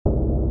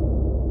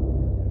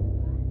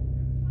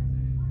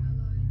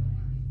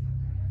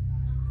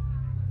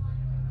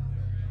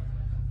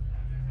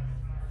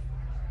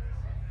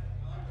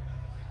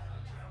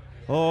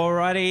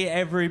Alrighty,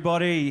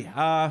 everybody.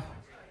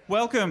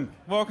 Welcome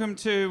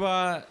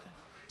to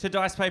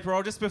Dice Paper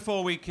Roll. Just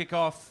before we kick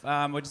off,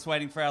 we're just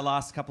waiting for our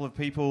last couple of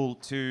people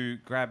to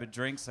grab a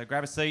drink. So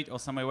grab a seat or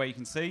somewhere where you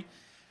can see.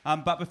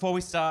 But before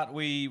we start,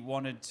 we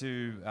wanted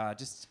to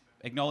just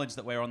acknowledge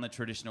that we're on the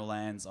traditional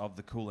lands of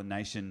the Kulin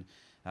Nation.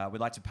 We'd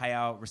like to pay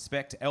our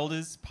respect to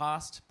elders,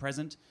 past,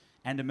 present,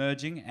 and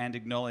emerging, and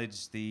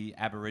acknowledge the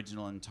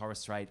Aboriginal and Torres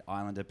Strait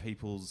Islander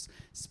people's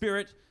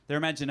spirit, their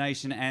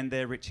imagination, and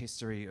their rich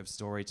history of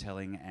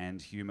storytelling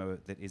and humour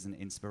that is an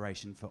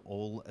inspiration for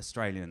all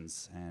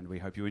Australians. And we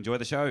hope you enjoy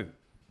the show.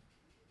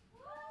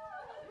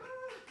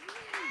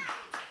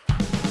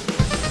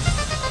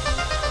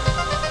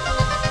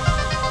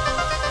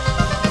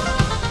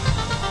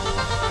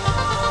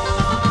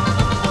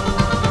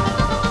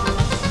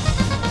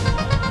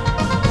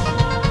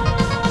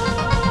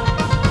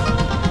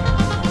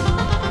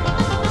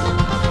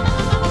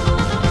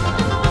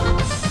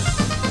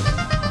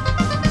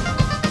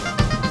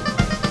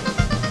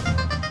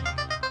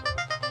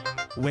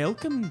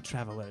 Welcome,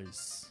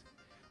 travellers.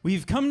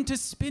 We've come to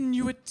spin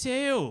you a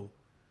tale,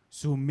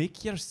 so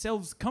make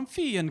yourselves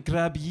comfy and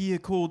grab ye a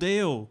cold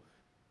ale.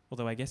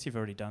 Although I guess you've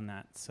already done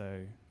that,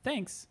 so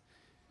thanks.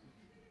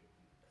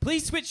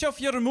 Please switch off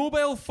your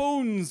mobile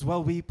phones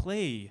while we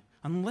play,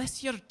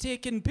 unless you're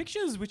taking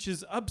pictures, which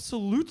is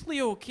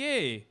absolutely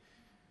okay.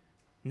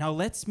 Now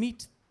let's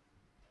meet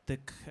the...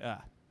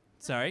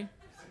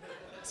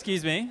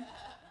 Excuse me.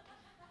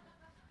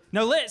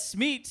 Now let's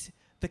meet...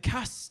 the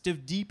cast of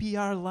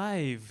DPR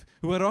Live,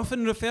 who are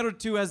often referred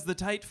to as the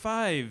Tight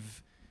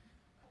Five.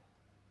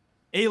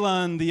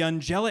 Alan, the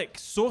angelic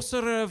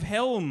sorcerer of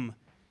Helm.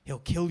 He'll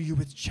kill you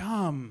with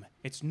charm.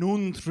 It's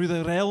known through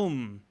the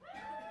realm.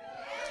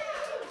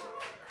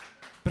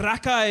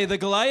 Brackeye, the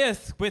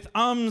Goliath, with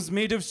arms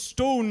made of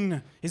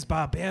stone. His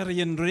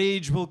barbarian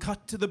rage will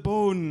cut to the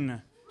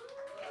bone.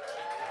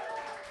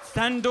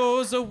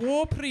 Thandor's a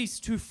war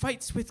priest who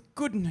fights with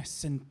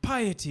goodness and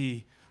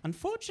piety.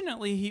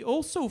 Unfortunately, he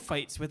also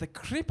fights with a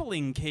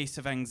crippling case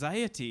of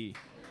anxiety.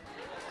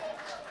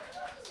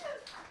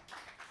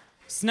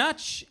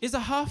 Snatch is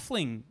a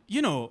halfling,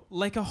 you know,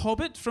 like a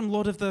hobbit from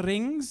Lord of the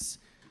Rings.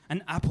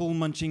 An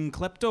apple-munching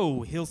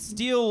klepto, he'll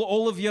steal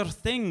all of your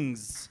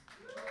things.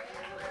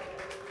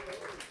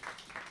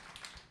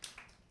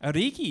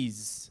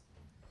 Arikis.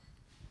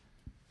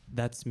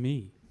 That's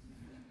me.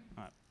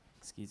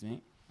 Excuse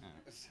me.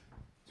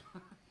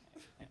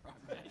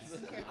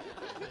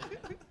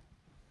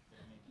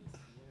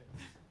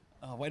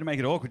 Oh, way to make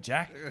it awkward,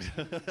 Jack.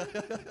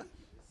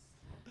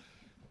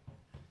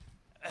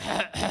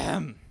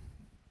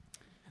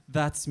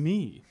 That's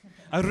me.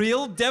 A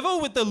real devil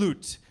with the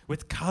loot,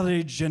 with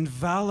courage and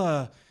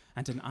valor,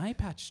 and an eye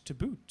patch to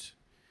boot.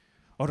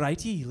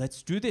 Alrighty,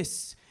 let's do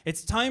this.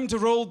 It's time to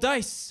roll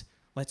dice.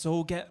 Let's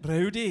all get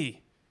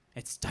rowdy.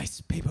 It's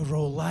Dice Paper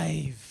Roll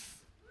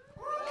Live.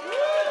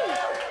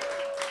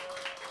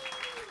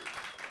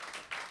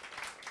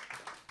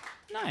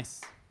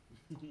 Nice.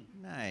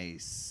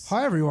 Nice.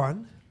 Hi,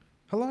 everyone.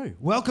 Hello.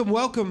 Welcome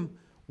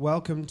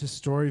to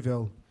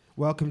Storyville.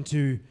 Welcome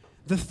to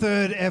the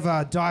third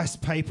ever Dice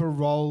Paper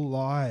Roll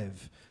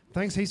Live.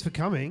 Thanks heaps for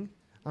coming.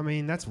 I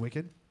mean, that's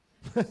wicked.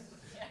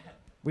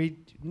 When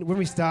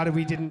we started,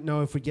 we didn't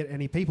know if we'd get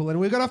any people, and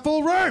we've got a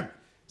full room.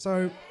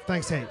 So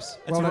thanks heaps.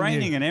 It's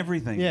raining and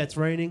everything. Yeah, it's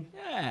raining.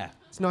 Yeah.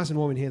 It's nice and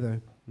warm in here, though.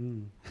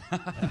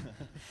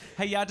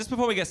 Hey, just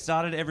before we get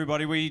started,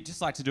 everybody, we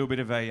just like to do a bit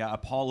of a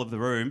poll of the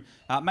room.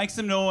 Make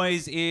some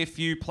noise if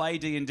you play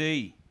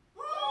D&D.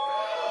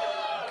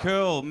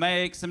 Cool.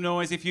 Make some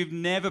noise if you've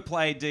never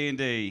played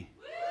D&D.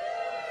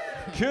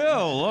 Cool.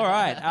 All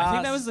right. I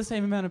think that was the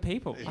same amount of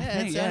people. Yeah,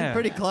 it sounded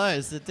pretty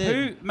close. It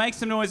did. Who makes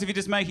some noise if you're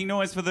just making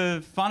noise for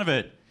the fun of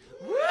it?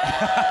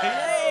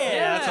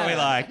 Yeah, that's what we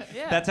like.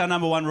 Yeah. That's our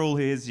number one rule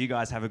here, is you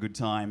guys have a good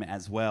time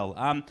as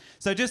well.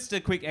 So just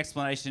a quick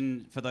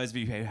explanation for those of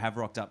you who have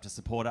rocked up to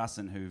support us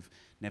and who've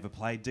never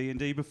played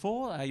D&D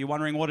before. You're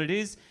wondering what it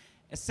is?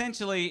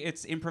 Essentially,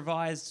 it's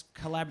improvised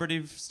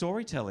collaborative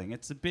storytelling.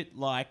 It's a bit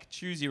like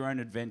Choose Your Own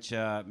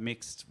Adventure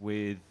mixed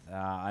with,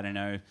 I don't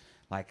know,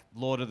 like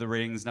Lord of the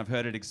Rings. And I've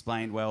heard it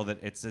explained well that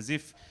it's as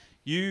if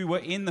you were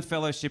in the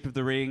Fellowship of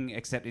the Ring,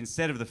 except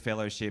instead of the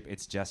Fellowship,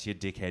 it's just your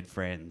dickhead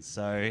friends.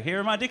 So here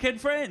are my dickhead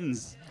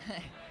friends.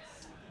 Hey.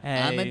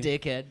 I'm a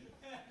dickhead.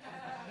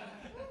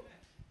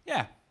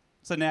 Yeah.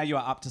 So now you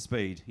are up to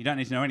speed. You don't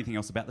need to know anything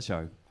else about the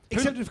show.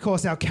 Except, of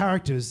course, our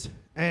characters.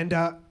 And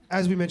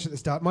as we mentioned at the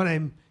start, my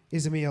name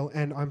is Emil,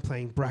 and I'm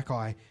playing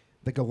Brackeye,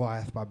 the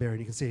Goliath barbarian.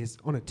 You can see it's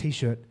on a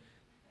T-shirt,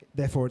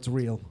 therefore it's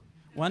real.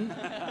 One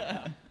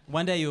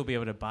day you'll be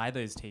able to buy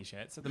those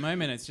T-shirts. At the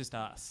moment, it's just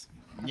us.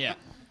 Yeah.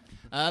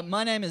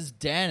 My name is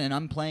Dan, and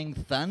I'm playing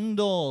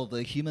Thandor,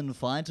 the human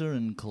fighter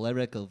and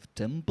cleric of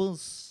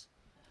tempers.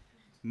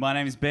 My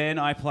name is Ben.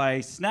 I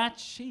play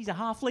Snatch. He's a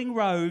halfling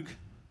rogue.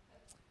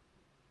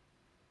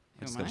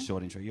 I just got a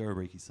short intro. You're a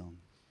Riki song.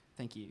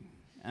 Thank you.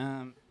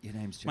 Your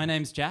name's Jack. My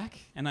name's Jack,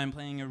 and I'm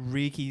playing a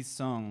Riki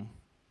song.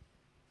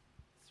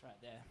 It's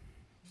right there.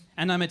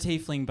 And I'm a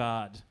tiefling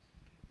bard.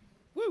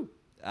 Woo!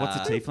 What's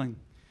a tiefling?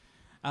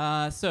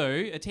 So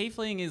a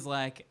tiefling is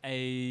like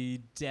a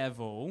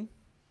devil,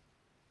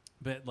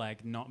 but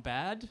like not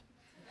bad.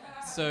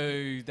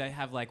 So they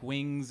have like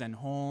wings and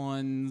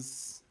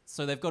horns.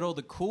 So they've got all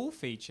the cool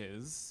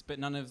features, but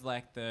none of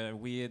like the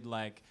weird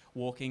like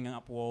walking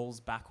up walls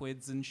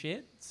backwards and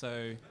shit.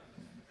 So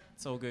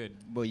it's all good.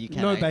 Well, you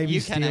can, No baby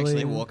you can actually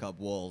stealing. walk up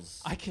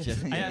walls. I can.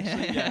 Just- I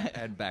actually. Yeah.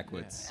 And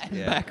backwards. and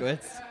Yeah.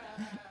 backwards.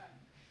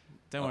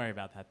 Don't worry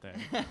about that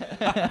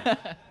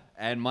though.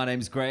 And my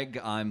name's Greg.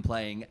 I'm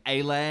playing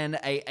Alan,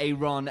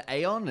 Aaron,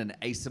 Aeon, an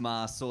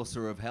ASMR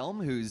Sorcerer of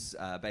Helm, who's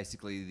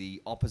basically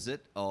the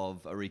opposite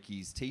of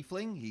Ariki's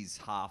Tiefling. He's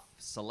half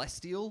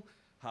celestial,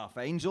 half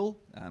angel,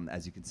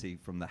 as you can see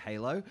from the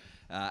halo.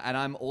 And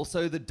I'm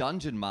also the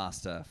Dungeon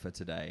Master for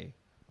today.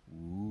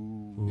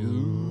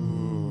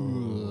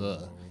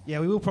 Yeah,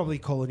 we will probably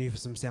call on you for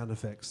some sound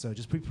effects, so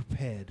just be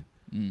prepared.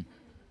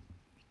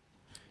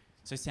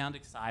 So sound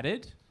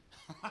excited?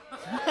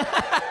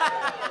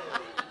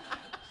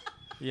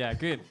 Yeah,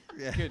 good.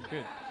 Yeah. Good.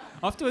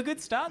 Off to a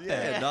good start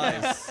there. Yeah,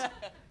 nice.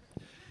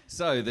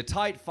 So the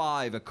Tight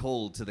Five are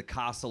called to the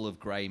castle of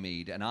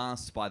Greymead and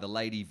asked by the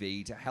Lady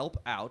V to help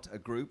out a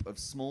group of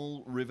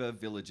small river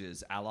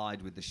villages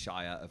allied with the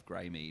Shire of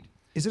Greymead.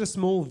 Is it a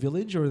small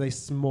village or are they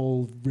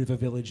small river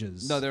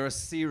villages? No, there are a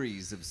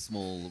series of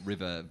small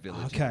river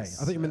villages. Okay, I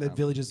thought you meant the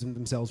villages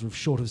themselves were of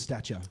short of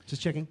stature.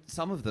 Just checking.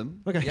 Some of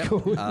them. Okay, Yep.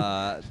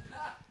 cool.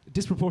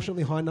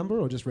 Disproportionately high number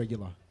or just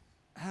regular?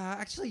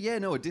 Actually, yeah,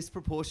 no, a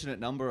disproportionate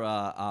number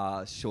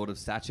are short of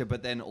stature,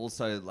 but then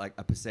also like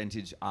a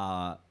percentage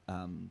are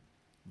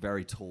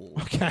very tall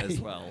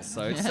as well.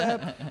 So it's,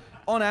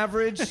 on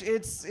average,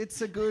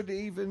 it's a good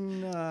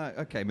even.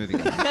 Okay, moving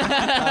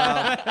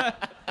on.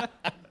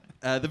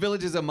 The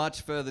villages are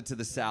much further to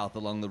the south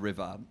along the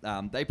river.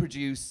 They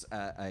produce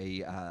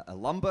a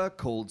lumber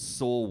called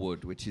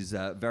sawwood, which is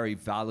a very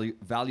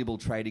valuable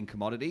trading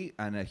commodity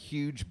and a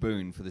huge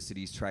boon for the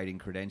city's trading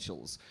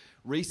credentials.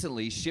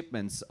 Recently,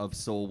 shipments of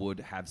sawwood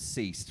have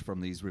ceased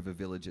from these river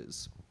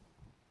villages.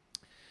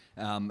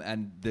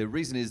 And the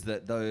reason is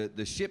that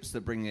the ships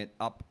that bring it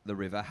up the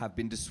river have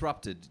been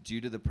disrupted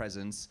due to the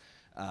presence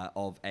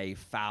of a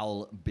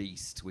foul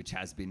beast which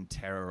has been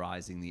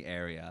terrorizing the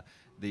area.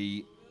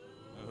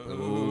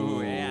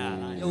 Ooh,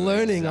 yeah. You're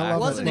learning, I I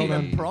love wasn't it. Well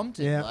even done.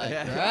 prompted. Yeah.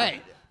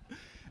 Like,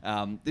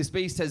 right. This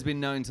beast has been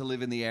known to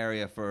live in the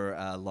area for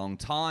a long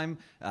time,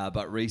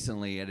 but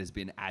recently it has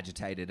been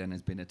agitated and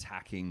has been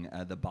attacking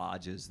the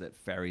barges that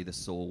ferry the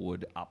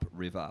sawwood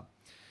upriver.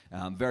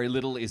 Very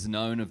little is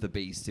known of the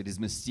beast. It is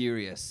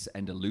mysterious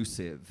and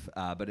elusive,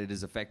 but it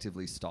has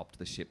effectively stopped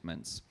the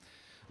shipments.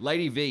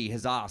 Lady V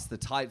has asked the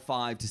Tight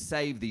Five to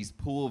save these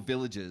poor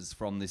villagers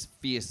from this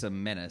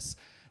fearsome menace,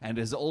 and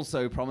has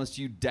also promised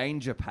you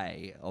danger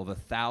pay of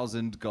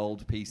 1,000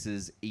 gold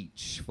pieces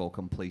each for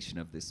completion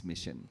of this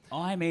mission.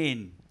 I'm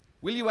in.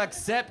 Will you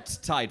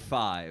accept, Tight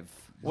Five?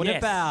 What Yes.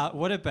 about,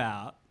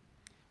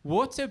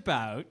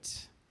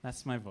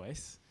 that's my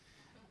voice.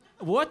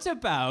 What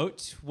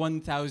about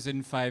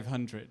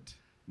 1,500?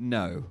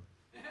 No.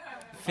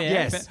 Fair?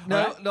 Yes. Fair- No,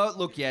 alright. no,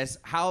 look, yes.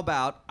 How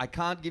about, I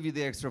can't give you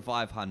the extra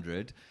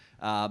 500,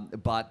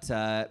 but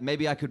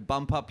maybe I could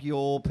bump up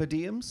your per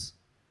diems?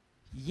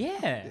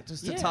 Yeah.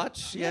 Just a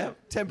touch? Yeah.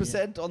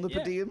 10% on the per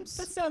Yeah. diems?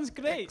 That sounds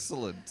great.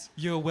 Excellent.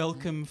 You're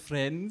welcome,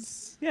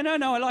 friends. Yeah,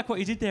 no, I like what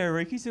you did there,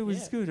 Ricky. So it was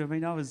Yeah. good. I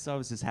mean, I was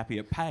just happy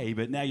at pay,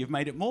 but now you've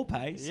made it more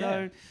pay. Yeah.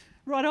 So,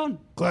 right on.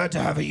 Glad to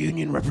have a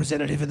union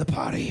representative in the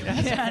party.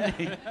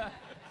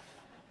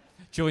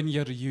 Join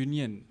your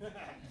union.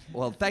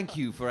 Well, thank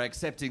you for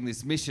accepting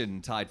this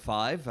mission, Tight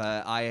Five.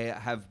 I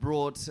have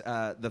brought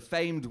the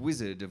famed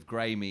wizard of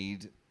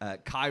Greymead,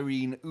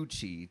 Kyrene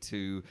Uchi,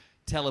 to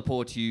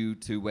teleport you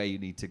to where you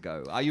need to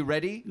go. Are you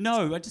ready?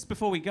 No, just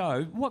before we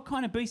go, what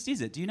kind of beast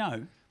is it? Do you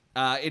know?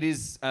 It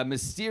is a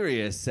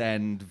mysterious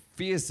and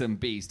fearsome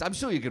beast. I'm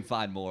sure you can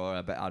find more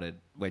about it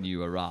when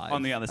you arrive.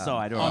 On the other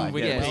side, all on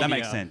right. Yeah, Wikipedia. that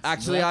makes sense.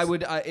 Actually, I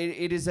would.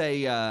 It is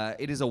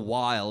a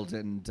wild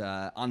and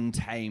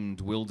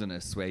untamed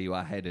wilderness where you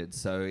are headed.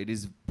 So it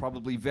is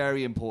probably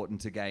very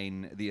important to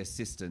gain the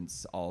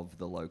assistance of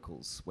the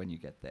locals when you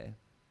get there.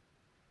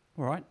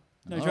 All right.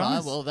 No All dramas.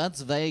 right, well, that's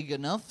vague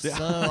enough, so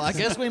I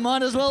guess we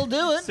might as well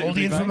do it. All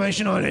the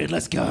information I need,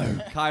 let's go.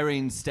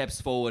 Kyrene steps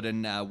forward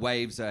and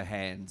waves her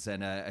hands,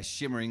 and a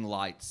shimmering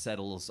light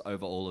settles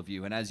over all of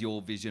you. And as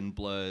your vision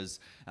blurs,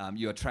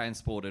 you are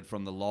transported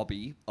from the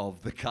lobby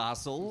of the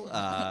castle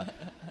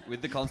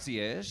with the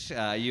concierge.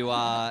 You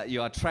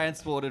are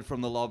transported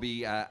from the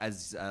lobby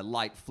as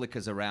light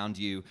flickers around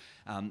you,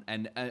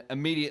 and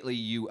immediately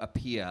you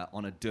appear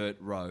on a dirt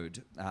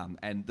road.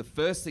 And the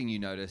first thing you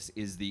notice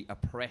is the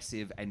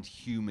oppressive and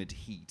humid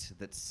heat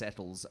that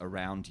settles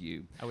around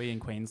you. Are we in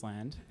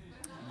Queensland?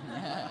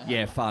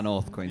 Yeah, far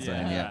north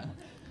Queensland, yeah.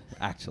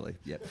 Actually,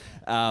 yeah.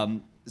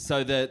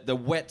 So the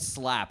wet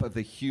slap of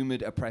the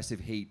humid, oppressive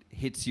heat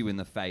hits you in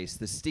the face.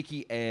 The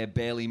sticky air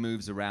barely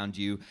moves around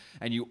you,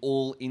 and you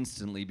all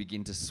instantly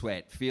begin to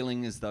sweat,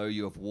 feeling as though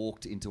you have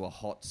walked into a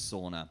hot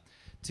sauna.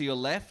 To your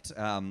left,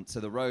 so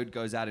the road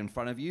goes out in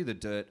front of you, the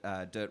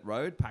dirt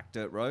road, packed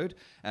dirt road.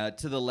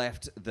 To the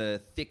left,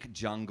 the thick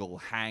jungle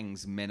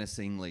hangs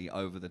menacingly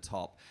over the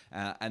top,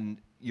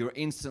 and you're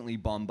instantly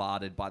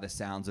bombarded by the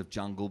sounds of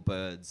jungle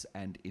birds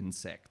and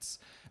insects.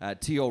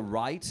 To your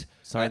right...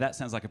 Sorry, that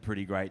sounds like a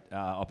pretty great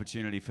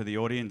opportunity for the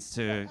audience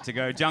to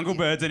go jungle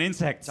birds and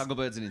insects. Jungle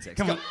birds and insects.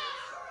 Come on.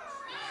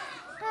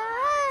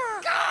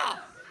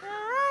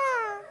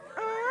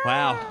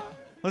 Wow.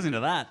 Listen to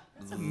that.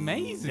 That's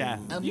amazing. Yeah.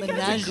 A You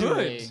guys are good.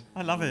 menagerie.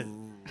 I love it.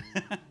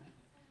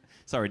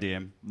 Sorry,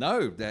 DM.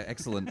 No, they're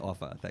excellent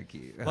offer. Thank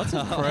you. Lots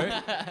of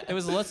there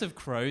was lots of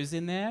crows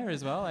in there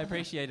as well. I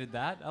appreciated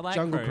that. I like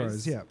Jungle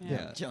crows. crows, yeah.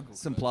 Yeah. Jungle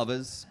Some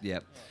plovers,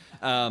 yep.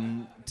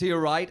 To your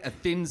right, a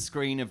thin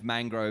screen of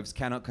mangroves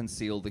cannot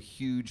conceal the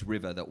huge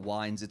river that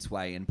winds its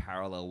way in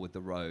parallel with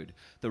the road.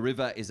 The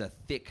river is a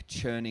thick,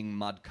 churning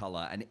mud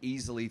colour and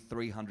easily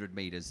 300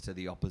 metres to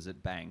the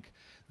opposite bank.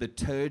 The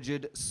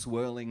turgid,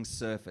 swirling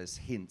surface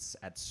hints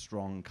at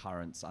strong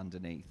currents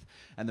underneath,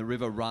 and the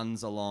river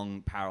runs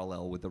along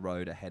parallel with the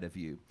road ahead of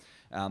you.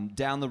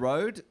 Down the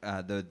road,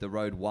 the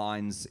road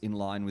winds in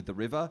line with the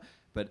river,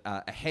 but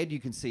ahead you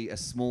can see a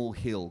small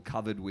hill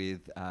covered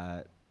with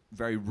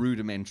very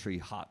rudimentary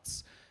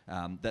huts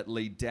that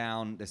lead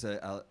down. There's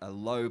a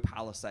low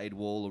palisade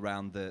wall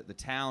around the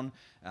town,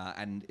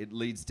 and it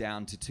leads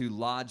down to two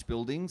large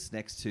buildings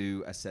next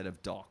to a set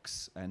of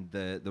docks. And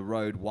the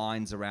road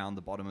winds around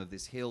the bottom of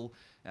this hill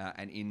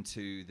and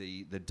into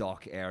the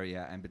dock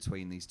area and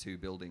between these two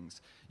buildings.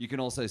 You can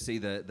also see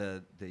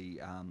the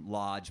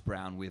large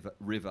brown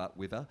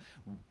river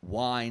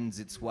winds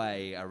its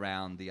way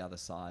around the other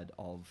side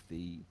of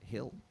the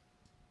hill.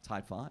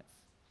 Tide 5.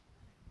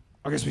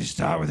 I guess we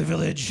start with the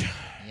village.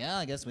 Yeah,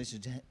 I guess we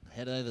should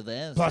head over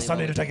there. Plus, see I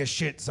need what- to take a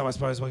shit, so I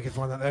suppose we can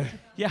find that there.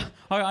 Yeah,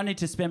 I need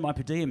to spend my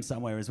per diem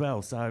somewhere as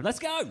well, so let's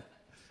go.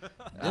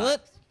 Do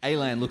it.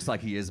 Alan looks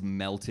like he is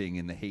melting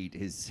in the heat.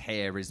 His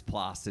hair is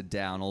plastered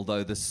down,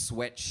 although the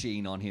sweat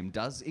sheen on him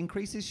does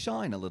increase his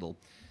shine a little.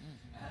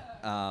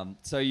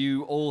 So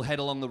you all head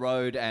along the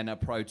road and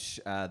approach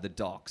the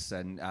docks.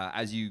 And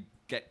as you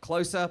get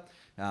closer,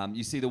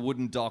 you see the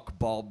wooden dock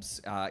bobs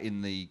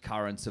in the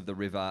currents of the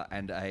river,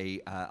 and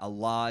a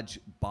large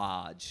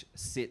barge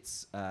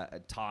sits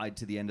tied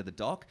to the end of the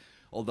dock.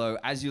 Although,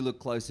 as you look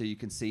closer, you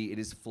can see it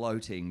is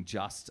floating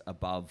just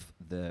above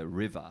the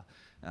river.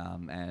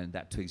 And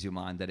that twigs your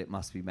mind that it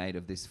must be made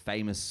of this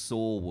famous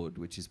sawwood,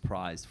 which is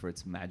prized for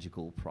its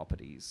magical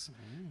properties.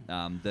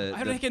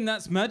 I reckon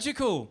that's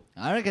magical.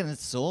 I reckon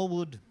it's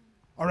sawwood.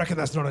 I reckon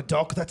that's not a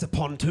dock, that's a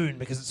pontoon,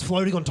 because it's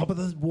floating on top of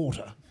the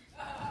water.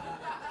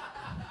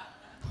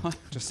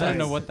 Just I don't saying.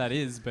 know what that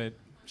is, but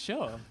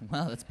sure.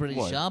 Wow, that's pretty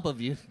What? sharp of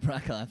you,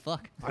 Brackeye.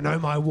 Fuck. I know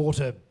my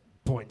water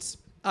points.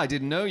 I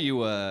didn't know you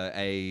were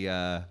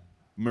a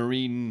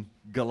marine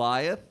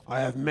Goliath, I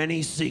have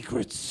many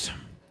secrets.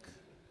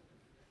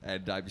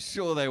 and I'm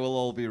sure they will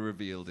all be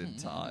revealed in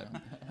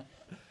time.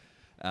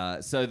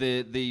 So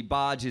the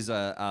barge is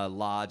a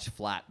large,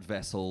 flat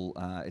vessel.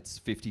 It's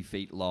 50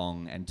 feet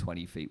long and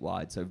 20 feet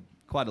wide, so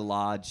quite a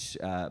large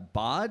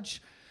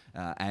barge.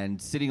 And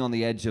sitting on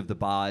the edge of the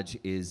barge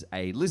is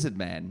a lizard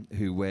man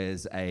who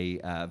wears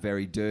a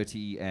very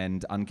dirty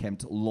and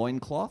unkempt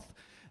loincloth.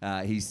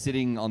 He's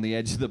sitting on the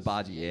edge of the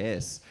barge.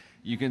 Yes.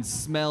 You can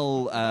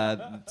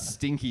smell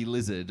stinky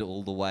lizard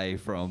all the way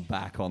from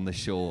back on the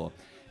shore.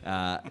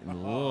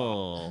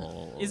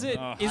 Whoa. Is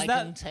I can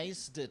that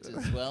taste it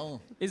as well.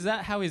 is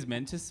that how he's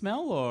meant to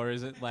smell, or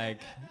is it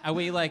like, are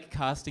we like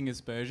casting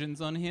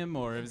aspersions on him,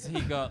 or has he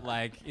got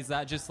like, is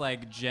that just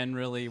like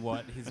generally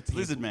what his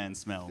Lizard man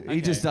smell. He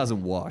just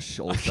doesn't wash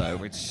also,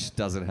 which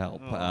doesn't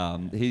help.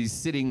 He's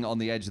sitting on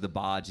the edge of the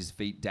barge, his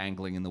feet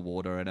dangling in the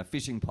water, and a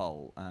fishing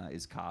pole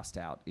is cast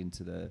out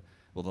into the...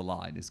 Well, the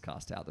line is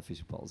cast out, the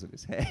fishing pole's in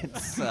his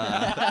hands.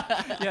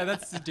 Yeah,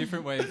 that's a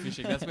different way of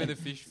fishing. That's where the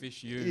fish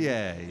fish you.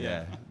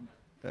 Yeah.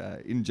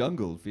 In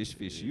jungle, fish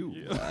you.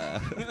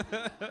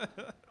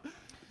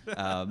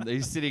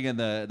 He's sitting and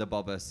the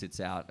bobber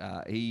sits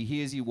out. He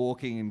hears you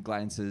walking and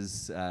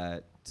glances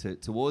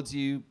towards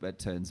you, but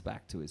turns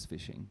back to his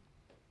fishing.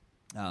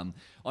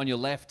 On your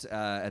left,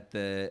 at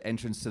the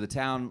entrance to the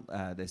town,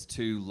 there's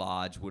two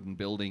large wooden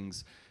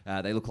buildings.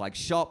 They look like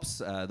shops.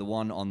 The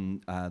one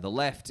on the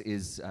left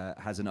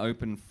has an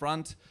open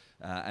front,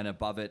 and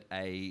above it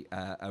a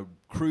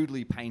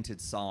crudely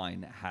painted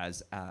sign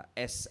has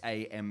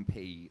SAMP,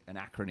 an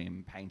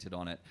acronym painted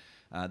on it.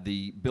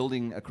 The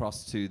building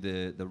across to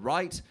the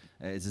right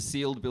is a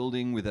sealed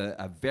building with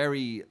a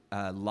very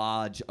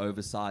large,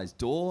 oversized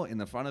door in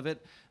the front of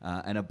it,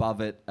 and above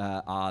it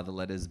are the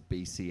letters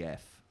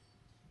BCF.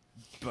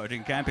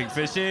 Boating, camping,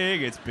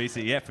 fishing, it's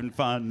BCFing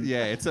Fun.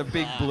 Yeah, it's a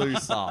big blue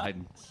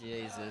sign.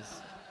 Jesus.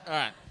 All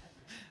right.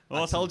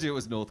 I told you it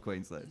was North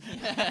Queensland.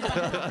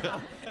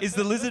 Is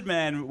the lizard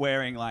man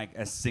wearing like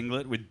a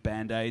singlet with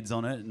band-aids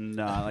on it, and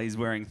he's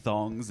wearing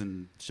thongs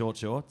and short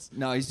shorts?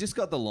 No, he's just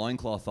got the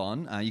loincloth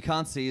on. You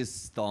can't see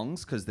his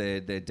thongs because they're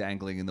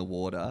dangling in the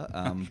water.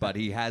 But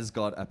he has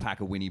got a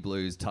pack of Winnie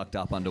Blues tucked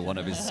up under one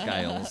of his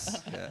scales.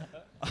 Yeah.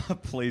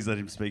 Please let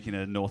him speak in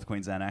a North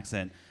Queensland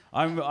accent.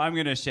 I'm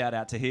going to shout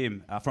out to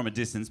him from a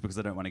distance because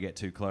I don't want to get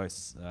too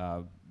close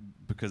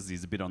because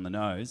he's a bit on the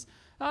nose.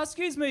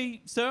 Excuse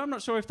me, sir. I'm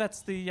not sure if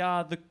that's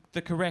the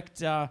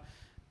correct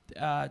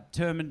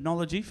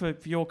terminology for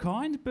your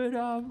kind, but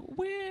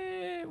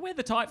we're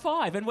the Type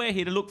 5, and we're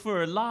here to look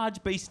for a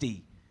large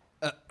beastie.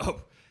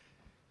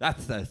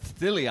 That's a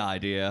silly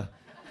idea.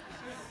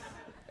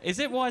 Is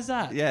it? Why is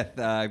that?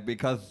 Yes,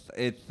 because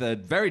it's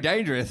very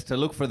dangerous to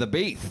look for the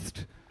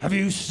beast. Have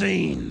you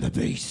seen the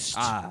beast?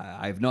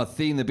 I've not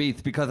seen the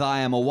beast because I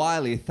am a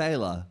wily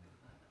sailor.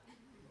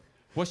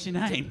 What's your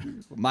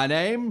name? My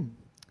name?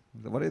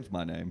 What is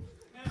my name?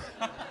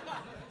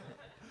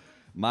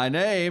 My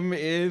name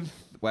is...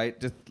 Wait,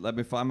 just let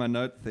me find my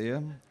notes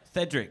here.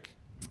 Cedric.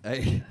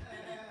 Hey,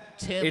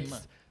 Tim.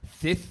 it's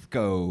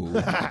Cisco.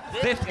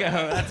 Cisco,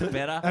 that's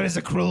better. That is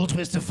a cruel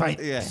twist of fate,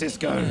 Yeah.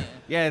 Cisco.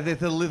 Yeah,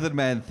 there's a lizard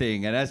man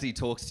thing, and as he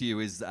talks to you,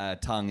 his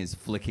tongue is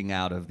flicking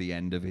out of the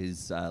end of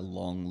his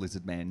long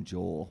lizard man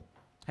jaw.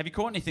 Have you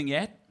caught anything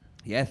yet?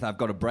 Yes, I've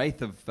got a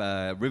brace of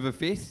river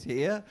fish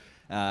here,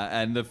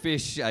 and the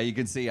fish you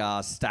can see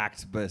are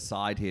stacked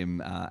beside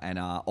him and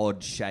are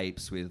odd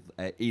shapes with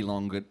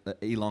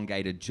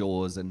elongated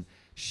jaws and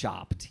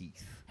sharp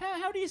teeth.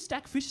 How do you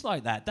stack fish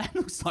like that? That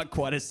looks like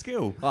quite a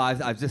skill. Oh,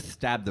 I've just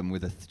stabbed them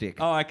with a stick.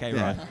 Oh, okay,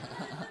 Yeah. right.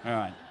 All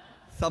right.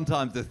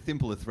 Sometimes the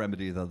simplest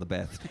remedies are the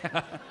best.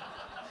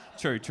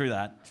 True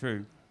that.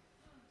 True.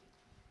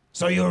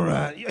 So are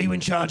you in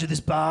charge of this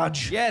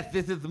barge? Yes,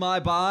 this is my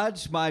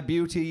barge, my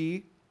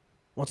beauty.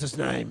 What's his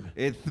name?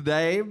 Its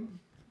name,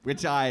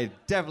 which I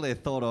definitely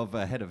thought of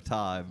ahead of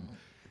time,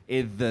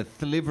 is the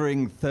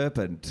Slivering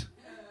Serpent.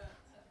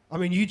 I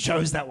mean, you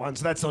chose that one,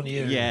 so that's on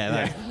you.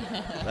 Yeah,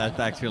 that's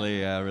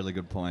actually a really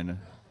good point.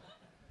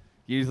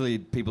 Usually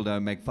people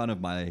don't make fun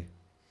of my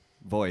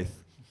voice.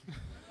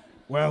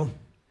 Well,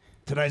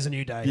 today's a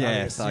new day.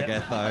 Yes, I Yep.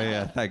 guess so,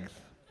 yeah, thanks.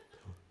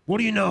 What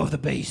do you know of the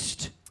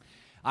beast?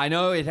 I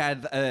know it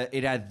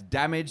had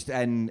damaged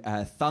and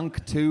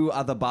sunk 2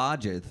 other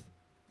barges.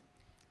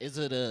 Is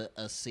it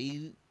a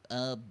sea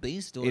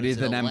beast or It is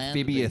it an a land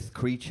amphibious beast?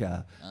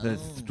 creature that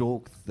Oh.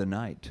 stalks the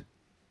night.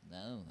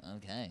 No,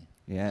 okay.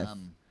 Yes.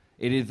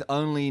 It is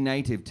only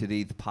native to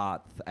these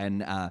parts,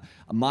 and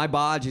my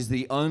barge is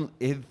the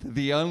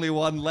only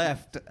one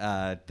left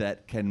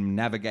that can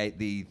navigate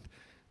these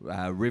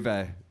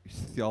river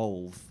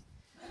shoals.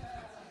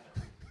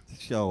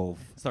 Shoals.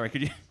 Sorry,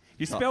 could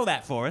you spell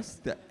that for us?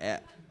 The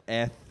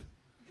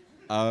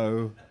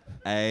Soals.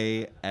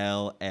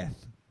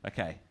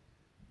 Okay.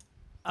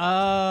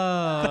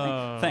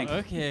 Oh, Thanks.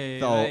 okay.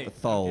 Soals.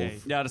 okay.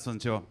 Yeah, I just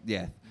wasn't sure.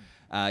 Yes.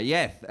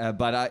 Yes,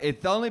 but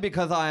it's only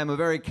because I am a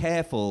very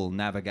careful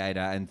navigator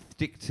and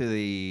stick to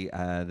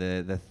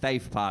the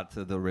safe parts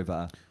of the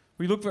river.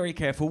 We look very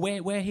careful.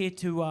 We're here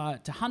to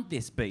hunt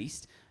this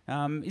beast.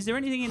 Is there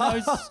anything in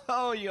those?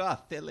 Oh, you are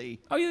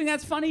silly. Oh, you think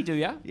that's funny, do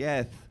you?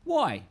 Yes.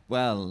 Why?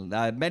 Well,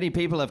 many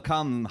people have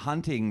come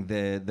hunting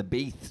the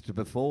beast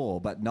before,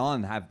 but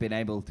none have been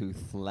able to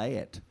slay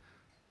it.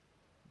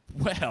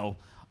 Well,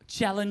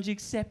 challenge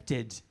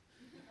accepted.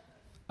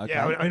 Okay.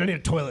 Yeah, I need a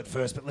toilet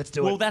first, but let's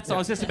do it. Well, I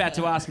was just about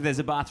to ask if there's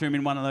a bathroom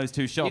in one of those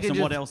 2 shops, and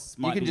what else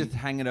might You can be. just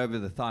hang it over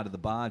the side of the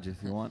barge if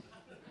you want.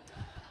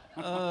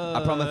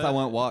 I promise I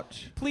won't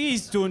watch.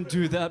 Please don't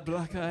do that,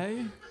 Black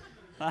Eye.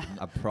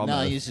 I promise.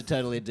 No, you should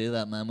totally do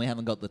that, man. We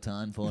haven't got the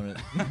time for it.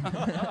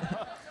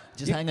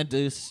 Just hang a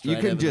deuce straight You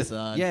can over just. the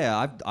side.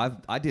 Yeah,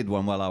 I did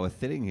one while I was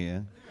sitting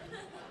here.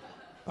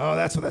 Oh,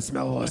 that's what that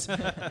smell was.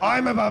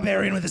 I'm a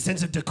barbarian with a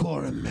sense of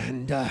decorum,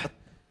 and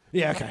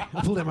yeah, okay.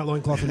 I'll pull down my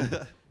loincloth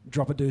and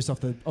drop a deuce off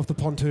the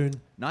pontoon.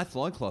 Nice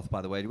loincloth,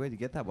 by the way. Where'd you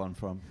get that one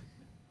from?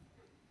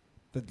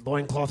 The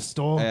loincloth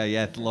store.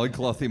 Yeah,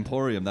 Loincloth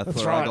Emporium. That's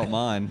where right. I got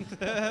mine.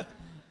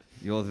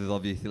 Yours is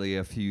obviously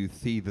a few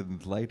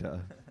seasons later.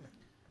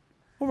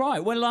 All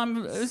right. Well,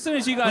 as soon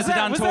as you guys are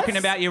done talking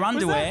about your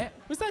underwear,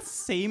 Was that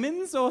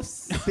Siemens or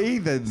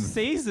Seasons.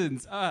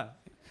 Seasons?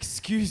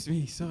 Excuse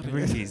me, sorry.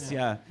 Ricky's,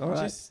 yeah. All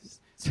right. Just-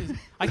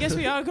 I guess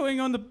we are going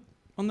on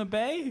the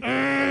bay.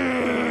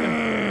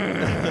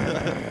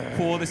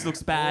 Poor, this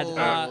looks bad. Oh,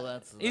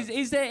 that's-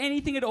 Is there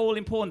anything at all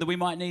important that we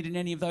might need in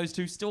any of those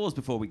 2 stores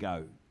before we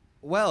go?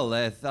 Well,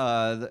 there's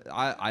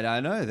I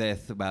don't know.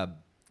 There's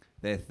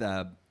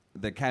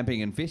the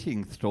camping and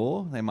fishing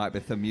store. There might be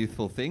some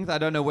useful things. I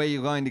don't know where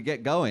you're going to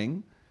get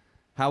going.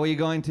 How are you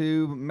going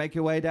to make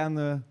your way down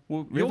the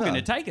Well, river? you're going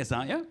to take us,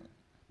 aren't you?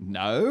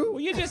 No. Well,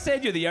 you just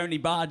said you're the only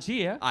barge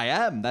here. I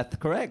am. That's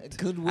correct.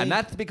 Could we- And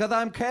that's because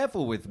I'm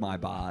careful with my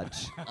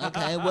barge.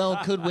 Okay, well,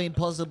 could we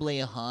possibly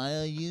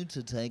hire you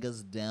to take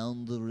us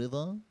down the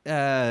river?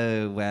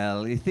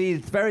 Well, you see,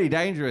 it's very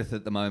dangerous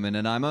at the moment,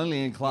 and I'm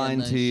only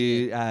inclined no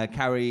to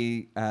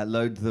carry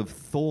loads of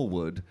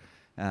sawwood.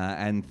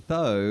 And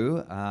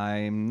though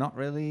I'm not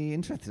really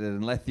interested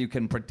unless you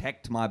can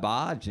protect my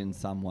barge in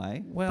some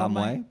way. Well,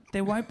 mate,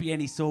 there won't be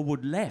any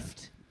sawwood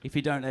left if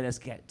you don't let us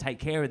take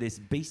care of this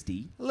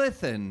beastie.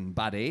 Listen,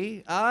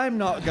 buddy, I'm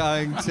not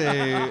going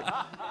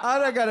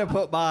to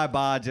put my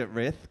barge at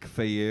risk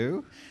for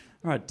you.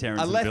 All right,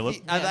 Terence and Philip.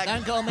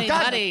 Don't call me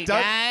buddy,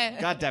 guy.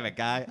 God damn it,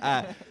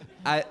 guy.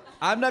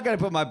 I'm not going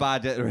to put my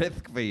barge at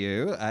risk for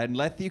you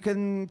unless you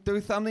can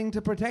do something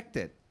to protect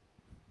it.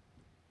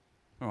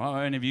 All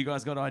right, any of you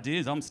guys got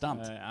ideas? I'm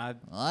stumped.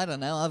 I don't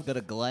know. I've got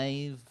a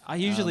glaive. I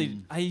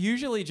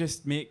usually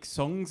just make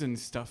songs and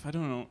stuff. I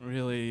don't know,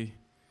 really.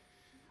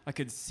 I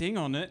could sing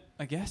on it,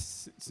 I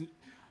guess.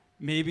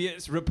 Maybe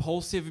it's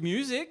repulsive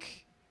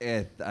music.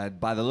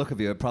 By the look of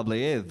you, it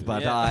probably is,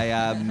 but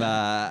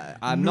Yeah.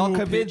 I'm No not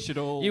convinced. pitch at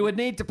all. You would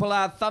need to pull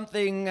out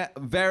something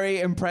very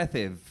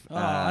impressive.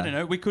 I don't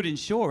know. We could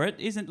insure it.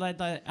 Isn't like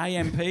the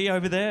AMP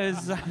over there?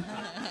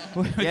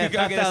 We Yeah, could go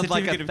that get a sounds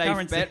like a certificate of safe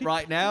currency. bet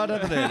right now,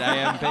 doesn't it,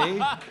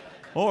 AMP?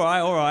 All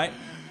right.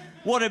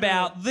 What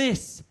about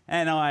this?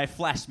 And I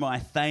flash my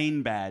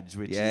Thane badge,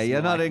 which Yeah, is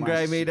you're not like in my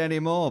grey meat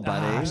anymore,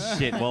 buddy. Ah,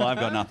 shit. Well, I've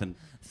got nothing.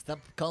 Stop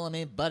calling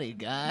me buddy,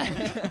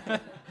 guy.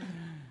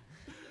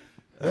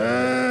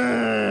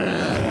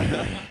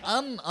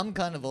 I'm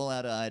kind of all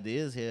out of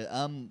ideas here.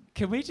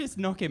 Can we just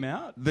knock him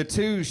out? The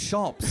two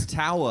shops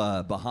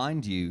tower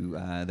behind you,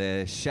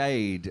 their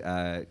shade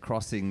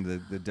crossing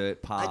the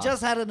dirt path. I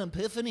just had an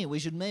epiphany. We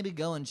should maybe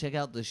go and check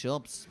out the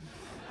shops.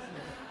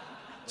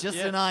 Just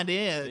an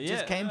idea. It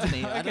just came to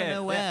me. I don't Okay,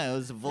 know where. It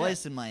was a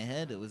voice in my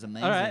head. It was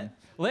amazing. All right,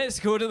 let's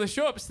go to the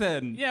shops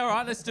then. Yeah, all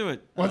right. Let's do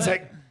it. One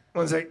sec.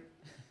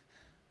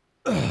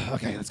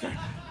 Okay, let's go.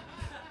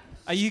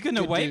 Are you going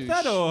to wait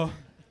that or?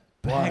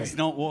 Bag's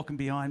not walking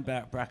behind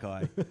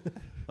Brackeye.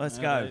 Let's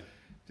go.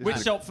 Which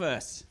shop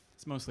first?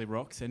 It's mostly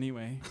rocks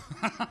anyway.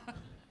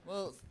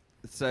 Well,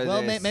 So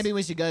well, maybe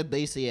we should go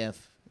BCF.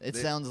 It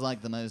sounds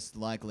like the most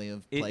likely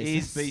of It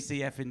places. is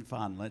BCFing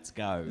Fun. Let's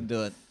go.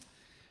 Do it.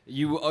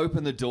 You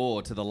open the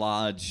door to the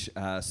large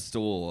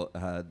store.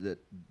 The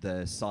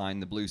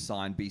blue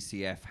sign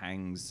BCF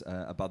hangs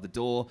above the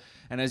door.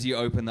 And as you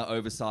open the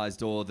oversized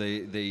door,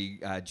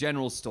 the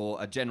general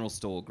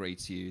store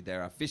greets you.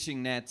 There are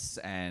fishing nets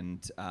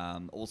and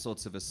all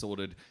sorts of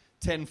assorted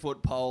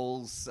 10-foot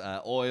poles,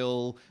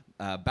 oil,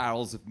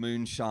 barrels of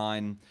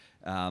moonshine.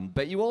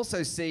 But you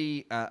also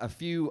see a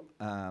few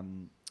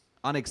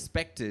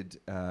unexpected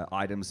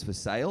items for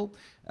sale.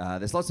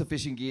 There's lots of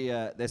fishing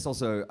gear. There's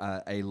also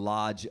a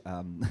large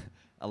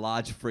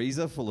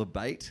freezer full of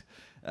bait,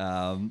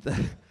 and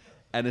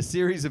a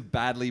series of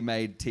badly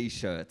made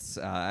T-shirts.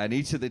 And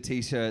each of the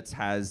T-shirts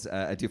has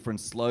a different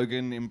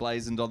slogan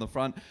emblazoned on the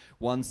front.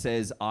 One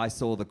says, "I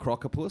saw the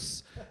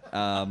crocopus."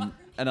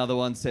 Another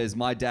one says,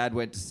 "My dad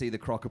went to see the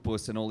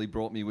crocopus, and all he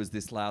brought me was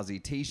this lousy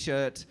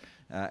T-shirt,"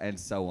 and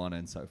so on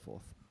and so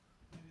forth.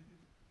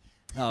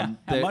 How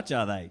much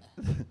are they?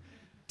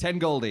 10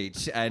 gold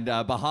each, and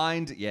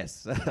behind,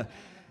 yes.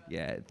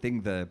 Yeah,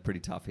 things are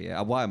pretty tough here.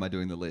 Why am I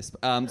doing the lisp?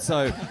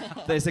 So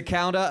there's a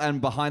counter, and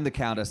behind the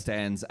counter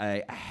stands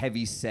a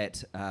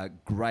heavy-set,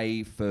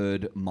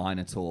 grey-furred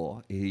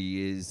Minotaur.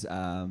 He is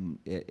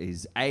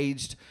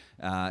aged.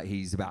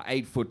 He's about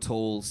 8 foot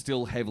tall,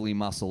 still heavily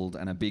muscled,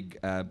 and a big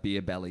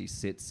beer belly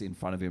sits in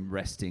front of him,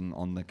 resting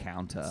on the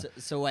counter.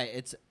 So wait,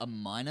 it's a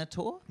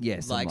Minotaur?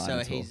 Yes, a Like, so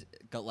Minotaur. he's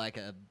got like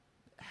a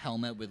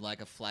helmet with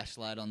like a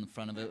flashlight on the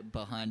front of it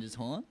behind his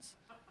horns?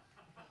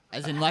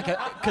 As in like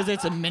because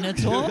it's a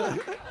Minotaur?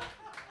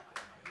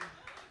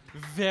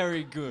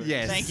 Very good.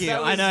 Yes. Thank you.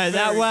 I know,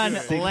 that one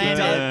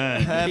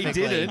landed perfectly. He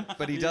didn't,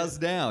 but he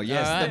does now.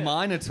 Yes, All right. the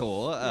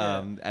Minotaur,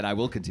 and I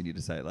will continue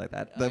to say it like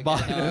that.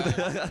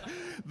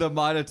 The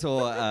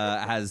Minotaur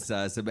has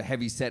some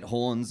heavy-set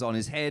horns on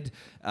his head,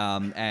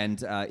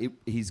 and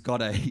he's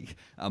got a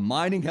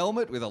mining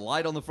helmet with a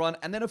light on the front,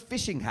 and then a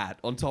fishing hat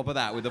on top of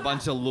that with a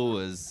bunch of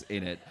lures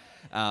in it.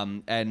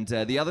 And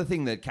the other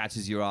thing that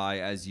catches your eye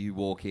as you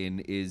walk in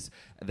is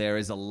there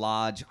is a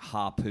large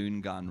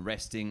harpoon gun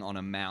resting on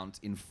a mount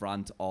in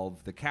front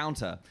of the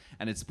counter,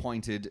 and it's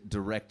pointed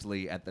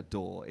directly at the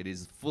door. It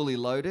is fully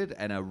loaded,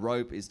 and a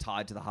rope is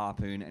tied to the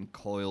harpoon and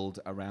coiled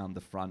around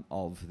the front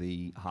of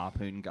the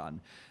harpoon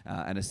gun,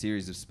 and a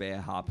series of spare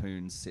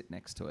harpoons sit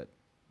next to it.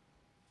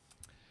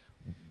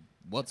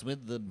 What's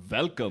with the...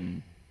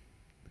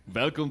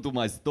 Welcome to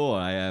my store.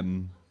 I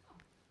am...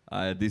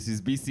 this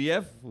is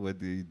BCF. What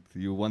do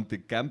you want the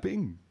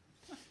camping?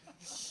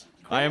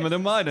 I am the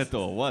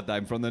Minotaur. What?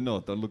 I'm from the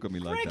north. Don't look at me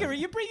like Gregory, that.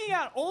 you're bringing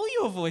out all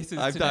your voices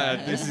I'm today.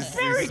 tired. This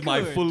Very is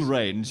my good. full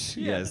range.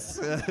 Yes.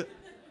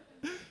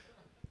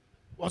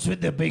 What's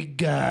with the big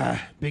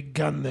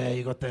gun there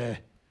you got there?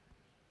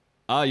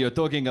 You're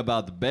talking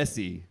about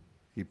Bessie.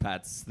 He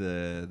pats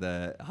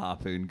the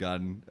harpoon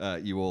gun.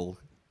 You all...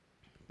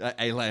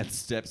 Alan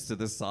steps to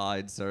the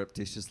side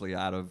surreptitiously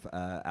out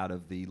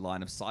of the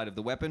line of sight of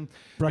the weapon.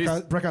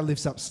 Brecca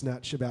lifts up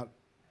Snatch about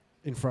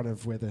in front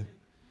of where the...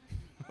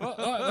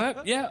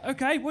 Yeah,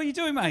 okay. What are you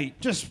doing, mate?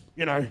 Just,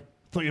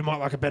 Thought you might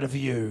like a better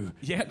view.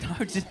 Yeah, no,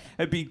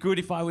 it'd be good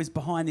if I was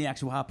behind the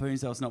actual harpoon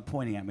so it's not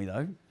pointing at me,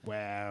 though.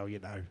 Well, you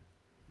know.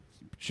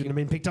 Shouldn't have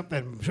been picked up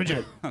then, should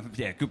you?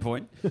 Yeah, good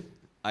point.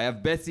 I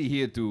have Bessie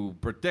here to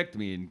protect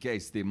me in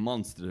case the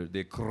monster,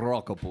 the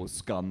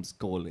crocopus, comes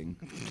calling.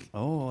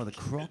 Oh, the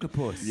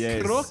crocopus.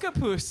 Yes.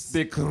 Crocopus.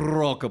 The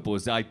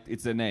crocopus.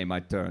 It's a name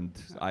I turned.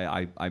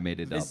 I made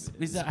it up.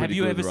 Have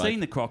you ever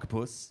seen the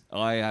crocopus?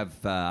 I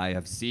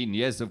have seen.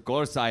 Yes, of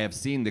course, I have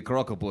seen the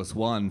crocopus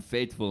one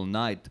fateful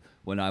night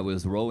when I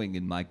was rowing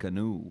in my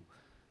canoe.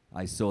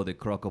 I saw the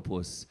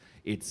crocopus,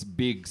 its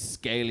big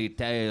scaly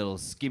tail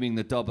skimming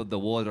the top of the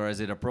water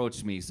as it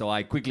approached me. So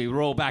I quickly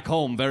row back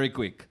home very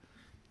quick.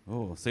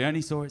 Oh, so you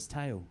only saw its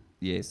tail?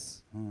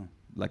 Yes,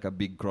 like a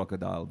big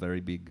crocodile,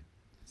 very big.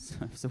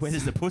 So where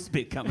does the puss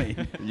bit come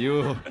in?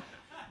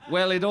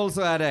 Well, it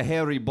also had a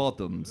hairy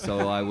bottom,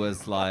 so I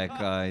was like,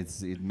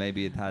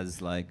 maybe it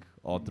has like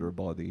otter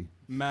body.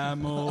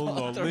 Mammal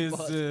or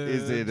lizard?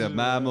 Is it a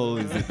mammal?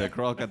 Is it a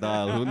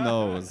crocodile? Who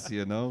knows?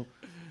 You know.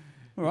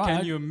 Right.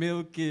 Can you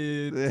milk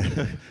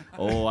it?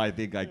 Oh, I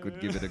think I could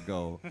give it a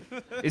go.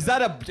 Is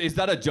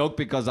that a joke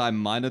because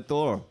I'm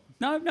Minotaur?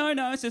 No,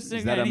 it's just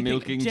Is that a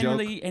milking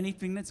generally joke?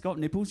 anything that's got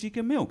nipples you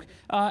can milk.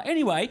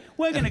 Anyway,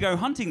 we're going to go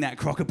hunting that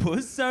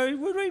crocopus, so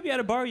would we be able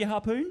to borrow your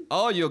harpoon?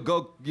 Oh, you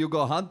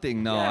go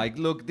hunting? No, Yeah.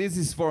 look, this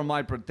is for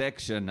my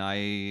protection.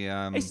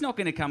 It's not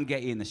going to come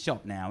get you in the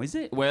shop now, is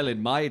it? Well, it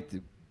might.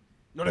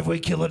 Not if we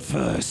kill it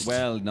first.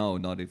 Well, no,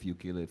 not if you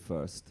kill it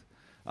first.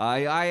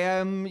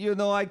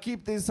 I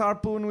keep this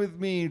harpoon with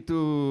me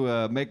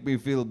to make me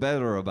feel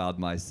better about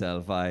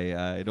myself.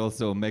 It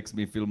also makes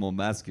me feel more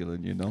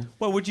masculine, you know?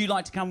 Well, would you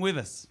like to come with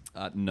us?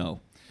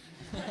 No.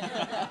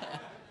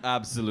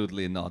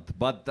 Absolutely not.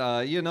 But,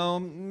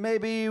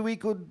 maybe we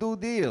could do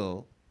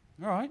deal.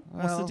 All right,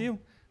 what's the deal?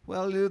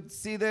 Well, you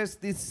see, there's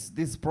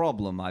this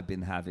problem I've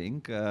been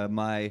having.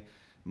 My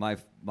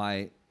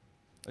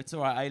It's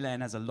all right,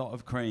 Alan has a lot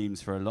of creams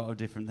for a lot of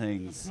different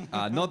things.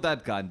 Not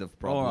that kind of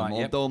problem, All right,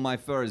 yep. although my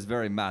fur is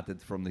very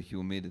matted from the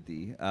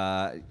humidity.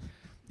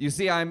 You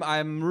see,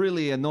 I'm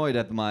really annoyed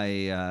at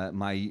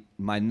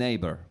my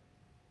neighbor.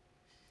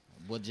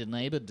 What'd your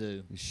neighbor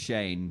do?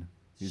 Shane.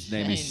 His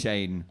name is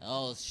Shane.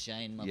 Oh,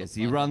 Shane, motherfucker. Yes,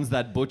 he runs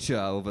that butcher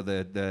over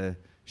the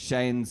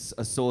Shane's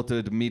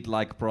assorted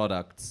meat-like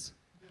products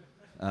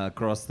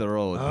across the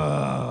road.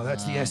 Oh,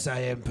 that's the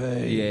SAMP.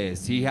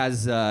 Yes, he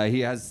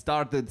has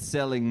started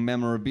selling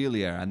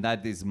memorabilia, and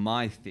that is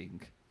my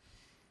thing.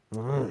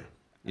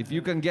 If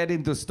you can get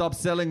him to stop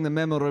selling the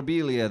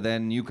memorabilia,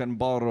 then you can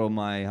borrow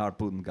my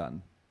harpoon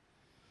gun.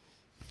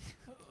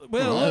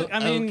 Well, look,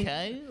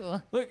 Okay.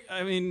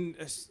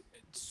 a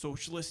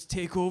socialist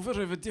takeover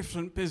of a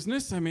different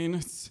business. I mean,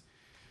 it's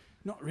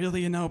not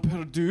really in our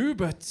purview,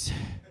 but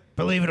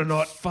Believe it or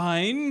not,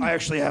 fine. I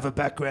actually have a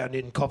background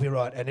in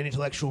copyright and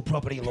intellectual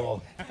property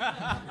law.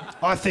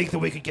 I think that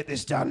we could get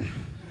this done.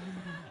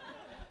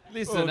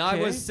 Listen, I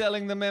Okay. was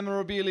selling the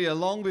memorabilia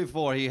long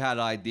before he had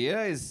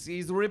ideas.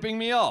 He's ripping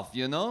me off,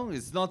 you know?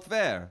 It's not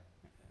fair.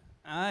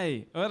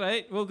 Aye, all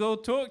right, we'll go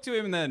talk to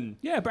him then.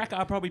 Yeah, Bracker,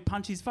 I'll probably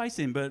punch his face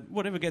in, but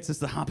whatever gets us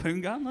the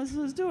harpoon gun, let's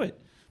do it.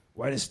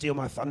 Way to steal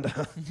my thunder.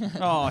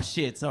 Oh,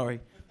 shit,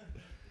 sorry.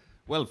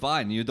 Well,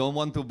 fine. You don't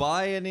want to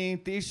buy any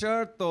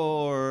T-shirt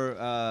or...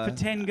 For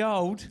 10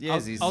 gold.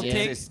 Yes, it's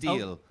a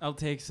steal. I'll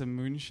take some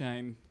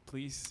moonshine,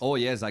 please. Oh,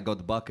 yes, I got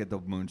a bucket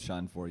of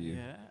moonshine for you.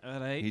 Yeah, all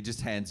right. He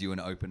just hands you an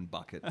open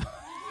bucket.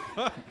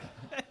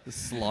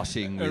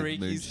 Sloshing with Arikis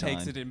moonshine.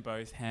 takes it in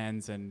both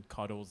hands and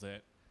coddles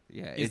it.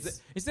 Yeah,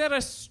 Is there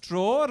a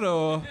straw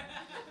or...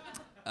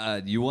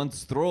 you want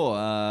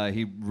straw?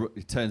 He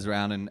turns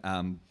around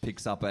and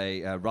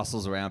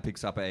rustles around,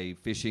 picks up a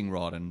fishing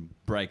rod and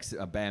breaks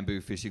a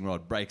bamboo fishing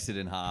rod, breaks it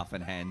in half,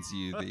 and hands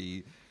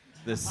you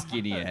the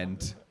skinny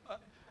end.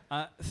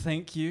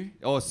 Thank you.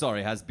 Oh,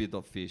 sorry, has bit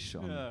of fish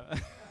on.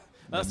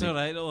 That's all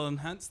right, it'll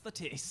enhance the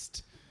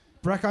taste.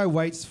 Brackeye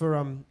waits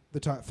for the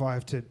Type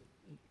 5 to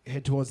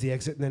head towards the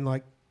exit and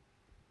then,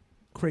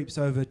 creeps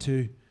over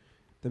to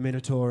the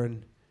Minotaur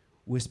and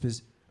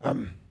whispers,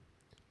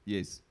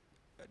 Yes.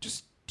 do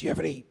you have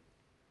any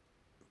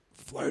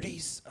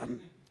floaties?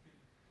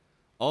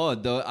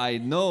 Oh, I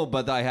know,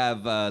 but I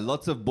have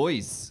lots of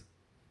boys.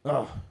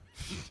 Oh,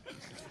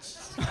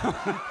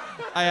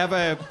 I have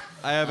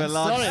a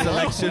large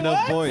selection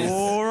of boys.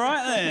 All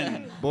right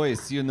then.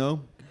 Boys, you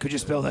know. could you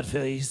spell that,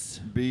 please?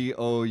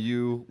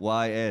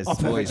 B-O-U-Y-S. Oh,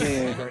 boys.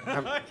 perfect.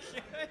 Yeah, great.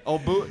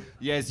 Oh,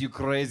 yes, you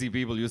crazy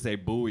people. You say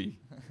buoy.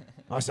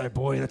 I say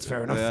boy, that's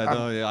fair enough.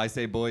 Yeah, I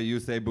say boy,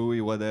 you say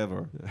buoy,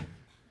 whatever.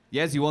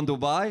 Yes, you want to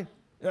buy?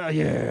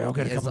 Yeah, I'll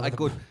get a Yes,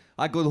 couple of them.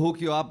 I could hook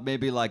you up,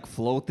 maybe like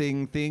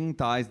floating thing,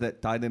 tie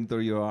them to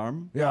your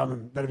arm. Yeah,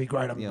 that'd be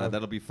great. Yeah,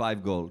 that'll be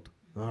 5 gold.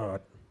 All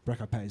right,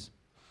 Brackeye pays.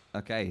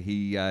 Okay,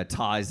 he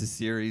ties a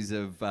series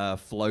of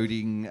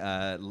floating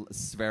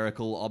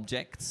spherical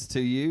objects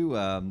to you,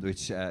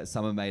 which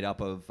some are made up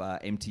of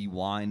empty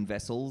wine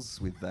vessels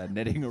with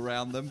netting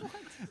around them,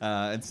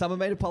 and some are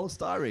made of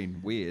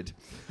polystyrene. Weird.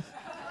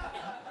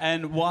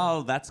 And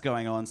while that's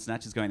going on,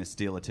 Snatch is going to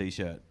steal a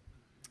T-shirt.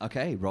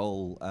 Okay,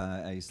 roll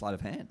a sleight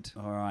of hand.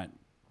 All right,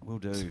 we'll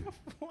do.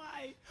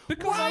 Why?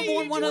 Because Why I are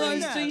want you one of doing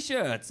those that?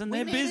 T-shirts, and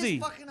they're busy.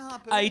 Fucking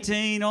hard,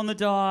 18 on the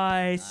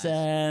dice,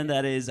 and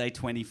that is a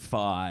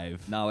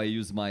 25. Now I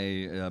use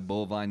my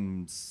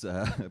bovine's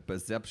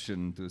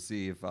perception to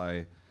see if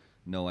I...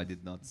 No, I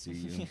did not see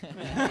you.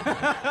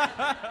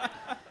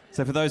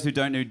 So for those who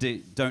don't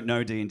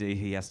know D&D,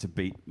 he has to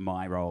beat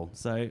my roll.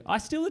 So I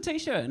steal the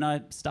T-shirt and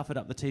I stuff it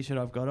up the T-shirt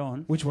I've got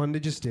on. Which one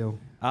did you steal?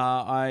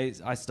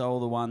 I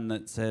stole the one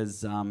that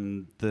says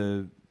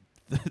that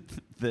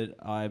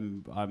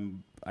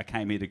I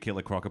came here to kill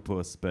a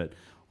crocopus, but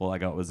all I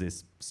got was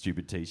this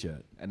stupid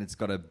T-shirt. And it's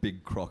got a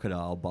big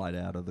crocodile bite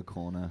out of the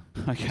corner.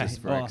 Okay,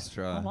 Just for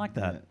extra. I like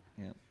that.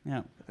 Yeah.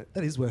 Yeah.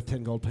 That is worth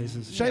 10 gold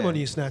pieces. Shame Yeah. on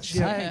you, Snatch.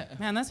 Hey,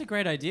 man, that's a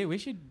great idea. We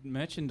should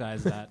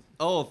merchandise that.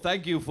 Oh,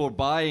 thank you for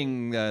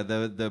buying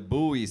the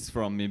buoys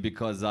from me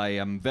because I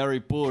am very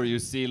poor, you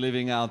see,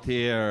 living out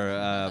here,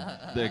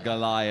 the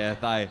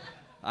Goliath. I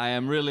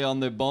am really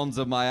on the bones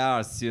of my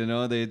arse, you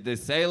know. The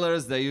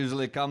sailors, they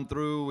usually come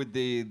through with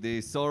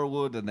the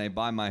sorewood and they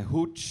buy my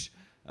hooch.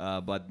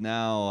 But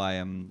now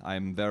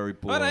I'm very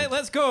poor. All right,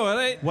 let's go. All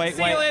right.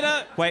 See you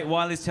later. Wait,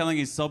 while he's telling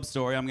his sob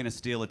story, I'm going to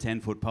steal a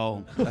 10-foot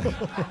pole.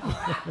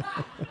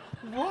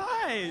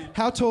 Why?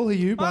 How tall are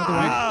you, by the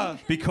way?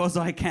 Because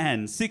I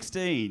can.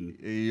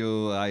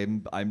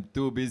 16. I'm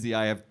too busy.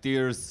 I have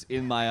tears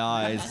in my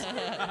eyes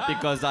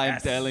because I'm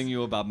telling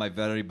you about my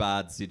very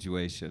bad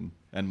situation,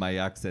 and my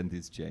accent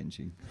is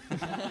changing.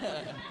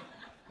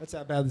 That's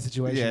how bad the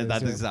situation Yeah, is.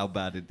 that is how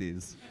bad it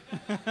is.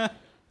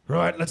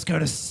 Right, let's go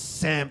to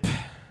Samp.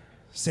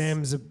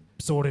 Sam's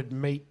assorted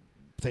meat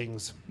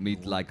things.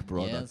 Meat-like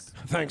product. Yes.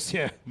 Thanks,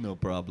 yeah. No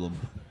problem.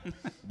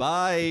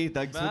 Bye.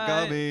 Thanks for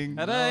coming.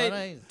 All right.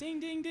 Alright. Ding,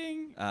 ding,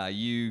 ding.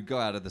 You go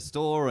out of the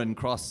store and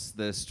cross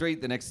the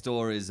street. The next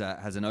store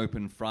has an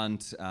open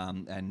front,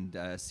 and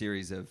a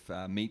series of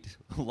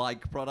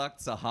meat-like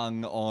products are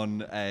hung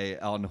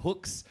on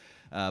hooks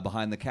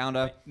behind the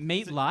counter.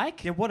 Meat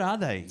like? Yeah, what are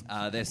they?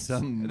 There's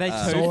some They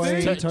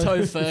soy,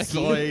 Tofurkey.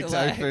 soy,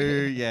 Like-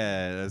 tofu.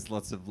 Yeah, there's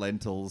lots of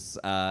lentils.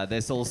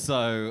 There's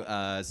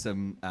also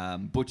some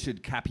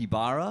butchered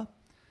capybara.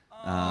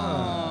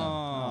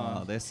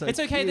 Oh, they're so It's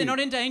okay. cute. They're not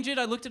endangered.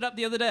 I looked it up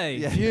the other day.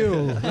 Yeah.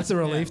 Phew, that's a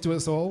relief to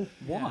us all.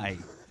 Why?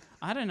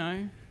 I don't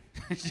know.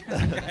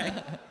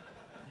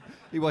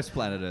 You watched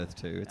Planet Earth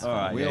too. It's fun.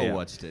 right, We yeah, all yeah.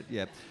 watched it.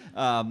 Yeah.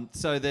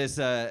 So there's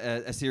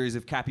a series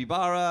of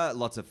capybara,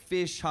 lots of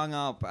fish hung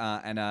up,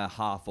 and a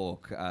half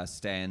orc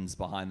stands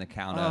behind the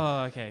counter.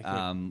 Oh, okay.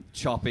 Cool.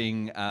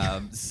 Chopping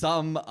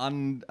some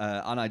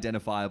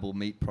unidentifiable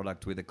meat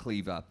product with a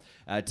cleaver.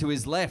 To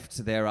his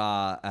left, there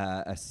are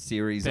a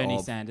series Bernie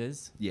of...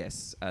 Sanders.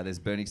 Yes, there's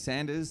Bernie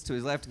Sanders to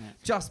his left. Yeah.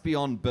 Just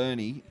beyond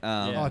Bernie...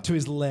 Yeah. Oh, to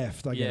his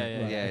left. I get Yeah,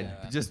 it. yeah, Right.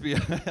 Yeah, just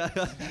beyond...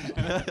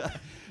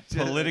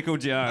 Political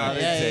joke. Oh,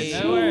 that's Yeah, it.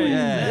 yeah, no worries.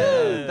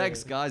 Yeah.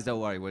 Thanks, guys. Don't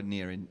worry, we're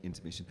near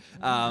intermission.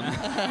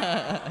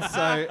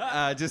 So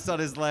just on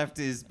his left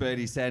is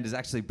Bernie Sanders.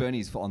 Actually,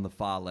 Bernie's on the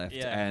far left,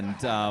 Yeah.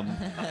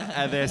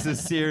 and there's a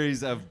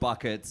series of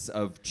buckets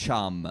of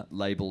chum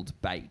labelled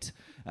bait.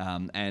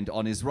 And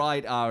on his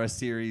right are a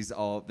series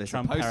of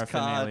Trump a postcard.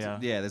 paraphernalia.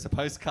 Yeah, there's a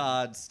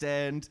postcard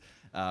stand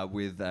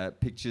with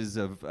pictures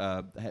of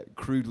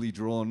crudely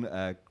drawn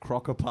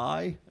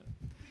crocopie.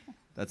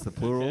 That's the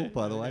plural,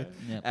 by the way.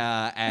 Yep.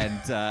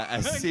 And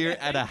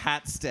a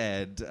hat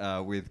stand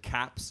with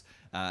caps,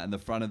 and the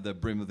front of the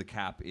brim of the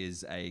cap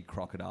is a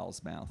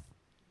crocodile's mouth.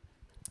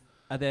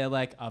 Are there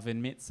like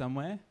oven mitts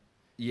somewhere?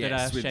 Yes,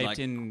 are with shaped like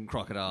in-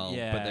 crocodile,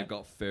 yeah. but they've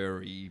got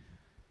furry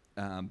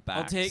backs.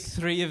 I'll take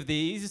 3 of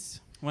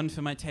these. 1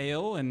 for my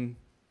tail and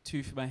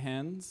 2 for my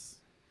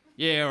hands.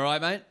 Yeah, all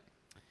right, mate.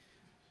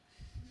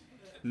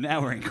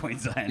 Now we're in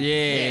Queensland.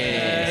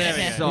 Yeah, There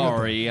we go.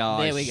 sorry,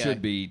 I There we go.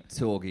 should be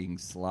talking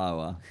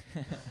slower.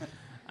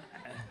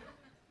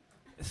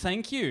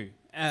 Thank you.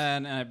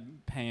 And I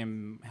pay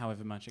him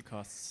however much it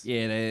costs.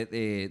 Yeah,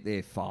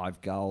 they're 5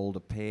 gold a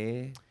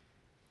pair.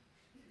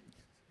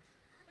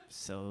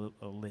 So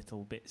a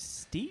little bit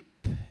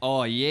steep.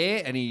 Oh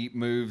yeah, and he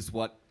moves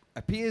what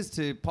appears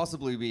to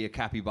possibly be a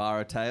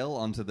capybara tail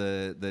onto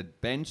the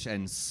bench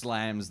and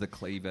slams the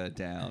cleaver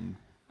down,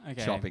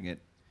 Okay. chopping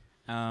it.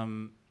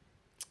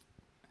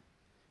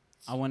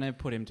 I want to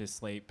put him to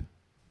sleep.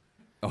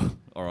 Oh,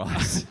 all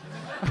right.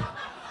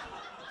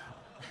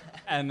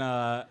 And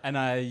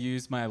I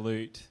use my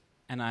lute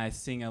and I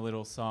sing a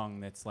little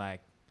song that's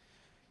like,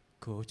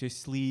 go to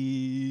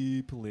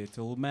sleep,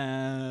 little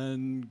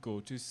man, go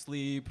to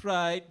sleep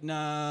right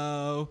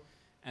now.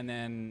 And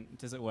then,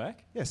 does it work?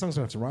 Yeah, songs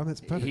don't have to rhyme.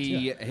 That's perfect.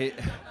 Yeah.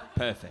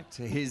 Perfect.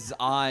 His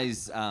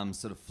eyes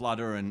sort of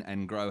flutter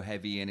and grow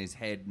heavy, and his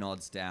head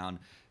nods down.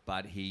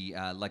 But he,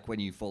 like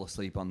when you fall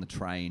asleep on the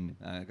train,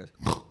 goes.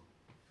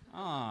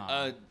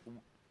 Ah.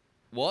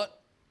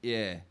 What?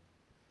 Yeah.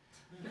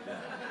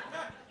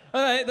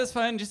 All right, that's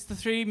fine. Just the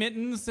 3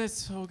 mittens.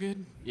 That's all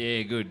good.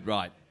 Yeah. Good.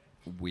 Right.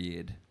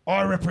 Weird.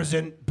 I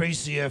represent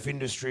BCF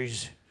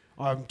Industries.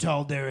 I'm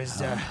told there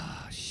is...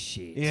 Oh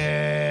shit.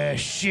 yeah,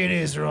 shit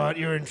is right.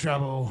 You're in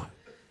trouble.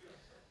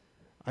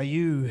 Are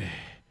you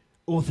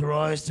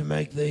authorised to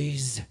make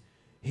these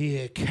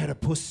here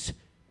catapus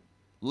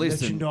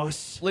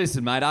merchandise?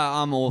 Listen, mate,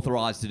 I'm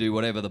authorised to do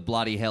whatever the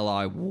bloody hell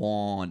I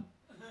want.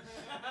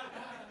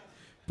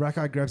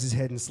 Brackeye grabs his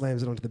head and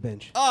slams it onto the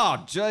bench.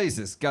 Oh,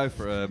 Jesus, go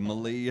for a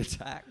melee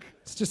attack.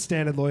 It's just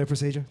standard lawyer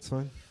procedure. It's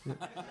fine. Yeah.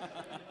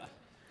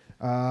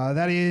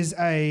 That is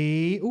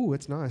a... Ooh,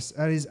 it's nice.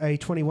 That is a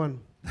 21.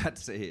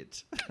 That's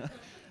it.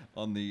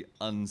 On the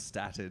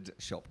unstatted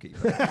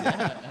shopkeeper.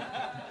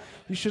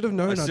 You should have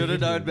known. I should have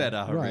known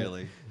better,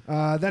 really.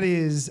 That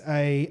is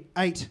a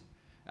 8.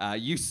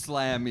 You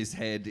slam his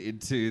head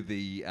into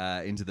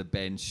the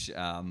bench,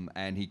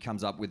 and he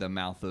comes up with a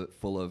mouth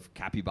full of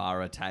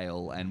capybara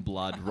tail and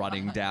blood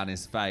running down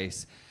his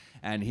face,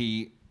 and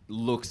he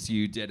looks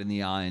you dead in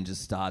the eye and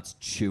just starts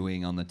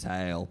chewing on the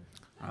tail.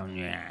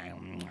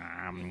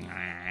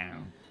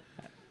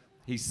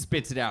 He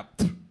spits it out.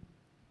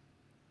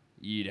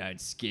 You don't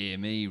scare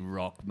me,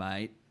 rock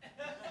mate.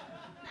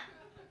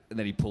 And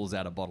then he pulls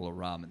out a bottle of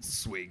rum and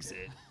swigs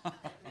it.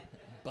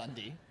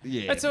 Bundy.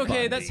 Yeah, That's okay.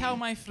 Bundy. That's how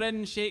my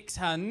friend shakes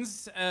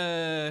hands.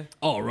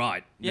 Oh,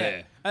 right.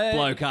 Yeah.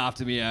 Bloke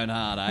after me own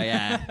heart, eh?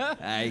 Yeah.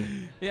 Hey.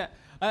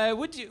 Yeah.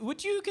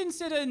 Would you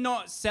consider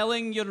not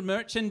selling your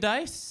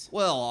merchandise?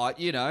 Well,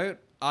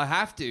 I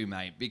have to,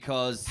 mate,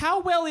 because...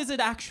 How well is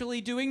it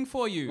actually doing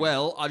for you?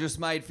 Well, I just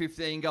made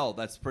 15 gold.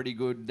 That's pretty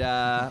good.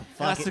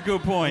 That's a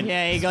good point.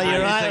 Yeah, he got you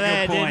That's right a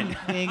there, good point.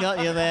 didn't he? He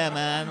got you there,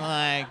 man.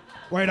 Like,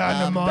 Wait,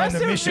 undermine That's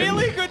the a mission.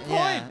 really good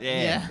point.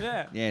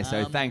 Yeah. Yeah.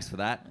 So thanks for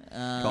that.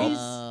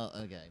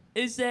 okay.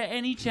 Is there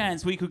any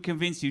chance we could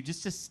convince you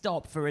just to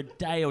stop for a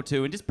day or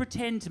two and just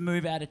pretend to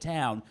move out of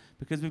town?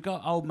 Because we've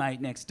got old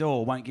mate next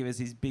door won't give us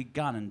his big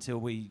gun until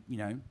we,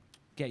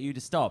 get you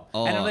to stop.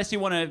 Oh. And unless you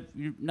want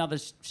to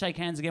shake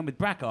hands again with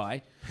Brackeye.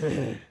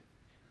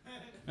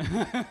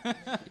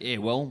 Yeah,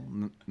 well,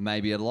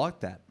 maybe I'd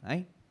like that,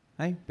 eh?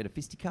 Hey, bit of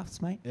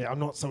fisticuffs, mate. Yeah, I'm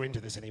not so into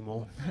this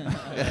anymore.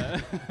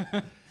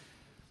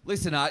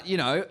 Listen, I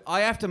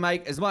have to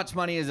make as much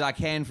money as I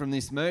can from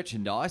this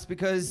merchandise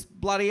because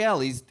bloody hell,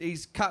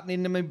 he's cutting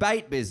into my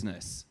bait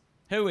business.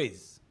 Who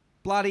is?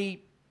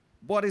 Bloody,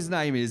 what his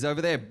name is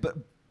over there?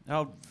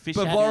 Fish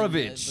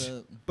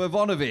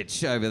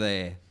Bavonovich over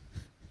there.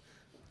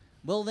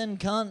 Well, then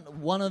can't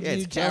one of Yeah,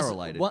 you it's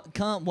cow-related.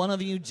 can't one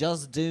of you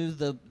just do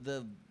the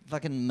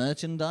fucking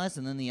merchandise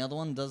and then the other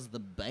one does the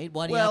bait?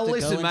 Why do you Well, have to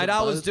listen, go mate, into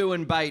I was both?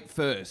 doing bait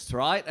first,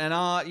 right? And,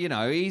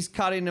 he's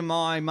cut into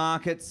my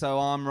market, so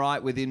I'm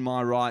right within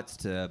my rights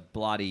to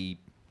bloody,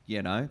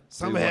 do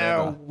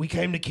Somehow whatever. we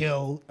came to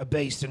kill a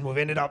beast and we've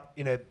ended up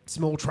in a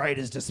small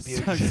traders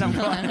dispute.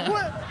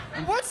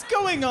 What's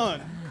going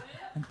on?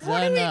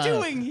 What are we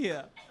doing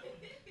here?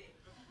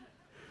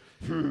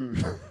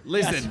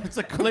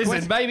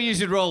 Listen, maybe you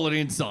should roll an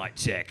insight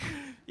check.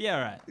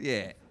 Yeah, right.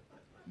 Yeah.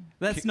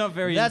 That's not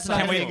very. That's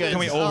not very good. Can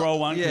we all roll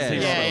one? 'Cause Yeah. he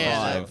rolled a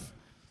Yeah. 5.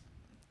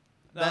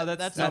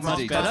 That's not much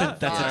much better.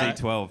 That's a Alright.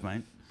 D12,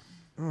 mate.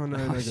 Oh, no,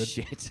 no good.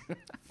 Shit.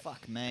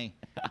 Fuck me.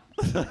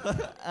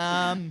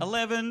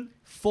 11.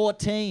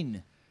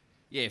 14.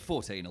 Yeah,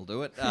 14 will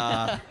do it.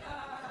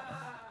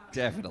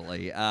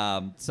 Definitely.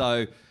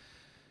 So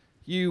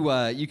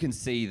you can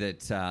see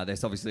that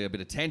there's obviously a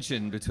bit of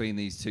tension between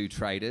these two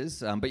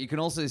traders, but you can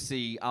also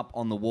see up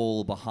on the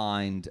wall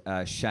behind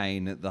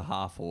Shane the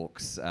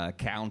Half-Orc's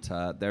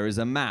counter, there is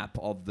a map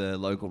of the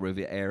local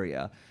river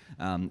area,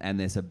 and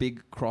there's a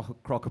big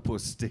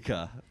crocopus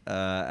sticker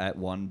at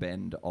one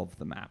bend of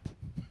the map.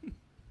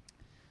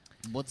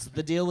 What's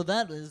the deal with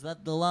that? Is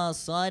that the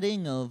last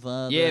sighting of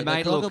Yeah, the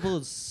mate, look,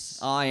 crocodiles?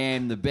 I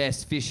am the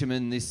best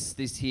fisherman this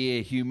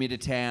here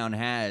Humiditown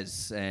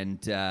has,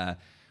 and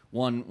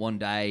one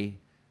day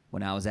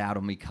when I was out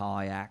on my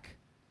kayak,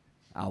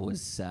 I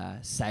was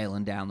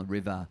sailing down the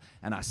river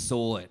and I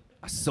saw it.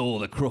 I saw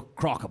the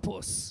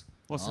crocopus.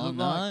 What's it Oh look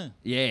like? no!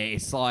 Yeah,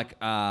 it's like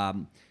a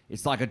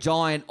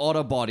giant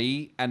otter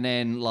body and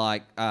then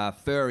like a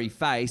furry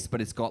face,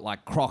 but it's got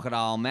like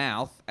crocodile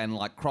mouth and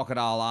like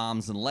crocodile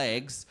arms and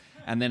legs,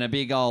 and then a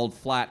big old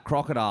flat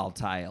crocodile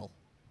tail.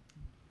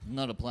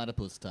 Not a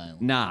platypus tail.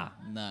 Nah,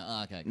 No.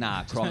 Oh, okay.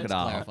 nah, Just wanted to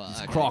crocodile. clarify.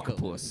 It's Okay,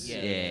 crocopus. cool.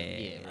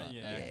 Yeah. Right.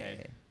 Yeah,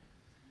 okay.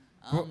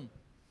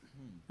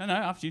 No,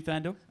 after you,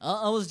 Thandor.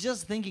 I was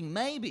just thinking,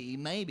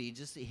 maybe,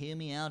 just to hear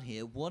me out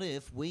here, what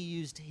if we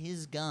used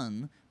his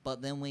gun,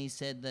 but then we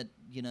said that,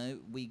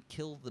 we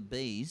kill the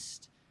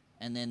beast,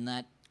 and then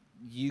that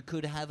you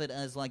could have it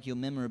as like your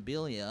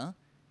memorabilia.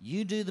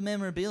 You do the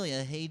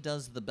memorabilia, he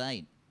does the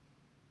bait.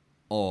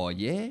 Oh,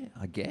 yeah,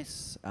 I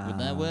guess. Would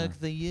that work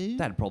for you?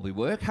 That'd probably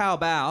work. How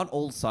about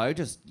also,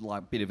 just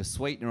like a bit of a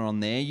sweetener on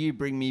there, you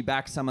bring me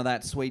back some of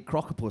that sweet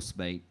crocopus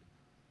meat.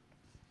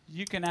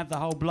 You can have the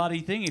whole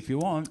bloody thing if you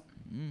want.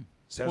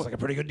 Sounds like a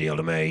pretty good deal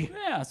to me.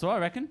 Yeah, that's what I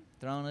reckon.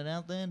 Throwing it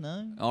out there,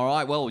 no? All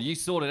right, well, you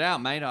sort it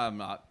out, mate. I'm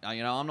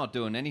not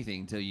doing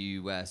anything until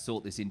you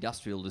sort this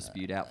industrial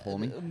dispute out for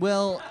me.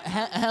 Well,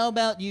 how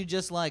about you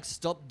just like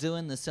stop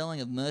doing the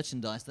selling of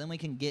merchandise, then we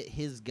can get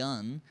his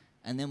gun,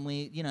 and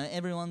then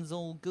everyone's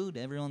all good.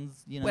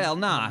 Everyone's, Well,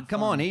 nah, having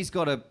come fun. on. He's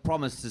got to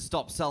promise to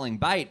stop selling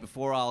bait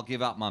before I'll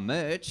give up my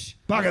merch.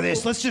 Bugger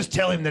this. Let's just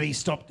tell him that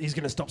he's going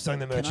to stop selling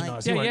the I-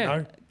 merchandise. Yeah, He won't yeah.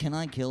 know. Can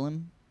I kill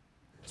him?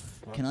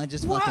 Can I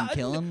just fucking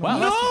kill him? Well,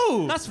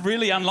 No! that's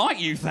really unlike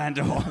you,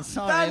 Thandor.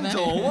 Sorry, man.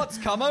 Thandor, what's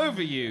come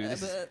over you?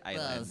 This is But-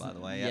 alien, by the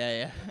way.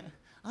 Yeah.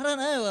 I don't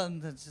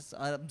know.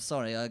 I'm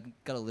sorry. I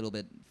got a little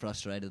bit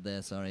frustrated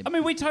there. Sorry. I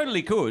mean, we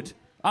totally could.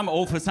 I'm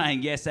all for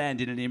saying yes and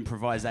in an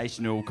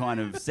improvisational kind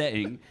of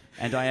setting,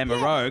 and I am a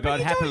rogue.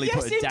 I'd happily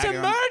put a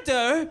dagger on.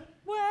 murder.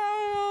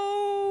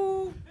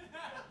 Well,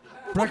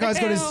 Black guy's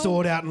got his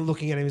sword out and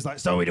looking at him. He's like,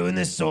 so are we doing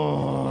this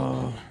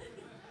or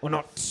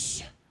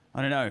not?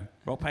 I don't know.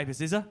 Rock, paper,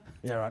 scissors?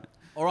 Yeah, right.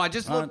 All right,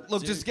 just look,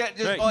 One, just two, get,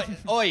 three.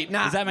 oi,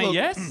 nah. Does that mean look,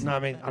 yes? No, I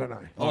mean, I don't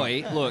know.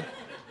 Oi,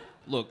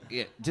 look,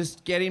 yeah,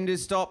 just get him to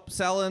stop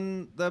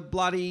selling the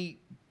bloody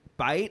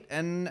bait,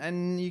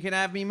 and you can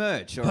have me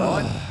merch. All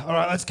right. All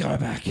right, let's go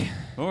back.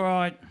 All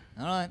right.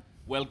 All right.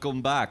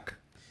 Welcome back.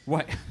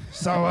 Wait.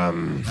 So,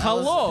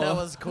 hello. That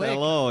was quick.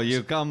 Hello,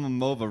 you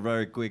come over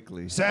very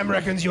quickly. Sam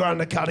reckons you're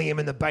undercutting him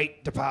in the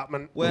bait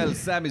department. Well,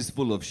 Sam is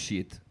full of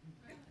shit,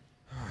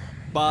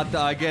 but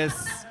I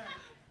guess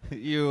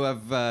you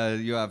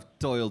have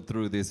toiled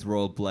through this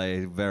role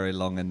play very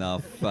long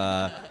enough.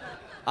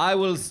 I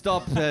will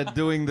stop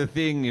doing the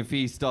thing if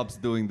he stops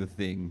doing the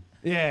thing.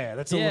 Yeah,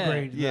 that's all Yeah.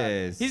 agreed.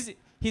 Yes.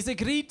 He's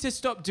agreed to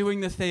stop doing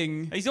the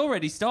thing. He's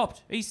already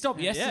stopped. He stopped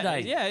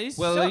yesterday. Yeah, he's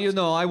Well, stopped.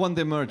 I want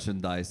the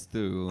merchandise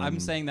too. I'm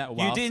saying that You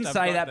whilst didn't I've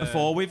say got that the-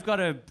 before. We've got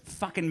a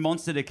fucking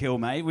monster to kill,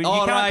 mate. You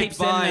All can't right, keep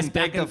sending us fine.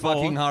 back Take the and forth.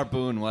 fucking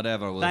harpoon,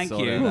 whatever. We'll Thank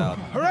sort you. it out.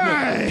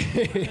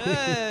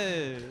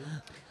 Hooray!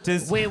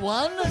 Does- We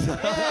won.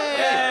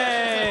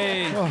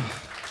 Yay!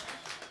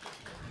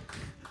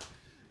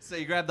 So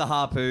you grab the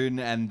harpoon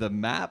and the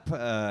map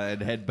and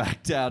head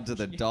back down to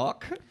the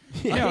dock.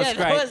 Yeah, it was that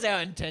great. was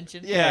our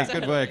intention. Yeah,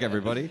 good work,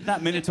 everybody.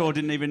 That Minotaur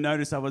didn't even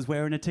notice I was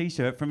wearing a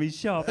T-shirt from his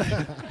shop.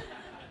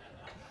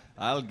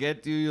 I'll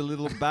get you, you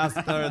little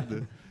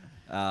bastard.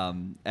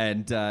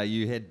 And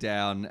you head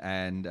down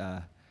and...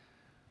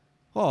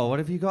 what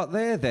have you got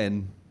there,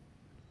 then?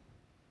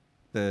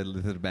 The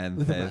little man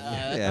says.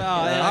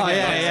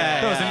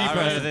 That was a new I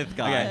remember person. this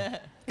guy. Okay.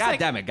 God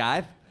damn it,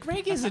 guy.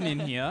 Greg isn't in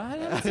here. I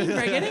haven't seen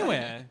Greg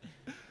anywhere.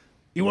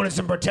 You wanted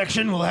some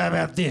protection? Well, how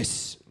about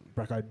this?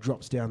 Bracco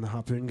drops down the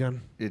harpoon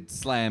gun. It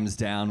slams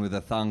down with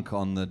a thunk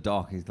on the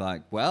dock. He's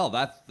like, well,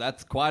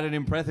 that's quite an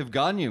impressive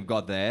gun you've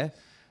got there.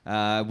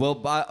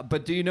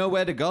 But do you know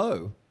where to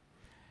go?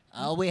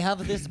 We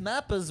have this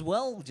map as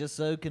well, just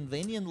so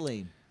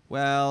conveniently.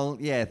 Well,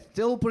 yeah,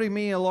 still putting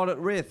me a lot at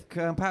risk.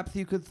 Perhaps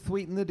you could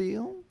sweeten the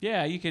deal?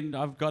 Yeah, you can.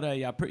 I've got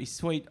a pretty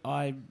sweet.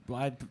 I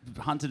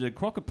hunted a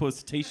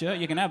crocopus T-shirt.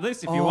 You can have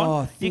this if you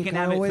want. You think can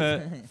I have it always-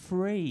 for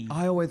free.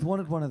 I always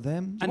wanted one of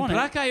them. And want it?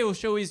 Black Eye will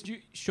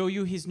show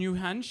you his new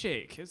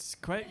handshake. It's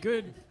quite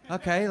good.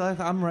 Okay,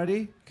 I'm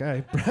ready.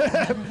 Okay.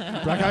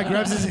 Bracco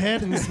grabs his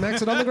head and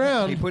smacks it on the He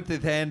ground. puts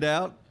his hand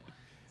out.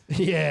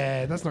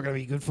 Yeah, that's not going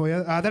to be good for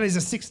you. That is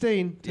a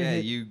 16. to Yeah,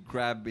 hit. you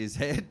grab his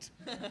head.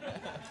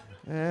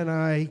 And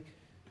I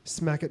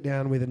smack it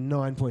down with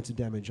 9 points of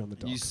damage on the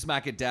dock. You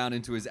smack it down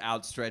into his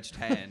outstretched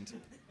hand.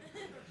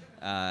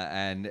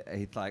 And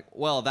he's like,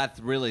 well, that's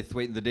really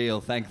sweetened the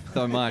deal. Thanks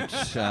so much.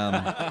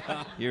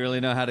 You really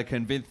know how to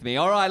convince me.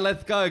 All right,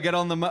 let's go. Get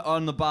on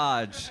the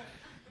barge.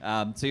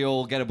 So you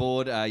all get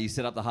aboard. You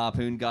set up the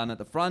harpoon gun at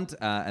the front,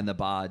 and the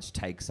barge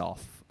takes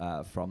off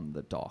from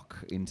the dock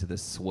into the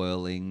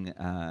swirling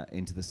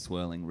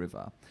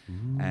river.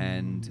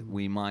 And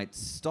we might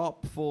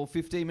stop for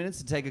 15 minutes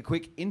to take a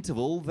quick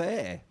interval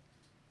there.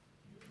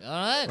 All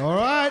right. All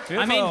right.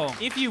 I mean,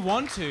 if you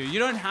want to, you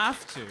don't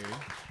have to.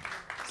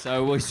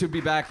 So we should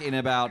be back in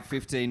about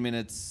 15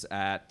 minutes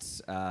at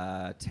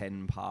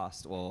 10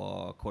 past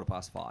or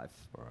 5:15. All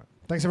right.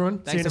 Thanks, everyone.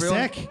 Thanks, See you in everyone.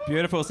 a sec.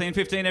 Beautiful. Scene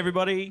 15,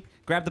 everybody.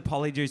 Grab the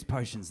polyjuice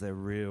potions. They're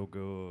real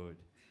good.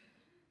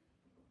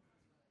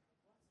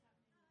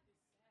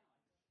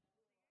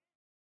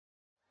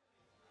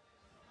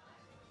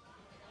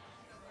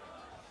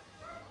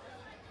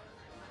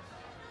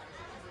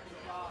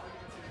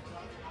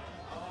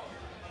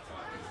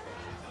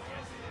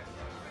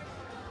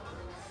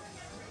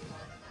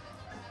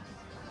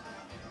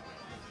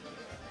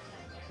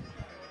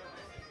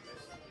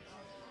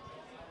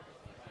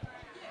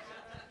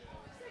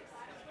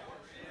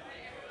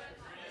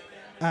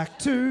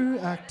 Act 2,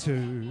 Act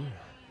 2.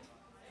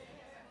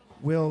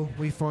 Will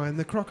we find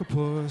the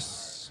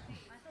crocopus?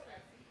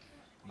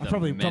 I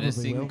probably will.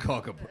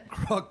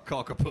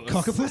 Cockapus.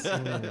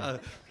 Cockapus?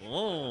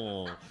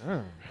 Oh,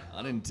 Oh,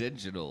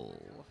 unintentional.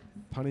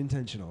 pun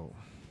intentional.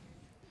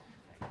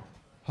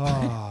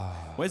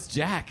 Ah. Where's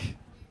Jack?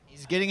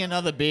 He's getting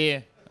another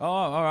beer. Oh,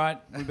 all right.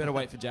 We better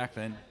wait for Jack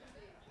then. How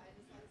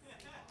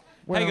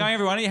Well, you going,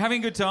 everyone? Are you having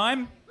a good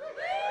time?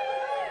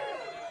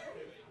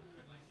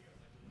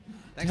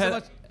 Thanks so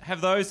much.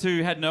 Have those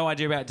who had no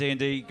idea about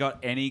D&D got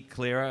any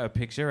clearer a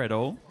picture at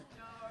all?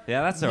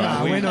 Yeah, that's all No,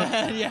 right. we're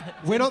not. Yeah,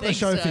 We're not the think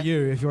show so. for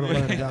you if you want to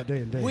learn about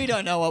D&D. We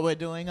don't know what we're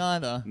doing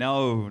either.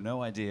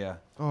 No idea.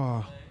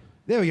 Oh,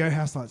 there we go.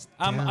 House lights.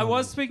 I down.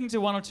 was speaking to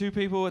one or two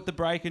people at the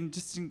break, and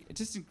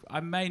I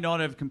may not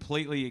have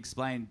completely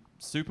explained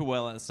super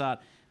well at the start.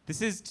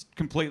 This is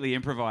completely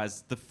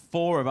improvised. The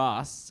four of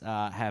us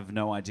have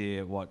no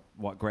idea what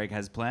Greg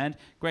has planned.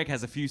 Greg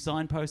has a few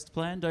signposts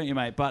planned, don't you,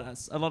 mate?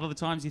 But a lot of the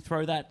times you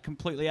throw that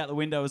completely out the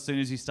window as soon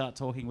as you start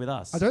talking with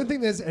us. I don't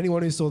think there's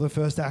anyone who saw the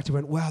first act who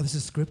went, "Wow, this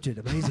is scripted,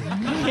 amazing."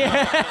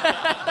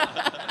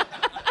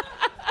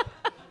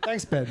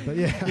 Thanks, Ben. But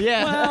yeah.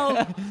 Yeah.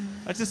 Well,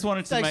 I just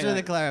wanted to Thanks make for the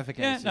that-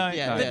 clarification.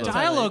 Yeah, no, The totally,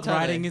 dialogue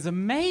writing is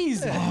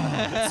amazing.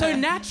 It's so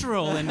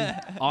natural and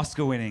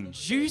Oscar-winning.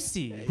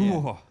 juicy.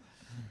 Ooh.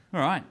 All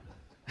right.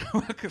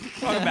 Welcome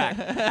back.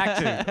 Act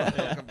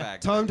 2. Welcome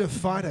back. Time to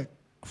fight a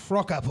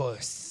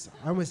crocopus.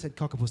 I almost said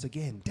cockapus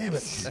again. Damn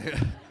it.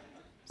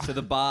 So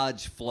the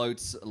barge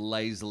floats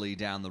lazily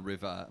down the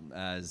river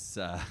as,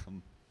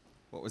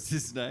 what was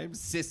his name?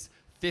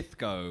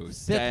 Thithgo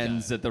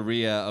stands at the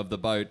rear of the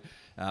boat,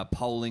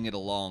 poling it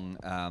along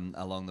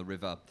the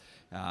river.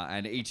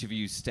 And each of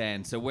you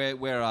stand. So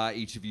where are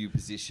each of you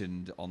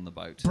positioned on the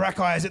boat?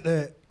 Brackeye is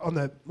on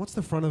the what's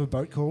the front of a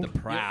boat called? The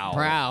prow.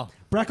 Prow.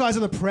 Brackeye's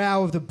on the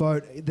prow of the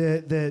boat.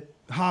 The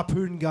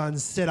harpoon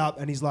gun's set up,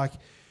 and he's like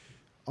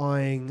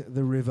eyeing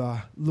the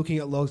river, looking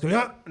at logs, going,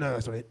 "Ah, no,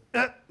 that's not it.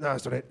 Ah, no,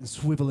 that's not it," and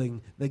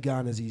swiveling the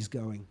gun as he's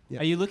going.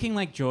 Yeah. Are you looking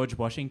like George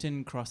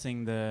Washington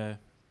crossing the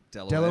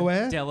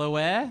Delaware?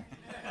 Delaware?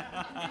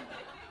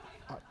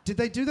 Did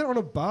they do that on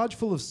a barge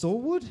full of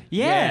sawwood?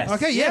 Yes.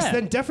 Okay, yes, yeah.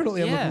 then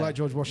definitely I'm Yeah. looking like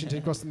George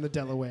Washington crossing the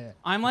Delaware.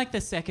 I'm like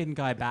the second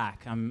guy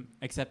back.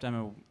 Except I'm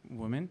a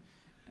woman.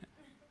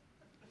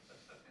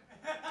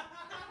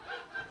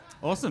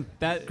 Awesome.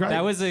 That Great.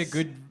 was a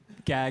good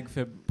gag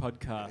for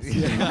podcast.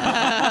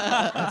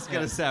 That's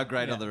going to sound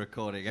great on the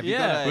recording. Have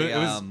Yeah. you It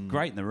got was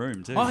great in the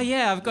room, too. Oh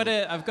yeah, I've got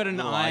an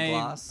Little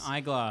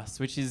eyeglass,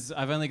 which is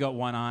I've only got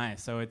one eye,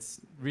 so it's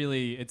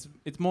really it's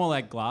more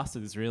like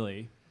glasses,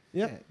 really.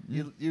 Yeah.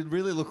 You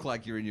really look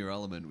like you're in your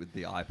element with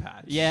the eye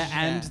patch. Yeah,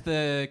 and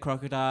the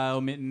crocodile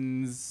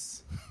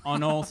mittens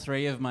on all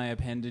three of my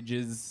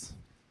appendages.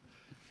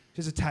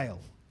 Just a tail.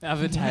 I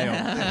have a tail.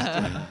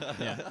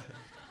 Yeah.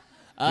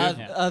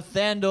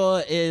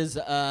 Thandor is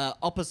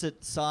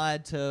opposite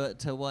side to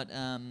what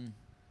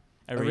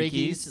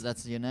Arikis,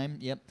 that's your name.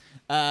 Yep.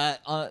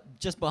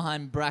 Just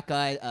behind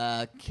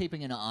Brackeye,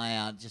 keeping an eye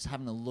out, just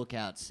having a look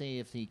out, see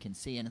if he can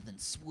see anything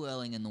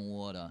swirling in the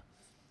water.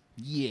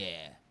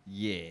 Yeah.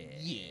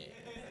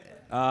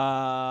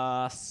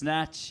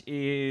 Snatch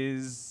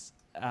is...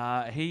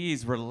 he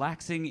is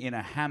relaxing in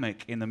a hammock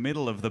in the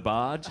middle of the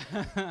barge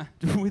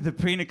with a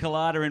pina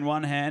colada in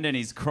one hand and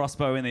his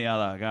crossbow in the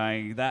other,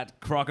 going,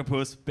 "That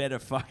crocopus better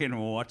fucking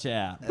watch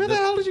out." Where the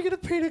hell did you get a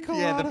pina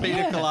colada? Yeah, the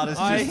pina colada's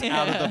just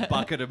out of the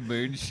bucket of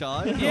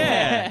moonshine.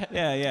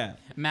 Yeah.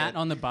 Matt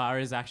on the bar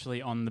is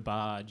actually on the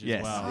barge Yes,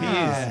 as well. he is.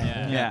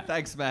 Yeah. Yeah.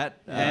 Thanks, Matt.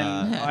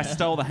 And I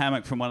stole the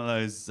hammock from one of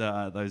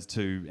those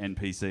two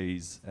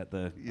NPCs at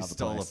the You other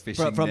stole a place.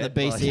 fishing From the net,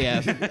 like-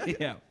 BCF.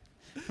 Yeah.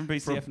 From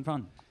BCFing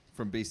Fun.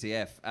 From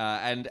BCF.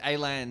 And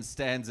Alan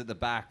stands at the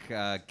back,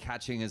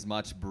 catching as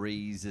much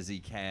breeze as he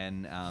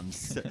can.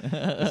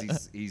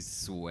 'Cause he's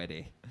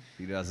sweaty.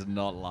 He does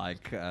not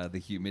like the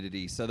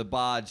humidity. So the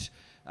barge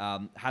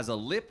has a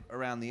lip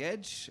around the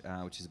edge,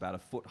 which is about a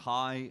foot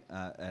high,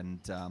 and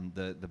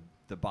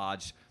the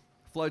barge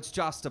floats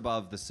just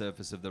above the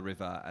surface of the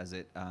river as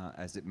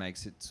it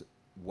makes its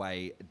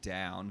way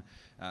down.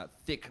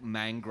 Thick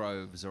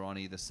mangroves are on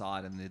either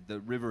side, and the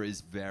river is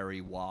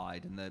very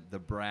wide, and the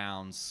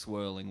brown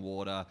swirling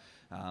water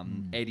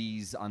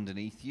eddies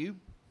underneath you.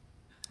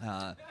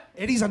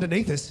 Eddie's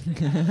underneath us.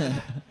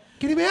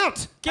 Get him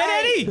out! Get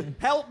Eddie!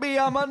 Help me,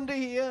 I'm under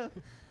here.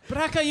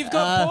 Bracca, you've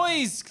got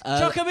boys!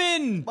 Chuck him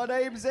in! My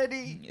name's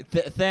Eddie.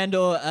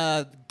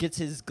 Thandor gets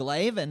his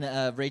glaive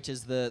and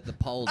reaches the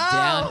pole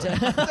down to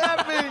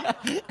Stab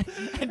me.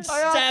 and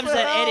stabs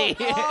at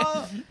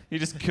Eddie. You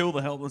just kill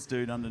the helpless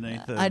dude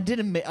underneath it. I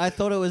didn't. I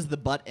thought it was the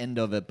butt end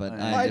of it, but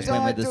I I just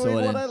went died with the doing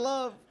sword. what I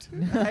loved.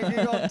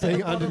 Hanging on to Being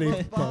the bottom underneath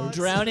of the barge.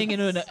 Drowning in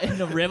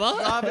a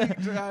river.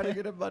 Drowning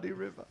in a muddy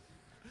river.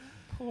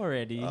 Poor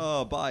Eddie.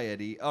 Oh, bye,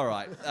 Eddie. All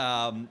right.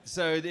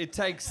 So it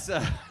takes...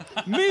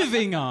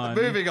 Moving on.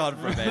 moving on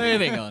from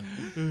Eddie. Moving on.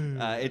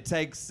 It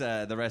takes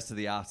the rest of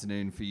the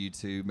afternoon for you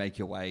to make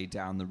your way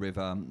down the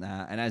river.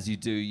 And as you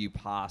do, you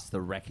pass the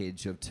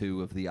wreckage of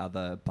two of the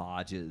other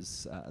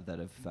barges that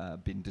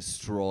have been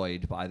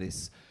destroyed by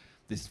this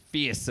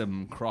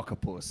fearsome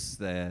crocopus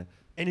there.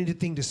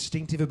 Anything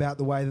distinctive about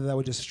the way that they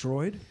were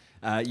destroyed?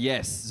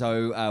 Yes,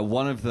 so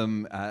one of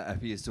them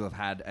appears to have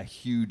had a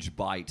huge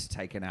bite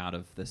taken out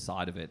of the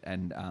side of it,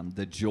 and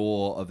the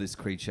jaw of this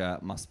creature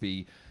must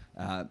be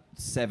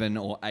 7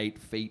 or 8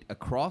 feet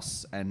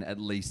across and at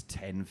least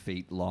 10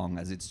 feet long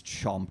as it's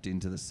chomped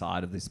into the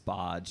side of this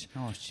barge.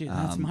 Oh shit,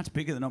 that's much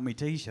bigger than on my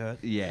t-shirt.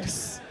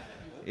 Yes.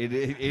 It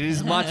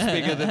is much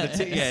bigger than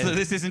the yeah. So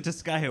this isn't to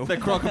scale. The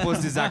crocodile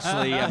is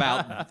actually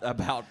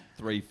about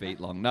 3 feet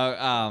long.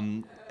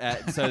 No,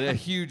 so the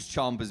huge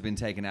chomp has been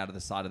taken out of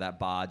the side of that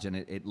barge, and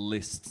it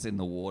lists in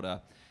the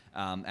water.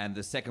 And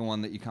the second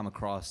one that you come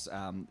across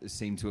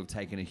seemed to have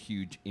taken a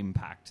huge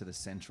impact to the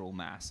central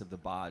mass of the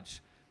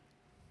barge,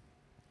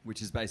 which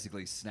has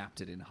basically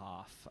snapped it in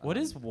half. What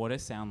does water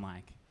sound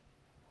like?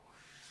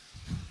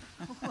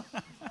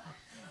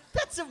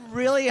 That's a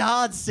really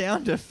hard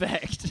sound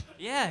effect.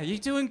 Yeah, you're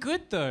doing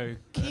good though.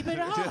 Keep it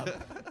up.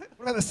 What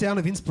about the sound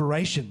of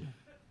inspiration?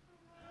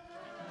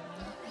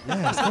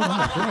 Yeah, spot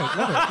on. Great,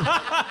 love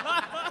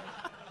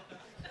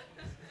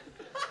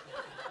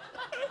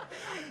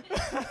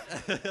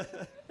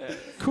it.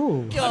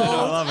 Cool. I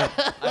love it.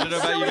 I don't know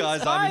about you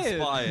guys, I'm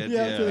inspired.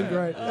 Yeah, I'm feeling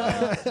great.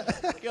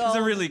 It's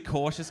a really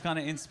cautious kind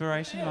of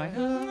inspiration. Like,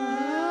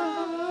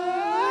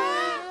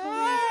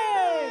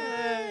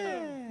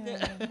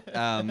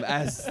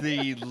 as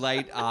the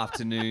late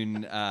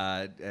afternoon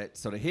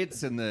sort of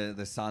hits and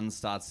the sun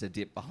starts to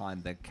dip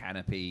behind the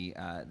canopy,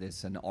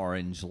 there's an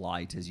orange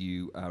light as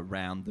you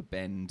round the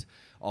bend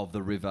of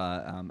the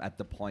river at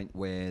the point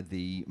where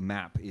the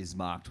map is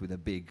marked with a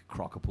big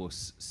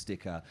crocopus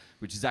sticker,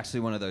 which is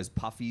actually one of those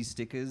puffy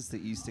stickers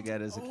that you used to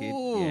get as a kid.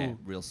 Ooh. Yeah,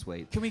 real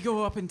sweet. Can we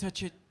go up and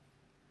touch it?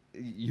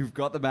 You've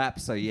got the map,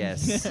 so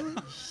yes.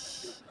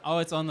 Oh,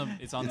 it's on the map.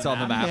 It's on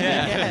the map.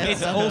 yeah.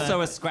 It's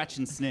also a scratch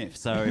and sniff.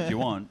 So if you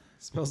want,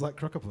 Smells like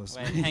crocopus.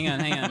 Wait, hang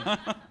on.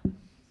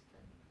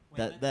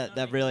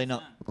 That really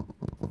not.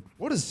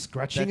 What is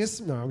scratching is?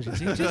 No, I'm just.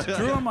 you just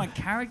drew on my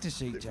character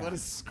sheet, Jack. What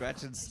does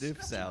scratch and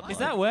sniff sound like? Is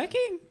that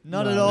working?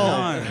 Not at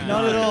all. No.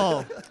 Not at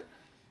all.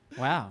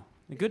 Wow,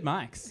 good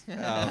mics.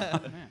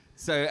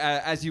 So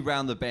as you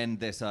round the bend,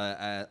 there's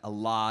a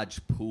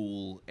large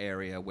pool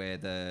area where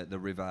the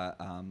river,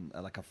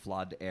 like a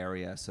flood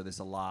area. So there's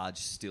a large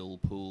still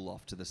pool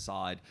off to the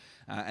side.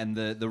 And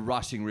the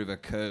rushing river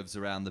curves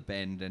around the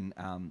bend, and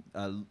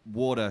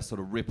water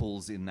sort of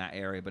ripples in that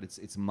area, but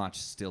it's much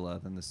stiller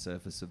than the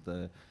surface of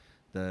the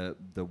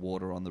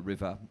water on the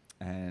river.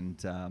 And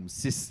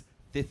Sis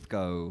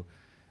Thithgo,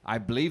 I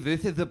believe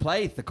this is the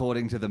place,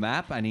 according to the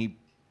map, and he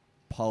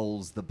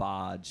poles the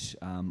barge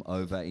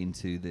over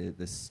into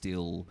the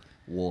still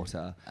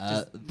water.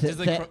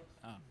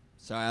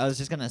 Sorry, I was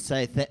just going to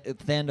say,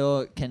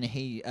 Thandor, can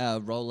he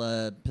roll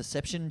a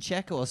perception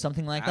check or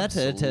something like that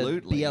to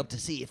Absolutely. be able to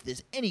see if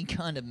there's any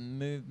kind of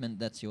movement?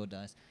 That's your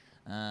dice.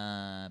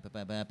 That's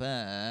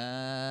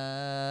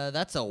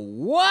a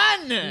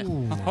 1!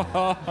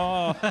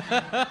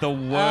 The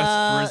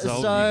worst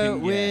result so you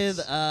can with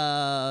get.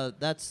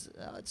 that's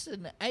it's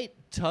an 8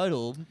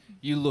 total.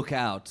 You look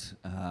out,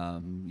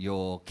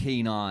 your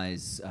keen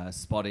eyes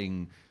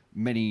spotting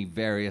many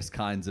various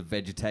kinds of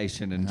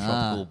vegetation and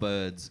tropical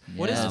birds.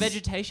 What does Yes.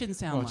 vegetation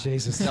sound Oh like?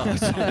 Jesus!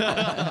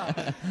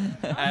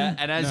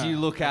 And as you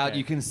look out,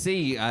 you can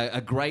see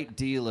a great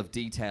deal of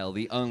detail.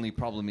 The only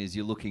problem is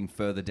you're looking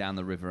further down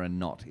the river and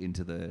not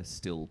into the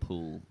still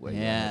pool. Where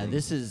Yeah, you're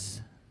this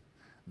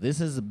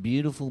is a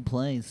beautiful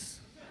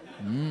place.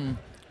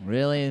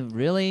 Really,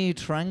 really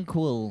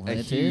tranquil. a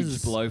It huge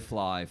is.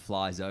 blowfly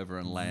flies over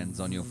and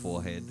lands on your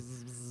forehead.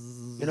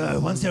 You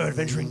know, once our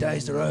adventuring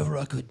days are over,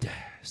 I could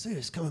see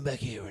us coming back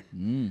here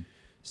and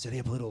setting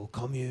up a little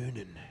commune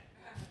and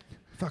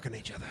fucking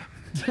each other.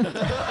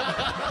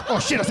 Oh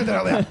shit! I said that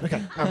out loud.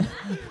 Okay.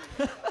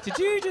 Did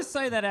you just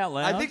say that out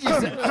loud? I think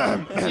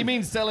you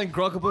mean selling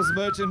crocopus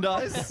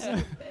merchandise?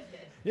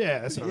 Yeah,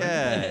 that's all right.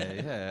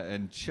 Yeah,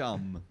 and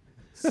chum.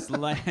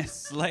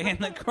 Slaying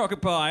the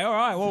crocopie. All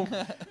right, well,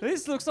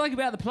 this looks like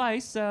about the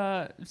place.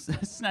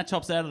 Snatch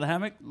hops out of the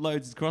hammock,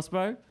 loads his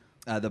crossbow.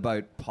 The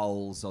boat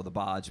poles, or the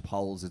barge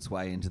poles its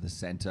way into the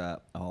center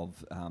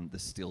of the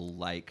still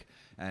lake,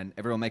 and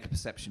everyone make a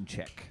perception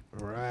check.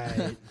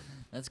 Right.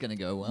 That's gonna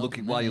go well.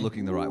 While you're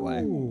looking the right way.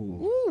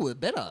 Ooh,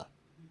 better.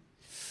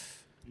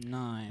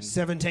 9.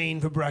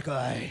 17 for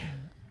Brackeye.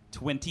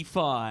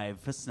 25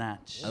 for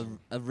Snatch.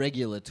 A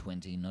regular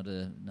 20, not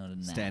a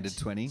nat. Standard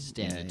 20?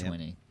 Standard Yeah.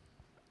 20.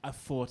 A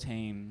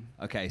 14.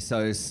 Okay,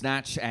 so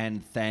Snatch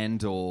and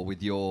Thandor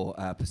with your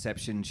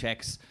perception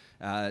checks.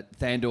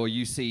 Thandor,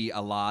 you see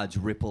a large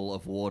ripple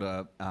of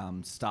water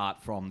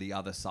start from the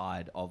other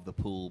side of the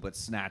pool, but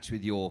Snatch,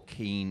 with your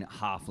keen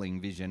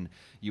halfling vision,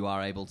 you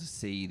are able to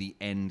see the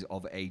end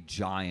of a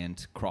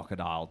giant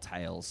crocodile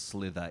tail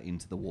slither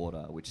into the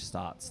water, which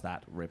starts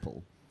that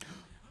ripple.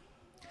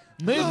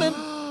 Movement.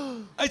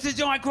 It's a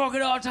giant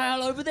crocodile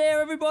tail over there,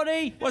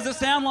 everybody. What does it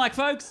sound like,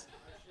 folks?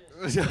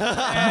 What is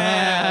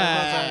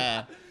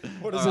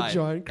All a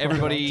giant?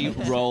 Everybody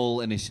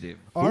roll initiative.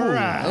 All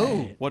right.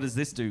 Oh. What does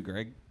this do,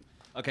 Greg?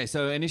 Okay,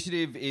 so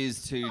initiative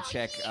is to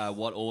check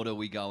what order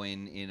we go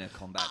in a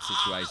combat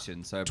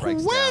situation. So it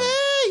breaks 20!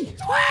 down.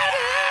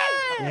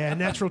 20! Yeah,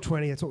 natural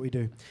 20. That's what we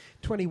do.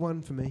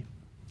 21 for me.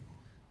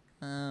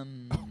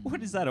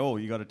 What is that all?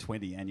 You got a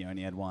 20 and you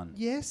only had 1.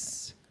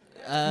 Yes.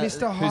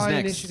 Mr. who's High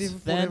next?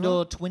 Initiative.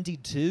 Thandor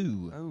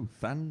 22. Oh,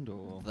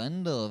 Thandor.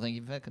 Thandor, thank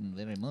you fucking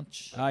very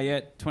much. Yeah,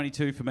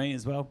 22 for me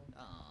as well.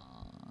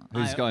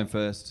 Who's going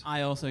first?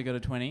 I also got a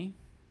 20,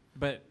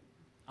 but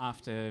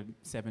after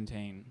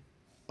 17.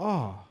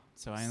 Oh.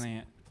 So I only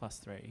at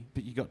 +3.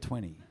 But you got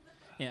 20.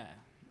 Yeah.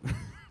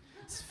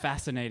 It's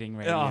fascinating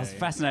radio. Oh, it's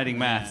fascinating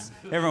maths.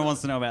 Everyone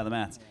wants to know about the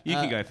maths. You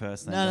can go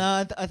first then.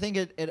 No, I think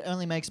it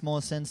only makes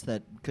more sense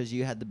that because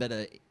you had the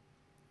better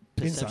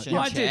perception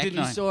Yeah, I check. did, didn't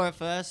you I? saw it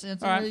first.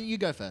 And All right. You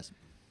go first.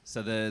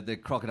 So the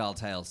crocodile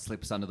tail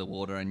slips under the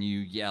water, and you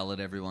yell at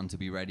everyone to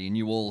be ready, and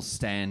you all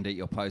stand at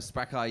your posts.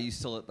 Bracker, are you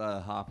still at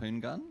the harpoon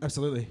gun?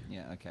 Absolutely.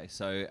 Yeah, okay.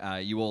 So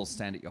you all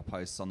stand at your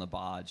posts on the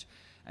barge,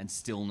 and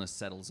stillness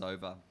settles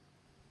over.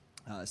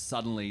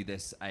 Suddenly,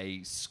 there's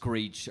a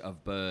screech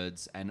of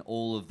birds, and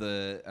all of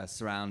the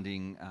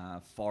surrounding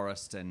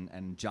forest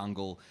and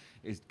jungle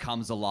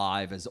comes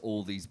alive as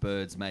all these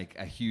birds make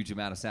a huge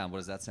amount of sound. What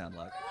does that sound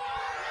like?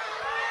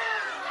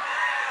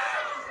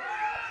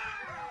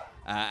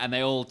 And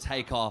they all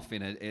take off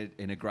in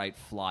a great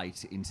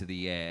flight into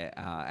the air,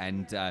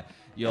 and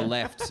you're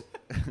left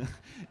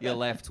you're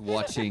left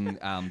watching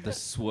the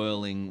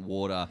swirling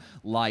water.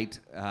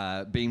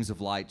 Beams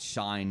of light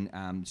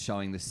shine,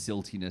 showing the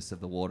siltiness of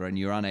the water, and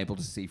you're unable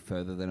to see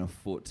further than a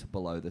foot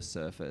below the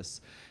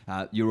surface.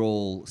 You're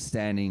all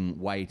standing,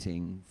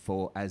 waiting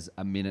for as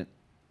a minute,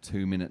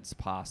 2 minutes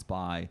pass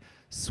by,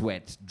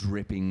 sweat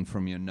dripping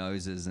from your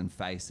noses and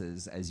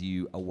faces as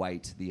you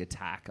await the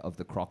attack of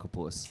the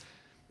crocopus.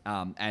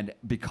 And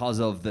because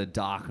of the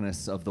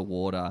darkness of the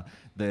water,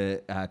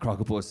 the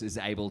crocopus is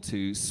able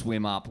to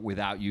swim up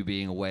without you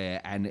being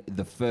aware. And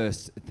the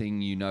first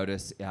thing you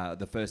notice,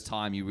 the first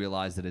time you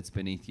realize that it's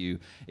beneath you,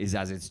 is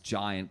as its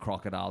giant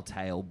crocodile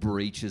tail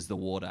breaches the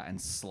water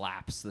and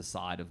slaps the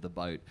side of the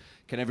boat.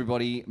 Can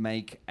everybody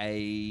make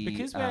a...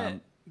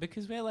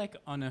 Because we're like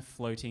on a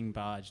floating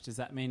barge, does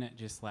that mean it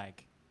just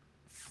like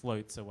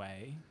floats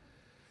away?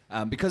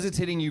 Because it's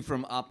hitting you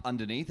from up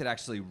underneath, it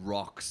actually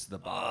rocks the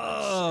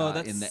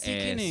barge in the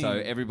sickening. air. So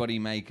everybody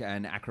make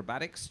an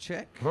acrobatics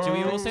check. Do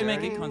we also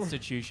make a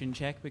constitution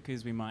check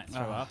because we might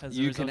throw up as a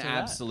You result can of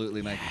that?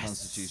 absolutely make a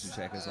constitution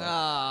check as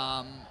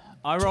well.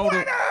 I rolled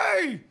it.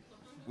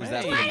 Was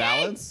that for the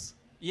balance?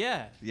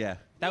 Yeah. Yeah.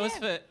 That was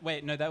for...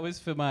 Wait, no, that was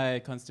for my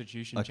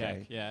constitution Okay.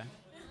 check. Yeah.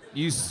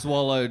 You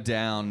swallow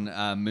down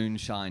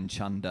moonshine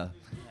chunder.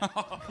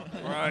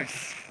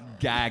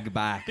 Gag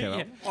back.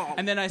 Yeah.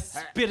 And then I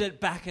spit it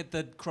back at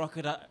the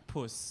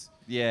crocodile-puss.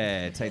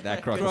 Yeah, take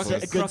that crocodile.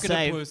 Good save.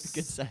 Crocodile-puss.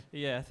 Good save.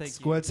 Yeah, thank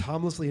Squirts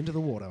harmlessly into the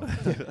water.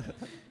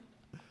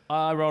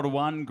 I rolled a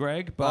 1,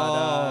 Greg,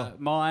 but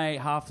my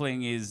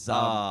halfling is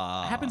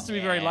happens to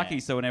be very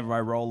lucky. So whenever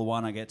I roll a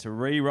 1, I get to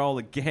re-roll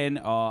again.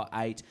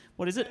 8.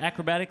 What is it?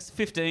 Acrobatics?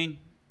 15.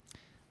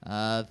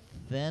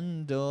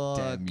 Thandor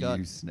Damn got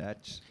you,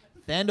 Snatch.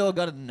 Thandor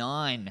got a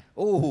 9.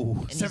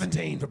 Ooh.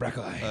 17 for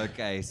Brackeye.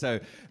 Okay, so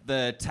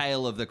the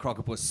tail of the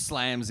crocopus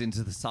slams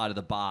into the side of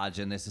the barge,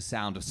 and there's a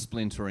sound of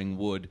splintering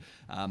wood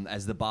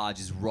as the barge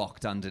is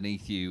rocked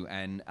underneath you.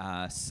 And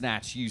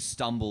Snatch, you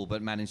stumble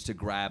but manage to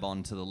grab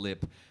onto the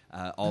lip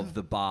of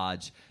the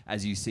barge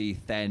as you see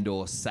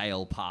Thandor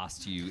sail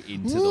past you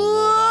into the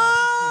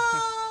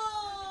water.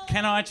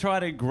 Can I try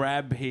to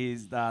grab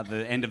his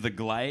the end of the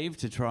glaive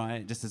to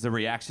try just as a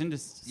reaction,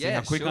 just to see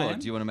how quick I am?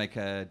 Do you want to make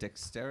a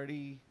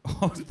dexterity?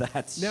 Oh,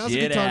 that's Now's a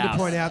good time to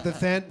point out that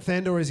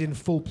Thandor is in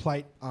full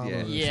plate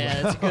armor.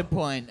 Yeah, that's a good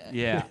point.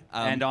 Yeah,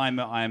 and I'm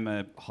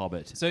a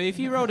hobbit. So if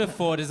you rolled a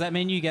 4, does that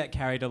mean you get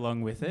carried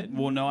along with it?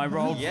 Well, no, I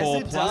rolled Yes, 4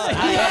 it plus. does. Wait.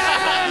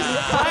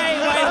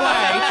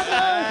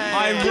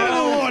 Get in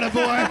the water,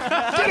 boy!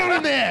 Get on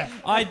in there!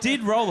 I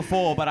did roll a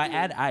 4, but I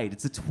add 8.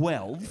 It's a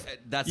 12.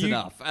 That's You-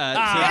 enough.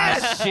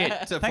 Shit.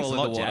 To Thanks fall a in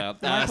lot, the water.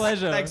 Jack. My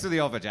pleasure. Thanks for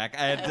the offer, Jack.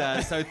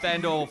 And so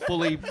Thandor,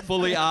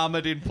 fully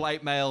armored in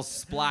plate mail,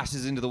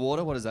 splashes into the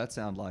water. What does that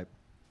sound like?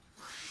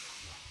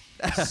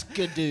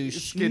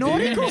 Skadoosh.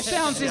 Nautical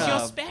sounds is your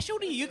Yeah.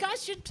 specialty. You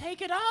guys should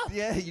take it up.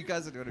 Yeah, you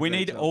guys are doing a We great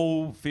need job.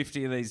 all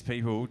 50 of these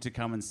people to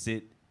come and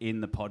sit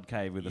in the pod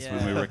cave with us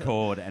when we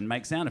record and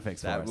make sound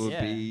effects That for us. would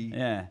be...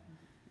 Yeah.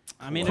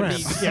 I mean, it'd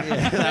be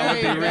That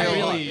would be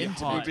really It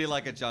hot. would be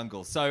like a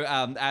jungle. So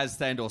as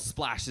Thandor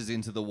splashes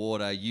into the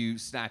water, you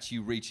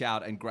reach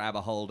out and grab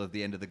a hold of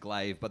the end of the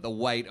glaive, but the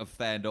weight of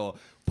Thandor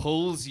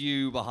pulls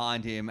you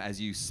behind him as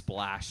you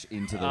splash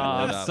into the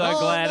water. I'm so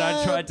glad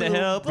I tried to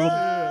help.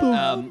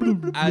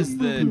 As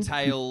the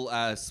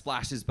tail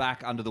splashes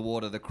back under the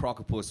water, the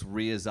crocopus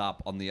rears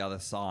up on the other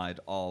side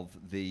of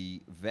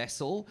the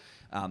vessel.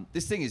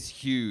 This thing is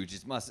huge.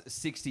 It's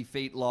 60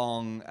 feet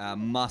long,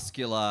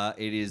 muscular.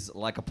 It is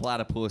like a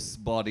platypus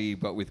body,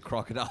 but with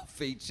crocodile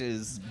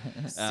features.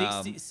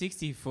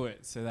 60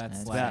 foot, so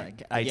that's About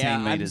like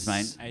 18 metres,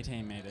 mate.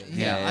 18 meters.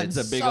 Yeah, it's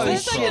a big so old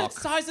That's like croc. the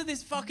size of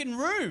this fucking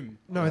room.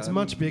 No, it's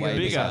much bigger. Way than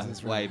the bigger. size of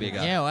this room. Way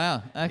bigger. Yeah,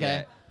 wow. Okay.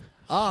 Yeah.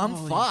 Oh, I'm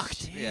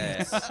fucked.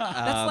 Yeah.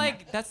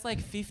 That's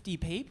like 50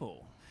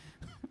 people.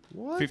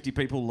 What? 50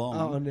 people long.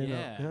 Oh, no,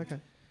 Yeah. no. Okay.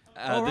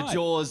 The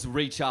jaws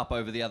reach up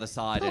over the other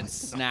side and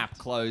snap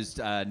closed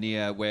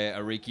near where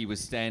Ariki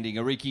was standing.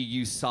 Ariki,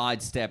 you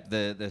sidestep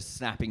the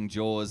snapping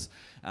jaws,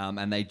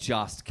 and they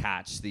just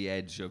catch the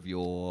edge of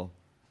your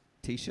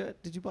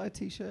T-shirt. Did you buy a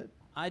T-shirt?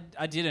 I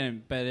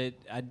didn't, but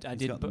I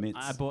did. got mitts.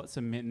 I bought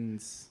some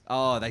mittens.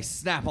 Oh, they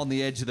snap on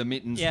the edge of the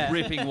mittens, Yeah.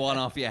 ripping one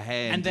off your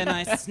hand. And then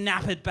I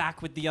snap it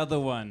back with the other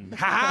one.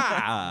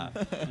 Ha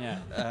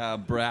Yeah.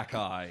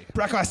 Brackeye.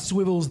 Brackeye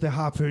swivels the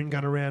harpoon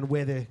gun around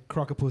where the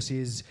crocopus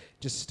is,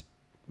 just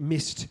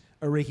missed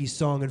Ariki's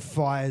song and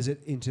fires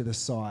it into the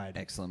side.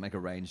 Excellent. Make a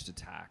ranged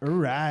attack. All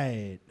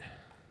right.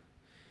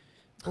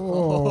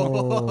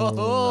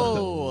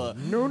 Oh.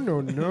 No.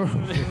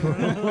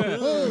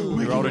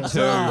 We rolled a 2.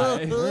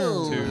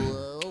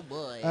 Oh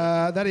boy.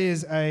 That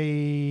is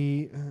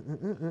a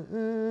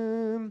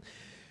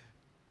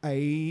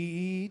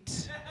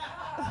 8.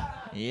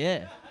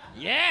 Yeah.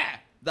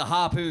 The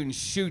harpoon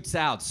shoots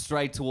out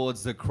straight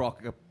towards the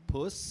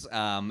crocopus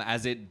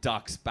as it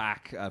ducks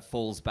back,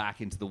 falls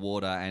back into the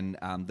water, and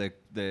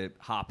the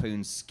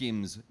harpoon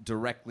skims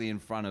directly in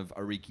front of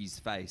Ariki's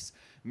face,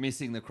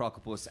 missing the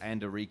crocopus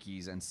and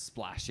Ariki's and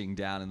splashing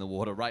down in the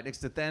water right next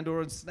to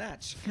Thandor and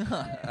Snatch.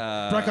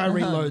 Brackeye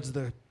reloads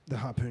the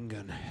harpoon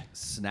gun.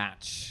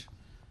 Snatch.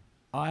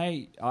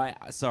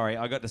 Sorry,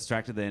 I got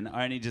distracted then.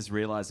 I only just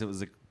realised it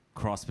was a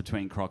cross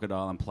between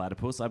crocodile and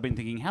platypus. I've been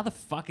thinking, how the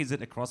fuck is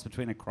it a cross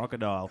between a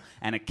crocodile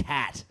and a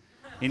cat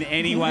in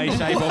any way,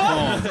 shape, or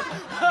form?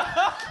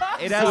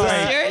 It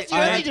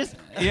has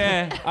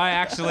Yeah, I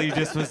actually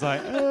just was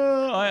like,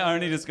 I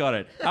only just got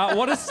it.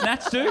 What does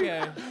Snatch do?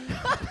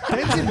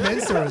 Ben's in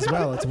Mensa as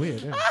well. It's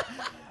weird. Yeah.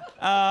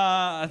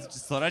 I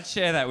just thought I'd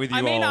share that with you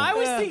I mean, all. I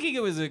was thinking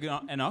it was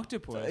an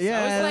octopus. Yeah,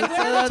 I was like,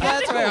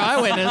 that's where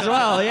I went as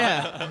well.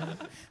 Yeah.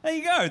 There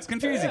you go. It's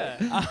confusing.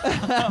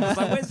 I was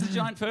like, where's the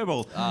giant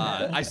furball?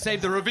 I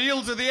saved the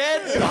reveal to the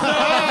end.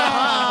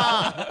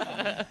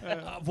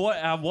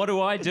 What do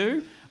I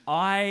do?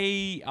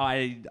 I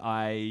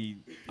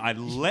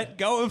let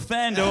go of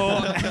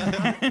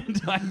Thandor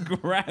and I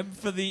grab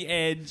for the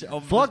edge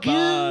of the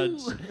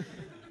barge.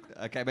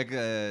 Okay, make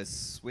a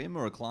swim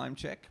or a climb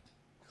check.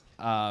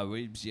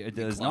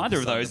 There's climb neither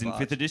of beside those the in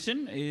barge. 5th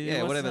edition. Yeah,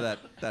 What's whatever that?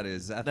 that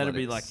is. That'd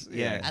be like, Athletics.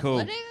 yeah, cool.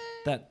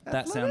 Athletics?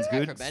 That sounds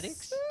good.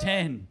 Acrobatics?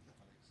 10.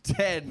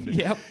 10.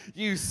 Yep.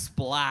 You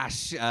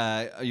splash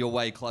your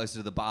way closer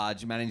to the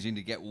barge, managing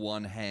to get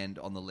one hand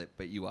on the lip,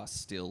 but you are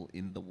still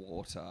in the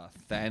water.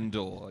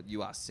 Thandor,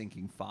 you are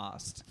sinking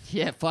fast.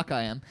 Yeah, fuck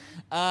I am.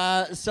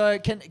 So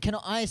can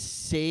I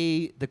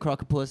see the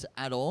crocopus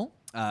at all?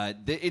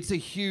 It's a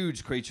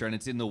huge creature, and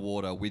it's in the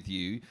water with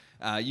you.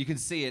 You can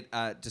see it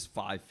just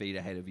 5 feet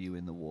ahead of you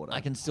in the water.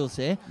 I can still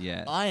see.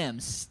 Yeah. I am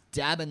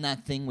stabbing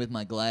that thing with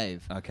my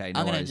glaive. Okay, no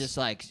I'm gonna worries. just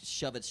like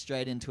shove it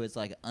straight into its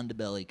like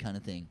underbelly kind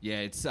of thing. Yeah,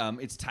 its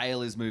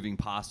tail is moving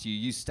past you.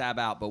 You stab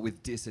out, but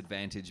with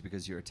disadvantage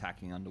because you're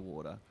attacking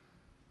underwater.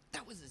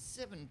 That was a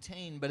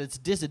 17, but it's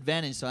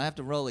disadvantage, so I have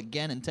to roll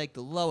again and take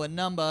the lower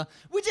number,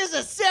 which is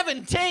a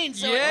 17,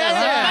 so it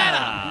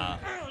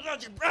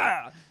doesn't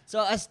matter.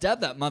 So I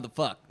stabbed that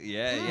motherfucker.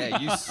 Yeah.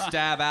 You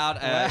stab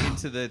out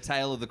into the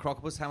tail of the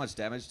crocopus. How much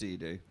damage do you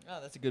do? Oh,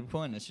 that's a good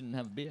point. I shouldn't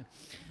have a beer.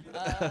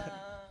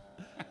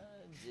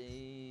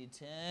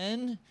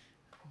 D10.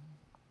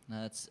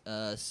 That's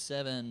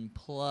 7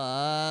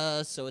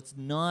 plus, so it's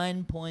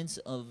 9 points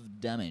of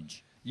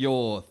damage.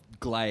 Your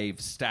glaive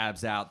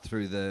stabs out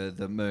through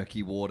the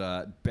murky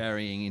water,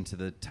 burying into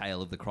the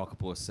tail of the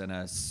crocopus, and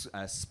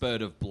a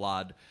spurt of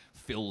blood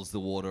fills the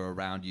water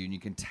around you, and you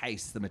can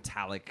taste the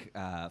metallic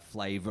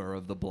flavor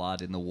of the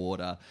blood in the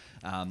water,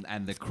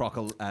 and the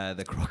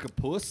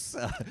crocopus,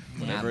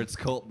 whatever it's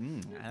called.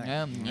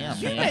 Yeah.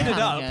 You made it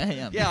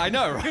up. Yeah, I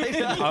know,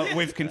 right?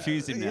 We've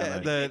confused him now. Yeah,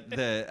 though.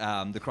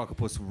 the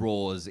crocopus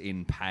roars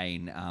in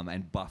pain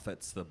and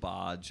buffets the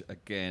barge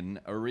again.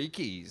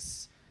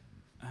 Arikis.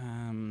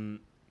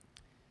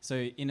 So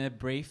in a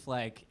brief,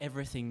 like,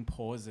 everything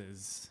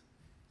pauses,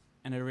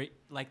 and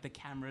like the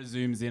camera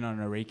zooms in on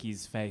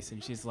Ariki's face,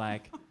 and she's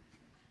like,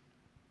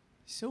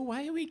 "So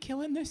why are we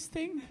killing this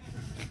thing?"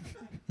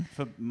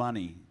 For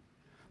money.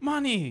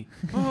 Money.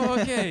 Oh,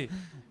 okay.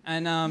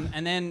 And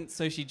then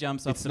so she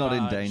jumps off It's the not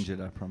barge. endangered,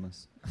 I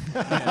promise.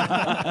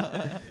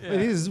 It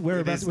is.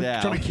 We're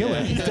now. trying to kill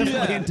it. It's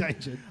definitely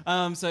endangered.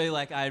 So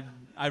like I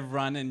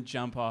run and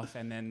jump off,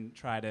 and then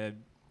try to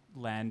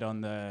land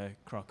on the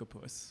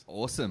crocopus.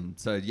 Awesome.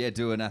 So yeah,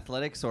 do an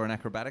athletics or an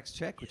acrobatics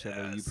check,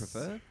 whichever you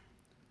prefer.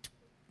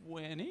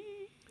 20.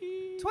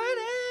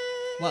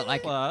 What,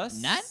 like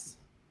Plus nat?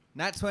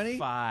 Nat 20?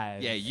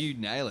 5. Yeah, you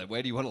nail it.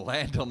 Where do you want to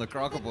land on the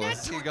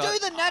crocopus? Do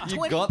the nat you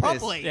 20 got this.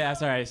 properly. Yeah,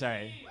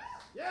 sorry.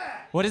 Yeah.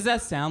 What does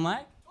that sound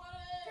like?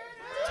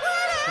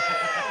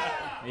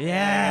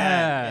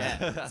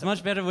 Yeah. It's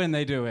much better when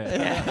they do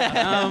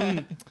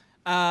it.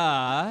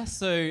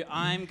 So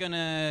I'm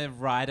gonna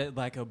ride it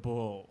like a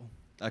bull.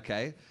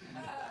 Okay.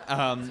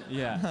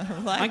 Yeah.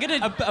 Like I'm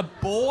gonna A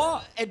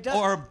boar It does-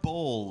 or a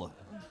bull?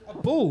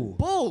 Bull.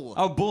 bull.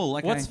 Oh, bull.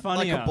 Okay. What's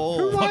funnier? Like a ball.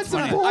 Who rides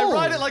a bull? I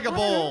ride it like a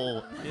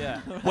ball.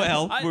 Yeah.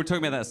 Well, we were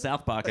talking about that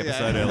South Park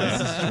episode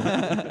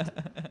earlier.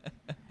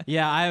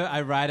 Yeah,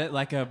 I ride it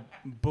like a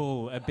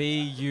bull, a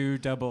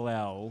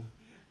BULL.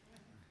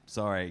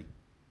 Sorry.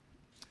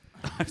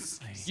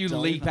 You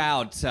leap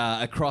out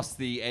across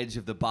the edge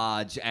of the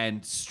barge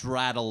and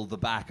straddle the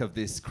back of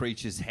this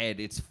creature's head.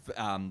 It's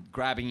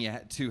grabbing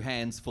your 2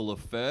 hands full of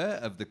fur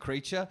of the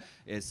creature.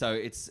 So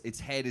its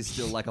head is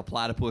still like a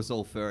platypus,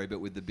 all furry, but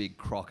with the big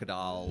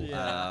crocodile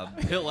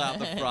bill out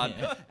the front.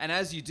 And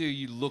as you do,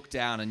 you look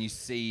down and you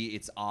see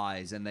its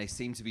eyes, and they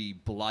seem to be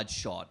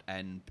bloodshot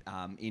and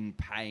in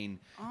pain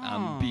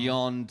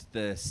beyond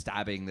the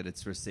stabbing that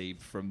it's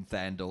received from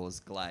Thandor's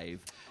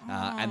glaive.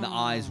 And the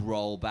eyes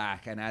roll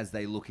back, and as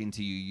they look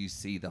into you, you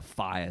see the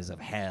fires of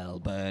hell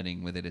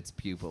burning within its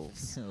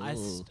pupils.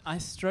 I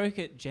stroke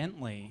it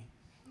gently.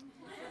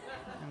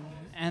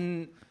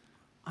 And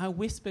I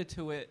whisper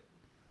to it,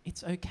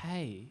 "It's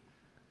okay.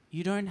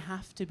 You don't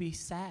have to be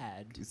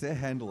sad." Is there a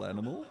handle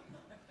animal?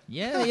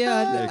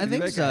 Yeah, I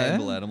think make so. a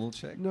handle animal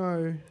check?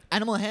 No.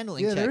 Animal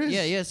handling check. there is.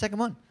 Yeah, second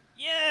one.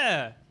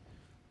 Yeah.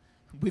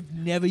 We've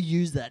never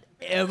used that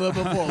ever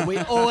before. We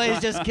always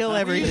just kill We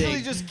everything.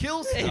 usually just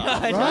kill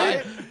stuff,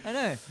 Right? I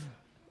know.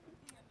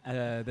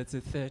 That's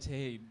a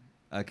 13.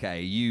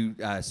 Okay, you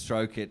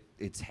stroke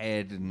its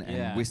head and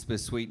Yeah. whisper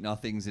sweet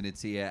nothings in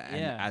its ear,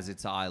 and as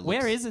its eye looks...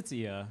 Where is its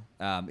ear?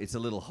 It's a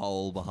little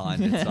hole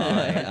behind its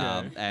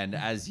eye, and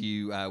as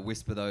you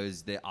whisper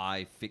those, the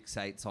eye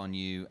fixates on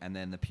you, and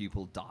then the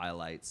pupil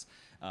dilates,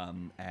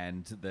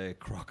 and the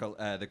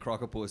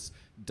crocopus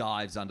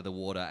dives under the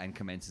water and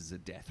commences a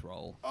death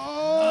roll.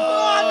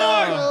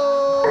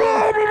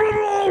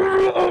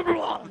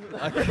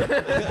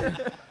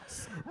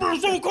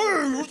 It's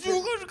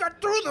okay. You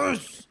got through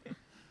this.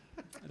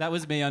 That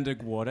was me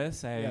underwater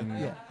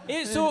saying,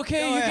 "It's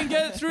okay. You can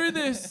get through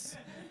this."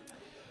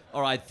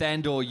 All right,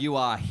 Thandor, you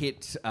are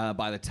hit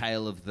by the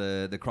tail of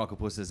the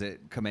crocopus as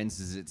it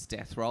commences its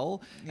death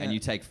roll, and you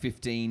take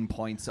 15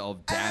 points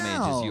of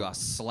damage as you are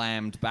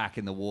slammed back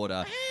in the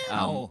water.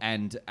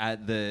 And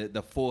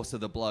the force of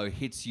the blow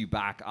hits you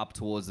back up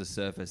towards the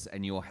surface,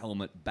 and your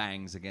helmet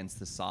bangs against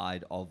the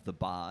side of the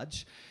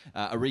barge.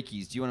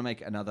 Arikis, do you want to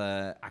make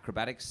another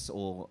acrobatics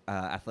or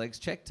athletics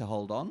check to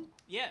hold on?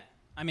 Yeah.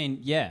 I mean,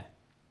 yeah.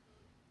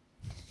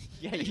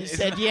 Yeah, you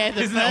said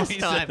the first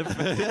time.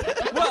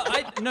 Well,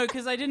 no,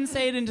 because I didn't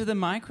say it into the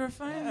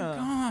microphone.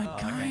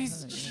 God,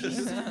 guys,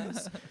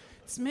 Jesus.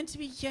 It's meant to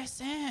be yes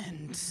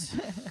and.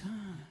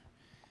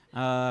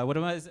 What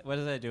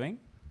is I doing?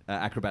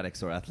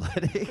 Acrobatics or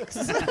athletics?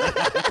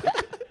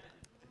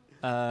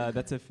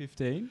 That's a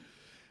 15.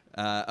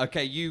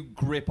 Okay, you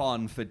grip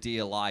on for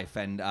dear life,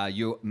 and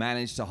you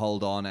manage to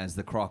hold on as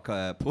the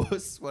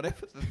crocopus,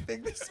 whatever the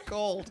thing is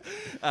called,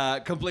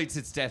 completes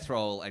its death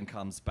roll and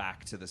comes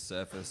back to the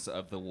surface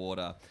of the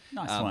water.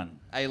 Nice one.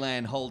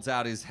 Alan holds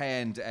out his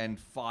hand and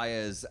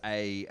fires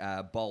a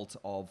bolt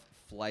of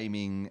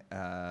flaming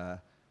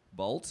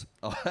bolt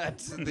at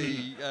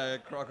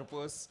the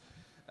crocopus.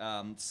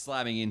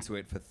 Slamming into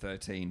it for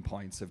 13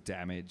 points of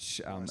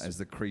damage as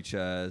the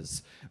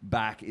creature's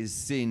back is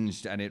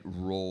singed and it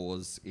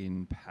roars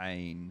in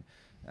pain.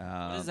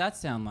 What does that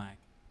sound like?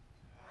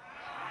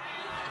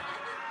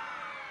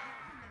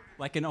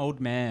 Like an old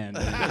man.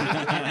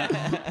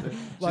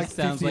 Like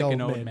sounds 50 like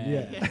an old old men,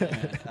 man.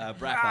 yeah.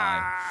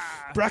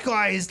 Brackeye.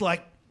 Brackeye is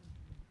like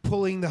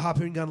pulling the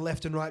harpoon gun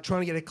left and right,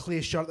 trying to get a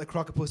clear shot at the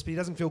crocopus, but he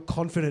doesn't feel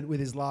confident with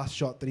his last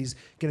shot that he's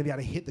going to be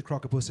able to hit the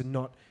crocopus and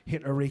not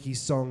hit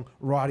Ariki's song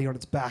riding on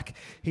its back.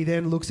 He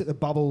then looks at the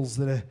bubbles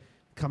that are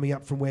coming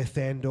up from where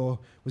Thandor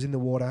was in the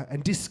water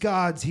and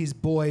discards his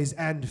boys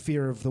and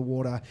fear of the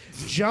water,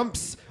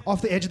 jumps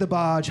off the edge of the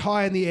barge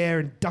high in the air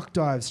and duck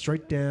dives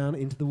straight down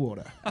into the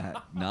water.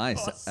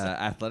 Nice. Awesome.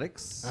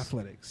 Athletics?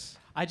 Athletics.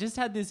 I just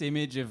had this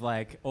image of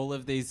like all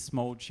of these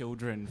small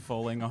children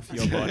falling off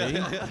your body.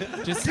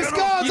 Just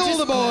discards all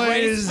the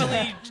boys.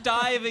 Gracefully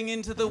diving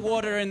into the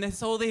water, and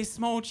there's all these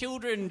small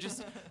children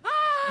just.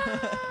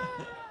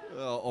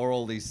 Or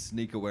all these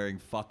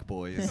sneaker-wearing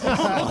fuckboys.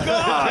 Oh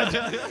God!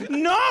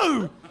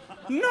 No!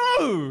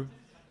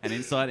 An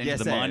insight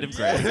into the mind of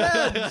Greg.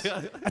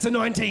 That's a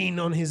 19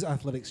 on his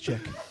athletics check.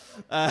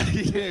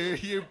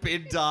 You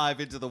bin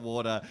dive into the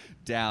water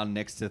down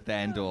next to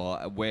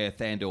Thandor, where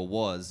Thandor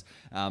was.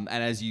 And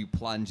as you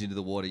plunge into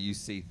the water, you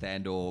see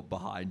Thandor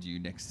behind you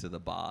next to the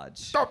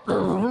barge.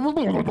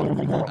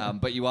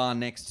 But you are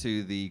next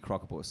to the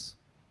crocopus.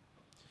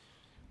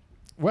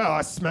 Well,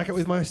 I smack it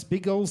with my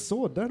big old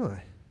sword, don't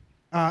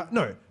I?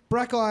 No.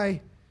 Brackeye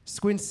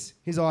squints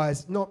his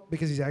eyes, not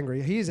because he's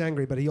angry. He is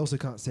angry, but he also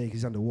can't see because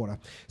he's underwater.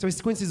 So he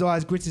squints his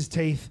eyes, grits his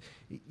teeth.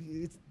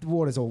 The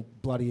water's all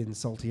bloody and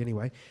salty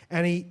anyway.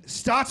 And he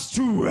starts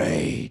to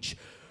rage.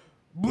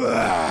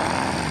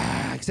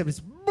 Except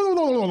it's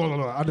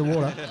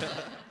underwater.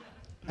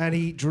 And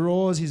he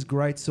draws his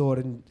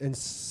greatsword and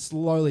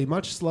slowly,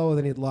 much slower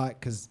than he'd like,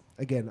 because,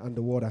 again,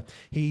 underwater,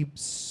 he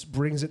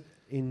brings it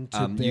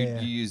into bear. You're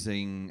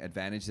using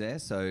advantage there,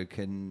 so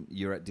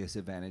you're at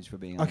disadvantage for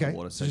being okay,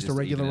 underwater. so just a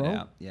regular even it roll?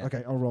 out. Yeah.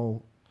 Okay, I'll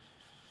roll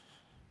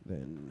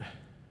then.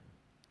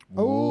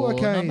 Oh,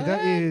 okay,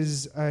 that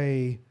is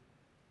a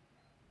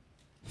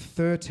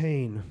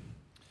 13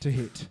 to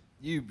hit.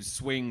 You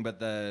swing, but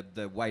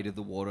the weight of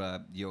the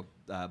water, your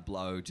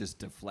blow just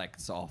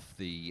deflects off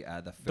the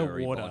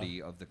furry water.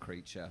 body of the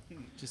creature.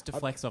 Just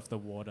deflects off the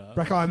water.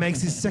 Brackeye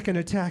makes his second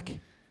attack.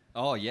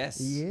 Oh, yes.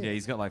 Yeah,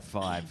 he's got like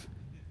 5.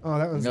 Oh,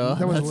 that was No,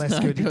 less that's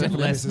not good. He good.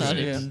 definitely Let's misses not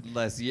it. even-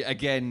 Less,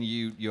 again,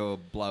 your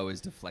blow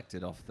is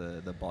deflected off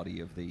the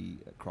body of the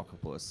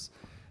crocopus.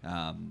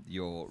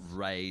 Your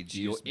rage,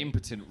 your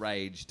impotent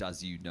rage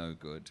does you no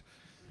good.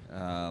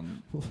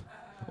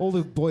 All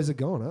the boys are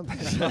gone, aren't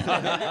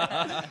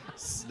they?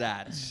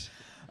 Snatch.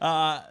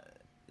 I'm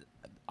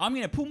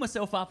going to pull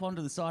myself up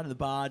onto the side of the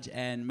barge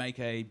and make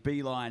a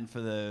beeline for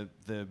the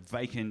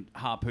vacant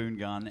harpoon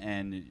gun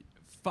and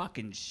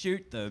fucking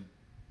shoot the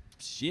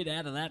shit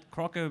out of that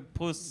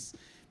crocopus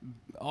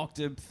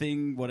octop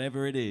thing,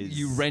 whatever it is.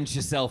 You wrench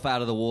yourself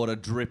out of the water,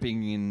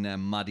 dripping in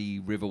muddy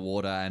river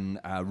water, and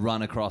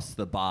run across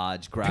the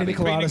barge, grabbing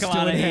Pina colada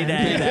still in hand.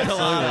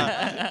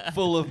 Absolutely.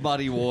 Full of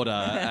muddy water.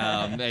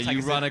 And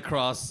you run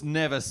across,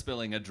 never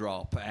spilling a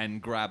drop,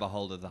 and grab a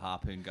hold of the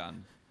harpoon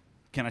gun.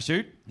 Can I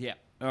shoot? Yeah.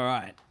 All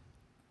right.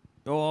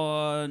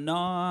 Or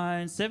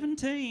 9,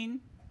 17.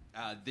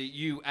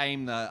 You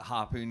aim the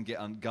harpoon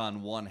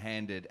gun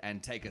one-handed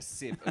and take a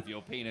sip of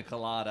your pina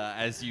colada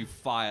as you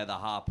fire the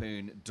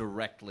harpoon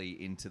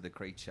directly into the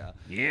creature.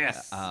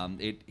 Yes.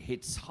 It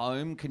hits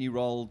home. Can you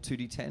roll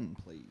 2d10,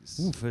 please?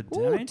 Ooh, for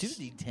Ooh, damage?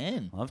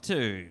 2d10. Love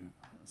to.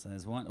 So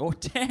there's 1. Oh,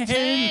 10.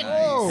 10.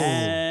 Whoa.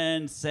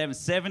 And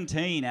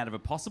 17 out of a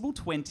possible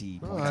 20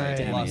 points of Nice.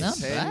 damage. Not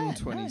Plus 10, bad.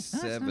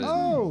 27.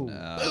 Oh.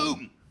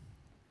 Boom.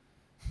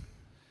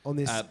 On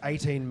this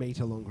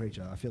 18-meter long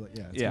creature, I feel like,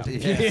 Yeah.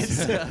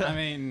 Yes. I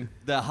mean,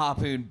 The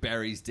harpoon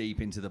buries deep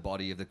into the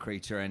body of the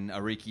creature, and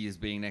Ariki is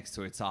being next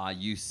to its eye.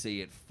 You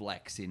see it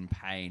flex in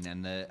pain,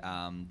 and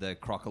the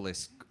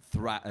crocolisk.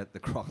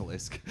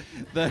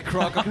 The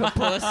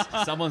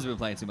crocopus. Someone's been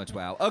playing too much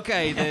WoW.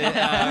 Okay,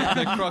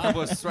 the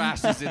crocopus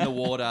thrashes in the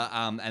water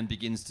and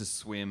begins to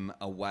swim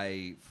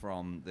away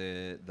from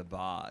the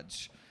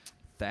barge.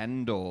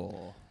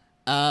 Thandor.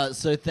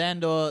 So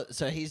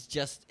Thandor, he's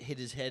just hit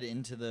his head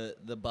into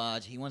the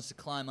barge. He wants to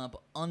climb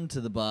up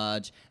onto the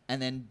barge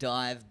and then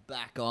dive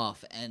back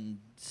off and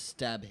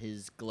stab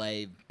his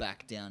glaive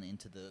back down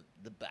into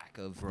the back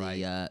of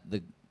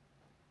the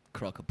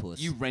crocopus.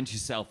 You wrench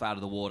yourself out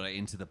of the water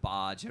into the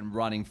barge and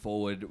running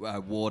forward,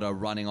 water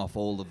running off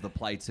all of the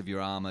plates of your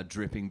armor,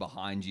 dripping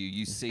behind you.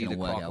 You see the gonna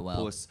work out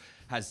well. crocopus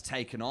has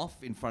taken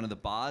off in front of the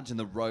barge, and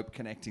the rope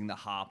connecting the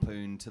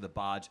harpoon to the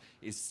barge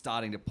is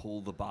starting to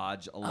pull the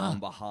barge along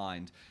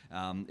behind.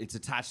 It's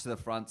attached to the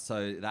front,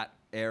 so that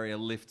area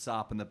lifts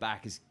up, and the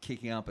back is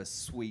kicking up a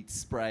sweet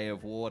spray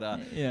of water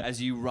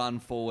as you run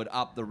forward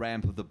up the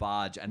ramp of the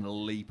barge and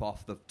leap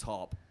off the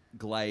top.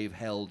 Glaive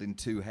held in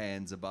 2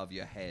 hands above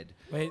your head.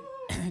 wait,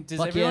 does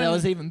Fuck everyone, yeah, that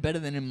was even better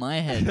than in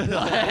my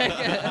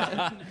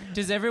head.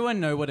 does everyone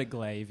know what a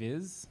glaive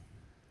is?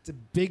 It's a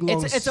big,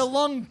 long... It's a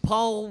long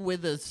pole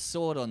with a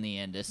sword on the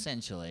end,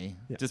 essentially.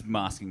 Just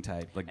masking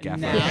tape, like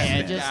gaffer. Nah.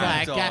 Yeah, just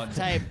Gaffed like gaff on.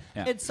 tape.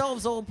 Yeah. It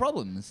solves all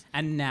problems.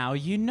 And now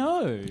you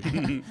know.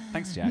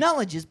 Thanks, Jack.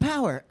 Knowledge is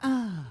power.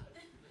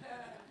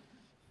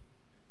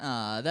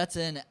 That's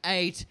an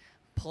 8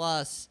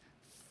 plus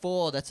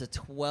 4. That's a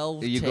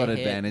 12. You to got hit.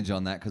 advantage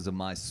on that because of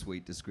my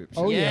sweet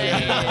description. Oh,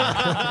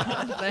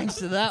 Yeah. Thanks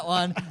to that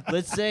one.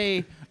 Let's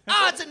see.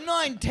 It's a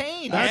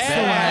 19. That's the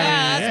yeah, way,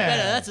 that's yeah.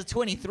 better. That's a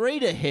 23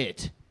 to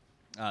hit.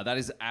 That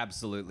is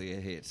absolutely a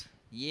hit.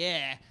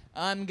 Yeah.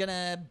 I'm going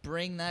to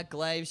bring that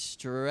glaive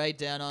straight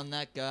down on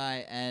that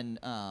guy, and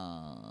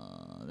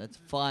that's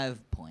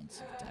 5 points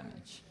of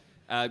damage.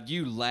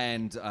 You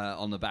land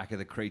on the back of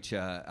the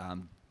creature,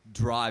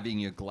 driving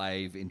your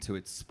glaive into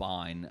its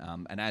spine,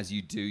 and as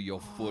you do, your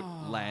foot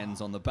lands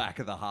on the back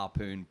of the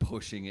harpoon,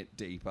 pushing it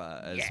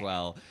deeper as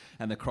well.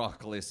 And the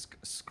crocolisk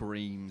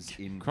screams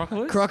in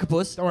Crocodile?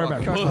 Crocopus. Don't worry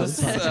about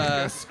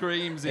crocodiles.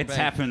 screams in It's pain.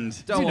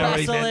 happened. Don't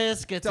worry, Ben.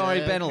 Basilisk. It's Don't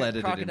worry, a Ben will edit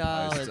it in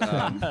crocodile. post.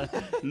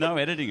 It's- No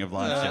editing of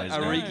live shows.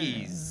 no.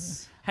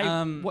 Arikis. Hey,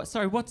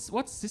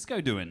 what's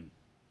Cisco doing?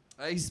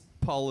 He's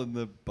pulling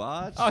the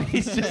barge. Oh,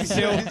 he's just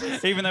still,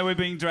 even though we're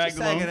being dragged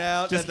Just along, hanging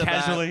out just at the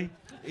back. casually.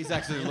 He's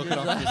actually looking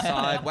off to the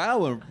side.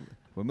 Wow,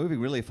 we're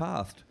moving really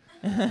fast.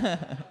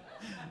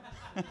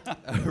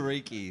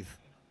 Arikis.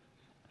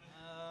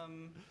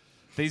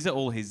 These are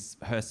all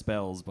her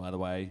spells, by the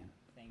way,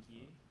 Thank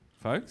you.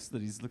 folks.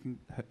 That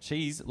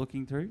she's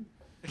looking through.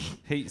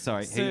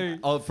 So,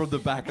 Oh, from the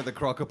back of the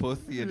crocopus,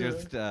 you're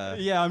just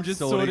yeah, I'm just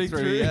sorting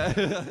through.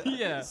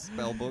 Yeah.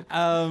 spell book.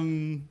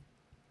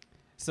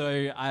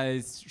 So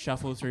I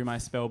shuffle through my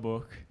spell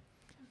book,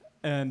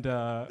 and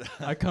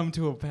I come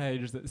to a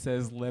page that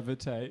says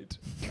levitate.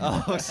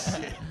 Oh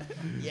shit!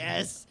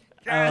 yes.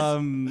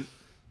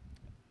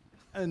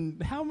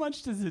 And how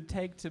much does it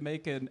take to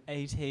make an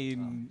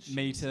 18-meter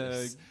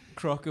Jesus.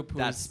 crocopus?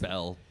 That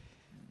spell.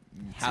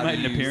 It's made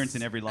an appearance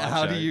in every live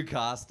How show. do you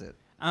cast it?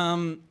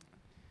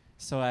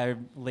 So I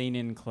lean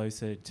in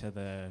closer to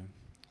the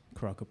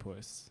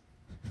crocopus.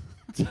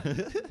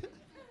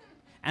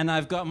 And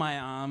I've got my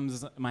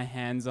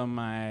hands on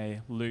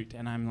my lute,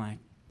 and I'm like,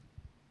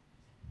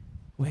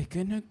 We're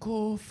gonna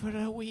go for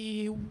a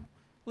wee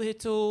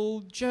little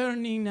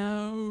journey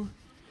now.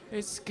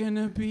 It's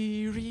gonna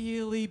be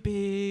really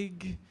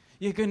big.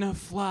 You're gonna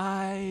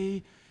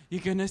fly.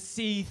 You're gonna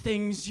see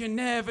things you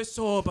never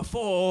saw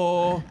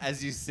before.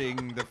 As you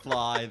sing the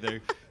fly,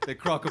 the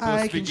crocodile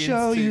I can begins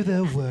show to... you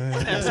the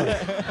world.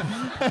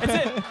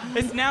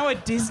 It's now a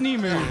Disney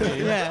movie.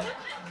 Yeah.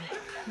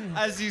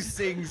 As you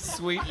sing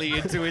sweetly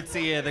into its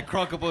ear, the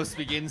crocodile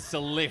begins to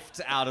lift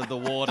out of the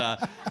water,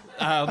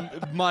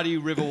 muddy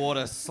river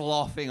water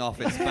sloughing off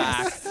its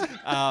back.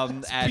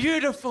 And,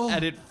 Beautiful.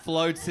 And it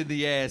floats in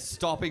the air,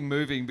 stopping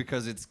moving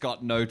because it's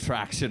got no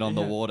traction on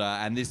the water.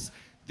 And this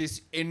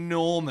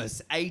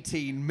enormous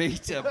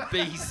 18-meter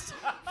beast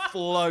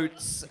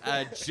floats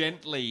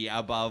gently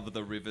above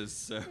the river's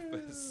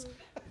surface.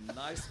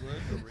 Nice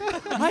work,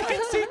 Arika. I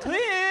can see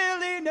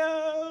clearly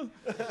now.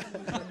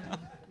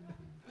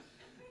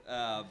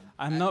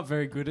 I'm not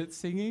very good at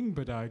singing,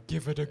 but I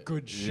give it a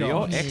good shot.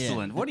 You're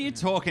excellent. What are you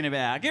talking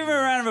about? Give him a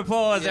round of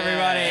applause,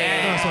 everybody.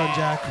 Nice one,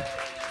 Jack.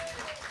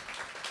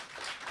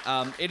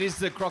 It is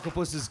the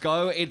crocodil's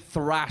go. It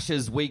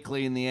thrashes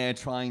weakly in the air,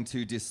 trying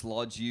to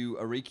dislodge you,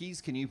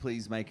 Arikis. Can you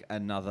please make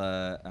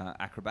another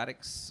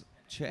acrobatics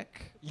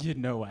check? You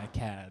know I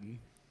can.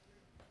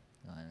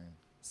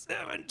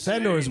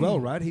 Sandor as well,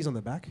 right? He's on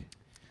the back.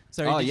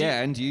 Sorry, did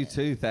and you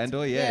too,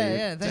 Thandor.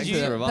 Yeah. Thanks you-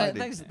 for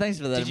reminding. thanks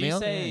for that, Did you Emil.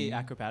 say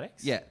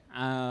acrobatics? Yeah.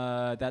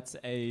 That's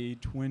a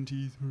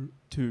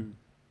 22.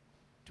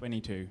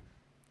 22.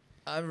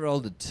 I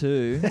rolled a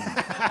 2. Arikis,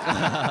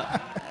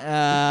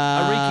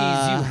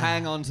 you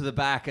hang on to the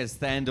back as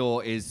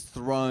Thandor is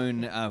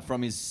thrown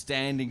from his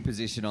standing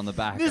position on the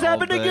back. This of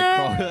happened the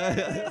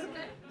again!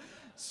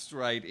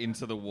 straight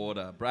into the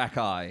water.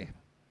 Brackeye.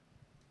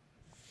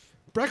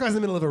 Brackey's in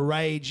the middle of a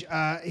rage.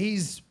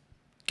 He's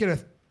gonna.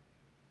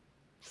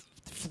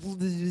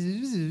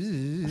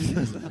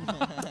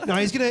 No,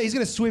 he's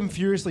gonna swim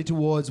furiously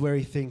towards where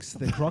he thinks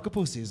the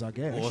crocopus is, I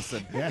guess.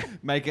 Awesome. Yeah.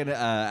 Make an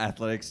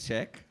athletics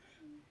check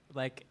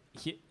Like,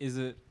 is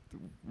it...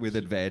 with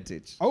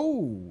advantage.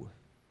 Oh.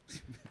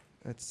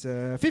 That's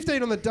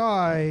 15 on the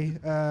die.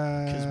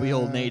 Because we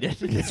all need it.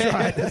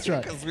 That's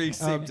right. Because we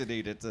seem to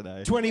need it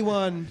today.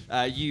 21.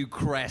 You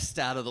crest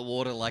out of the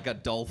water like a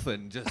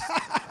dolphin. Just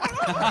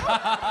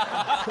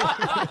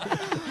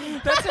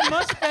That's a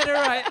much better...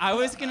 I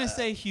was going to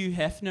say Hugh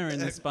Hefner in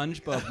the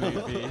SpongeBob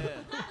movie.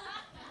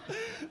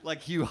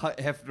 like Hugh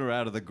Hefner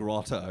out of the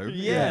grotto.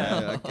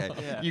 Yeah. Okay.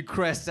 Yeah. You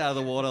crest out of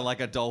the water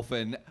like a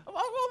dolphin.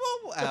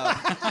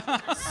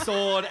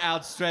 Sword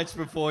outstretched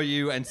before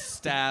you and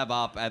stab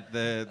up at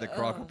the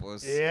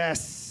crocopus.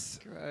 Yes.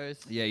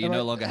 Gross. Yeah, you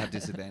no longer have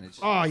disadvantage.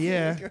 Oh,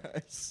 yeah.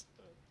 Gross.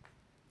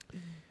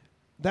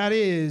 That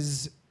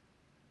is...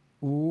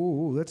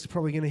 Ooh, that's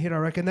probably going to hit, I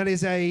reckon. That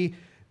is a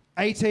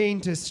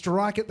 18 to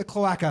strike at the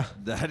cloaca.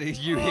 That is,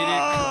 you hit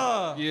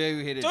it.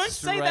 You hit it Don't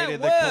straight say that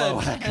in word.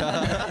 the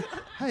cloaca.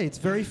 Hey, it's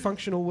a very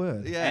functional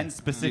word. Yeah, And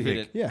specific. You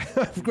hit it. Yeah,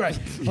 great.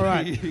 All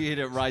right. You hit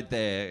it right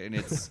there in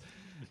its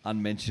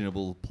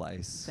unmentionable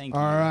place. Thank you.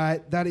 All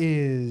right, that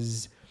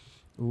is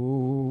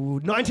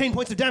 19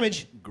 points of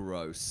damage.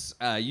 Gross.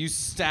 You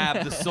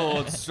stab the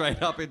sword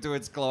straight up into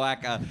its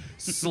cloaca,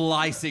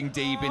 slicing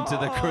deep into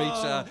the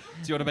creature.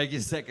 Do you want to make your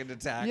second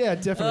attack? Yeah,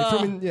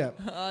 definitely.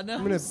 Oh no.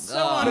 I'm gonna,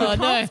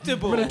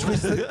 Uncomfortable. I'm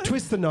gonna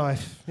twist the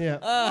knife. Yeah.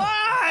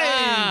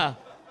 Why?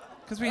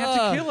 Because we have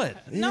to kill it.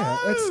 Yeah,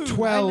 that's I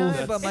 12.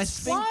 know, but my It's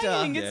sphincter.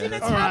 flying. It's in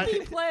its All right. happy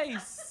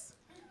place.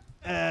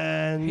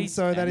 And He's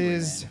so that angry,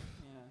 is man.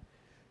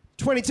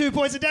 22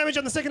 points of damage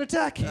on the second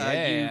attack. You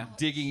Yeah.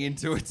 digging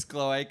into its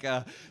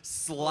cloaca,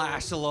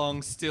 slash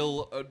along,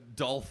 still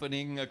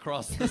dolphining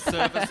across the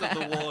surface of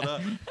the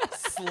water,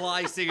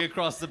 slicing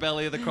across the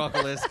belly of the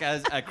crocodilus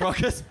as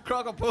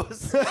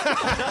crocopus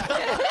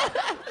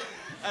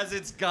as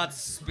its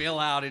guts spill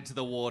out into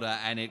the water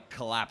and it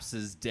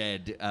collapses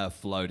dead,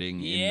 floating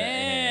in the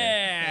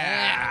air.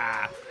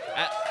 Yeah.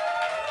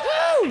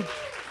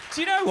 Do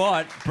you know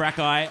what,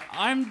 Brackeye?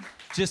 I'm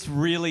just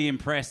really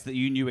impressed that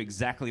you knew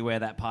exactly where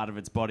that part of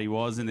its body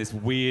was in this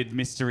weird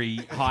mystery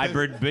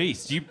hybrid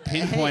beast. You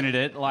pinpointed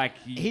it like...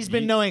 He's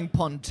been knowing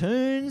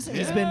pontoons.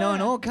 He's been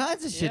knowing all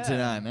kinds of shit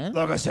tonight, man.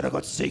 Like I said, I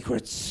got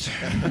secrets.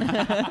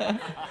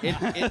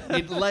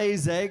 It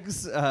lays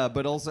eggs,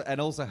 but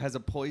also has a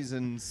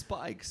poison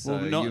spike. So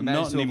Well, not- you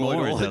managed not to avoid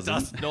anymore, all. it It does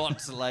doesn't.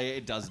 not lay.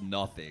 It does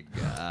nothing.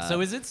 So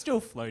is it still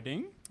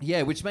floating?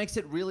 Yeah, which makes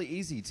it really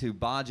easy to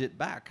barge it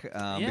back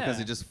because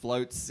it just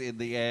floats in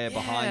the air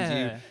behind you.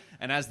 Yeah.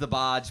 And as the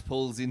barge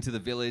pulls into the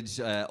village,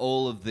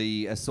 all of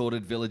the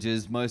assorted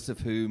villagers, most of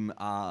whom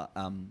are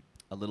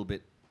a little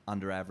bit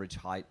under average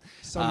height.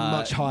 Some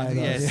much higher,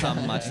 though. Yeah, Yeah.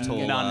 some much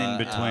taller. None in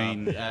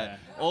between.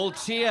 All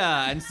cheer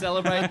and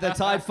celebrate the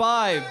Tide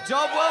 5.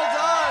 Job well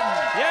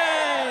done!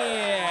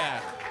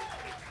 Yeah!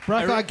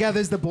 Brackeye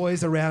gathers the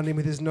boys around him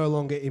with his no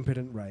longer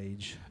impotent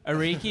rage.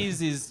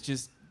 Arikis is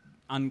just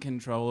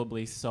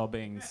uncontrollably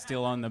sobbing,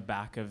 still on the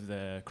back of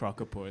the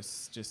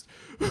crocopus, just...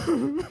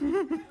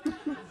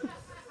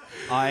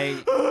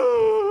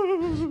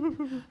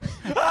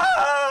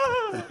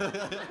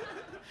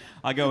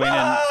 I go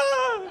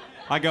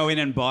in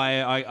and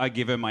buy. I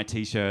give her my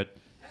T-shirt,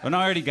 and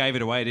I already gave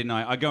it away, didn't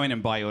I? I go in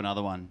and buy you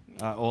another one.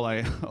 All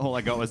I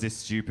got was this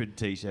stupid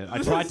T-shirt. I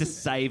tried to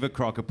save a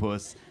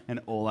crocopus, and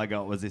all I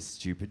got was this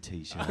stupid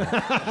T-shirt.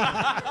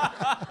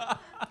 I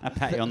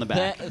pat you on the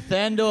back.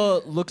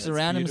 Thandor looks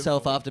around beautiful.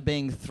 himself after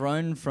being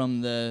thrown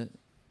from the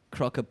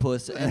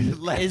crocopus and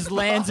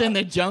lands in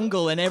the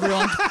jungle, and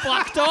everyone's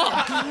fucked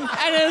off.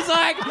 And it's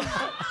like,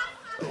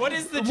 What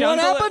is the what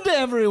jungle? happened to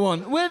everyone?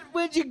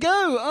 Where'd you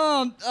go?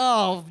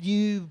 Oh,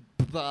 you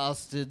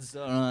bastards!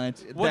 All right.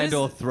 What is-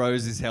 Thandor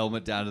throws his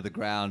helmet down to the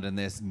ground, and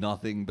there's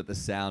nothing but the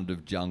sound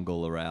of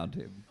jungle around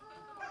him.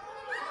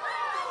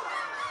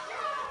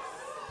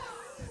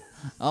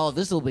 Oh,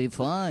 this will be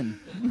fun.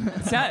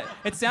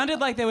 It sounded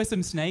like there were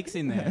some snakes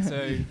in there,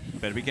 so...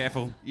 Better be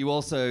careful. You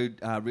also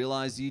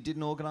realise you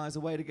didn't organise a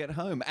way to get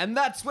home, and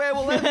that's where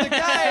we'll end the game.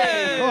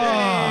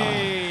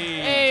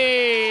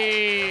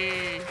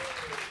 Hey!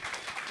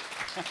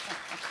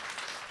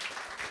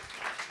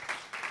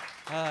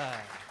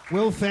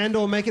 Will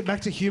Thandor make it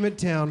back to Humid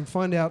Town?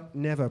 Find out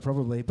never,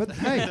 probably. But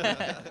hey,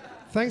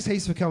 thanks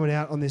heaps for coming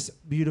out on this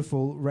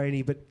beautiful,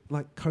 rainy, but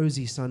like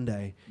cozy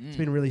Sunday. It's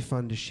been really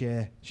fun to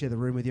share the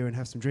room with you and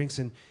have some drinks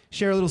and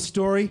share a little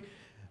story.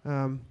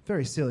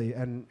 Very silly,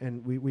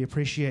 and we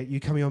appreciate you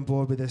coming on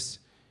board with us.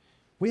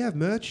 We have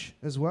merch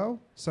as well,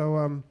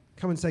 so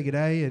come and say good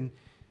day and,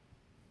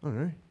 I don't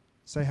know,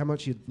 say how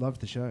much you loved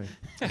the show.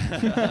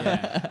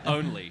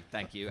 Only,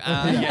 thank you.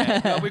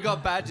 Well, we've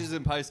got badges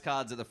and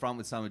postcards at the front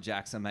with some of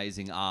Jack's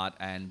amazing art.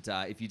 And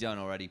if you don't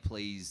already,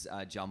 please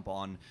jump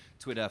on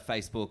Twitter,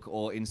 Facebook,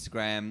 or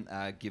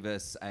Instagram. Give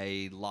us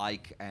a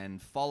like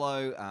and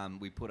follow.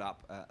 We put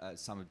up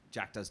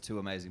Jack does 2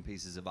 amazing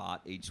pieces of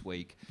art each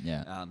week.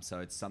 Yeah. So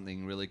it's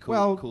something really cool.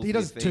 Well, cool he for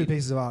does your 2 feed.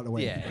 pieces of art a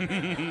week.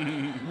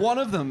 Yeah. One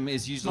of them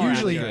is usually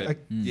Usually really good.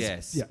 a- yeah.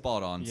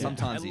 Spot on. Yeah.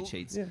 Sometimes he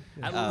cheats.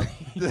 Yeah.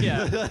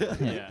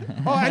 Yeah.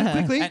 Oh,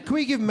 and quickly, can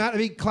we give Matt a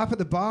big clap at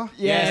the bar?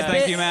 Yes,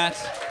 thank you, Matt.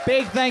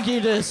 Big thank you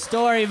to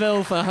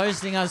Storyville for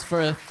hosting us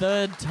for a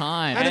 3rd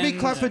time. And a big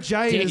clap for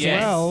Jade as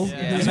Yes. well.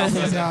 Yeah. Who's helping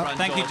us out.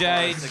 Thank you,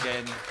 Jade.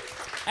 Again.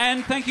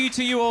 And thank you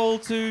to you all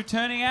to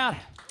turning out.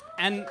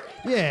 And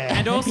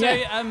Yeah. also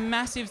a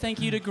massive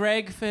thank you to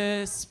Greg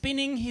for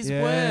spinning his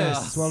Yes,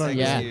 words. well done.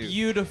 Yeah. you.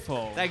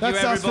 Beautiful. Thank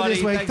That's you, us for everybody.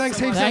 this week. Thanks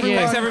so heaps, much. Thank you.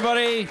 everyone. Thanks,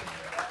 everybody.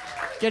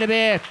 Get a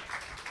beer.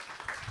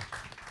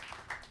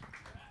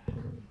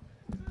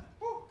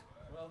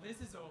 Well, this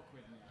is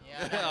awkward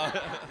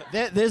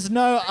now. There's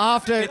no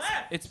after.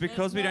 It's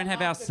because we don't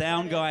have our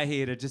sound guy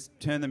here to just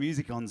turn the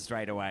music on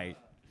straight away.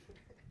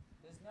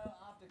 There's no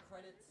after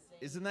credits.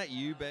 Isn't that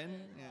you, Ben?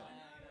 Yeah.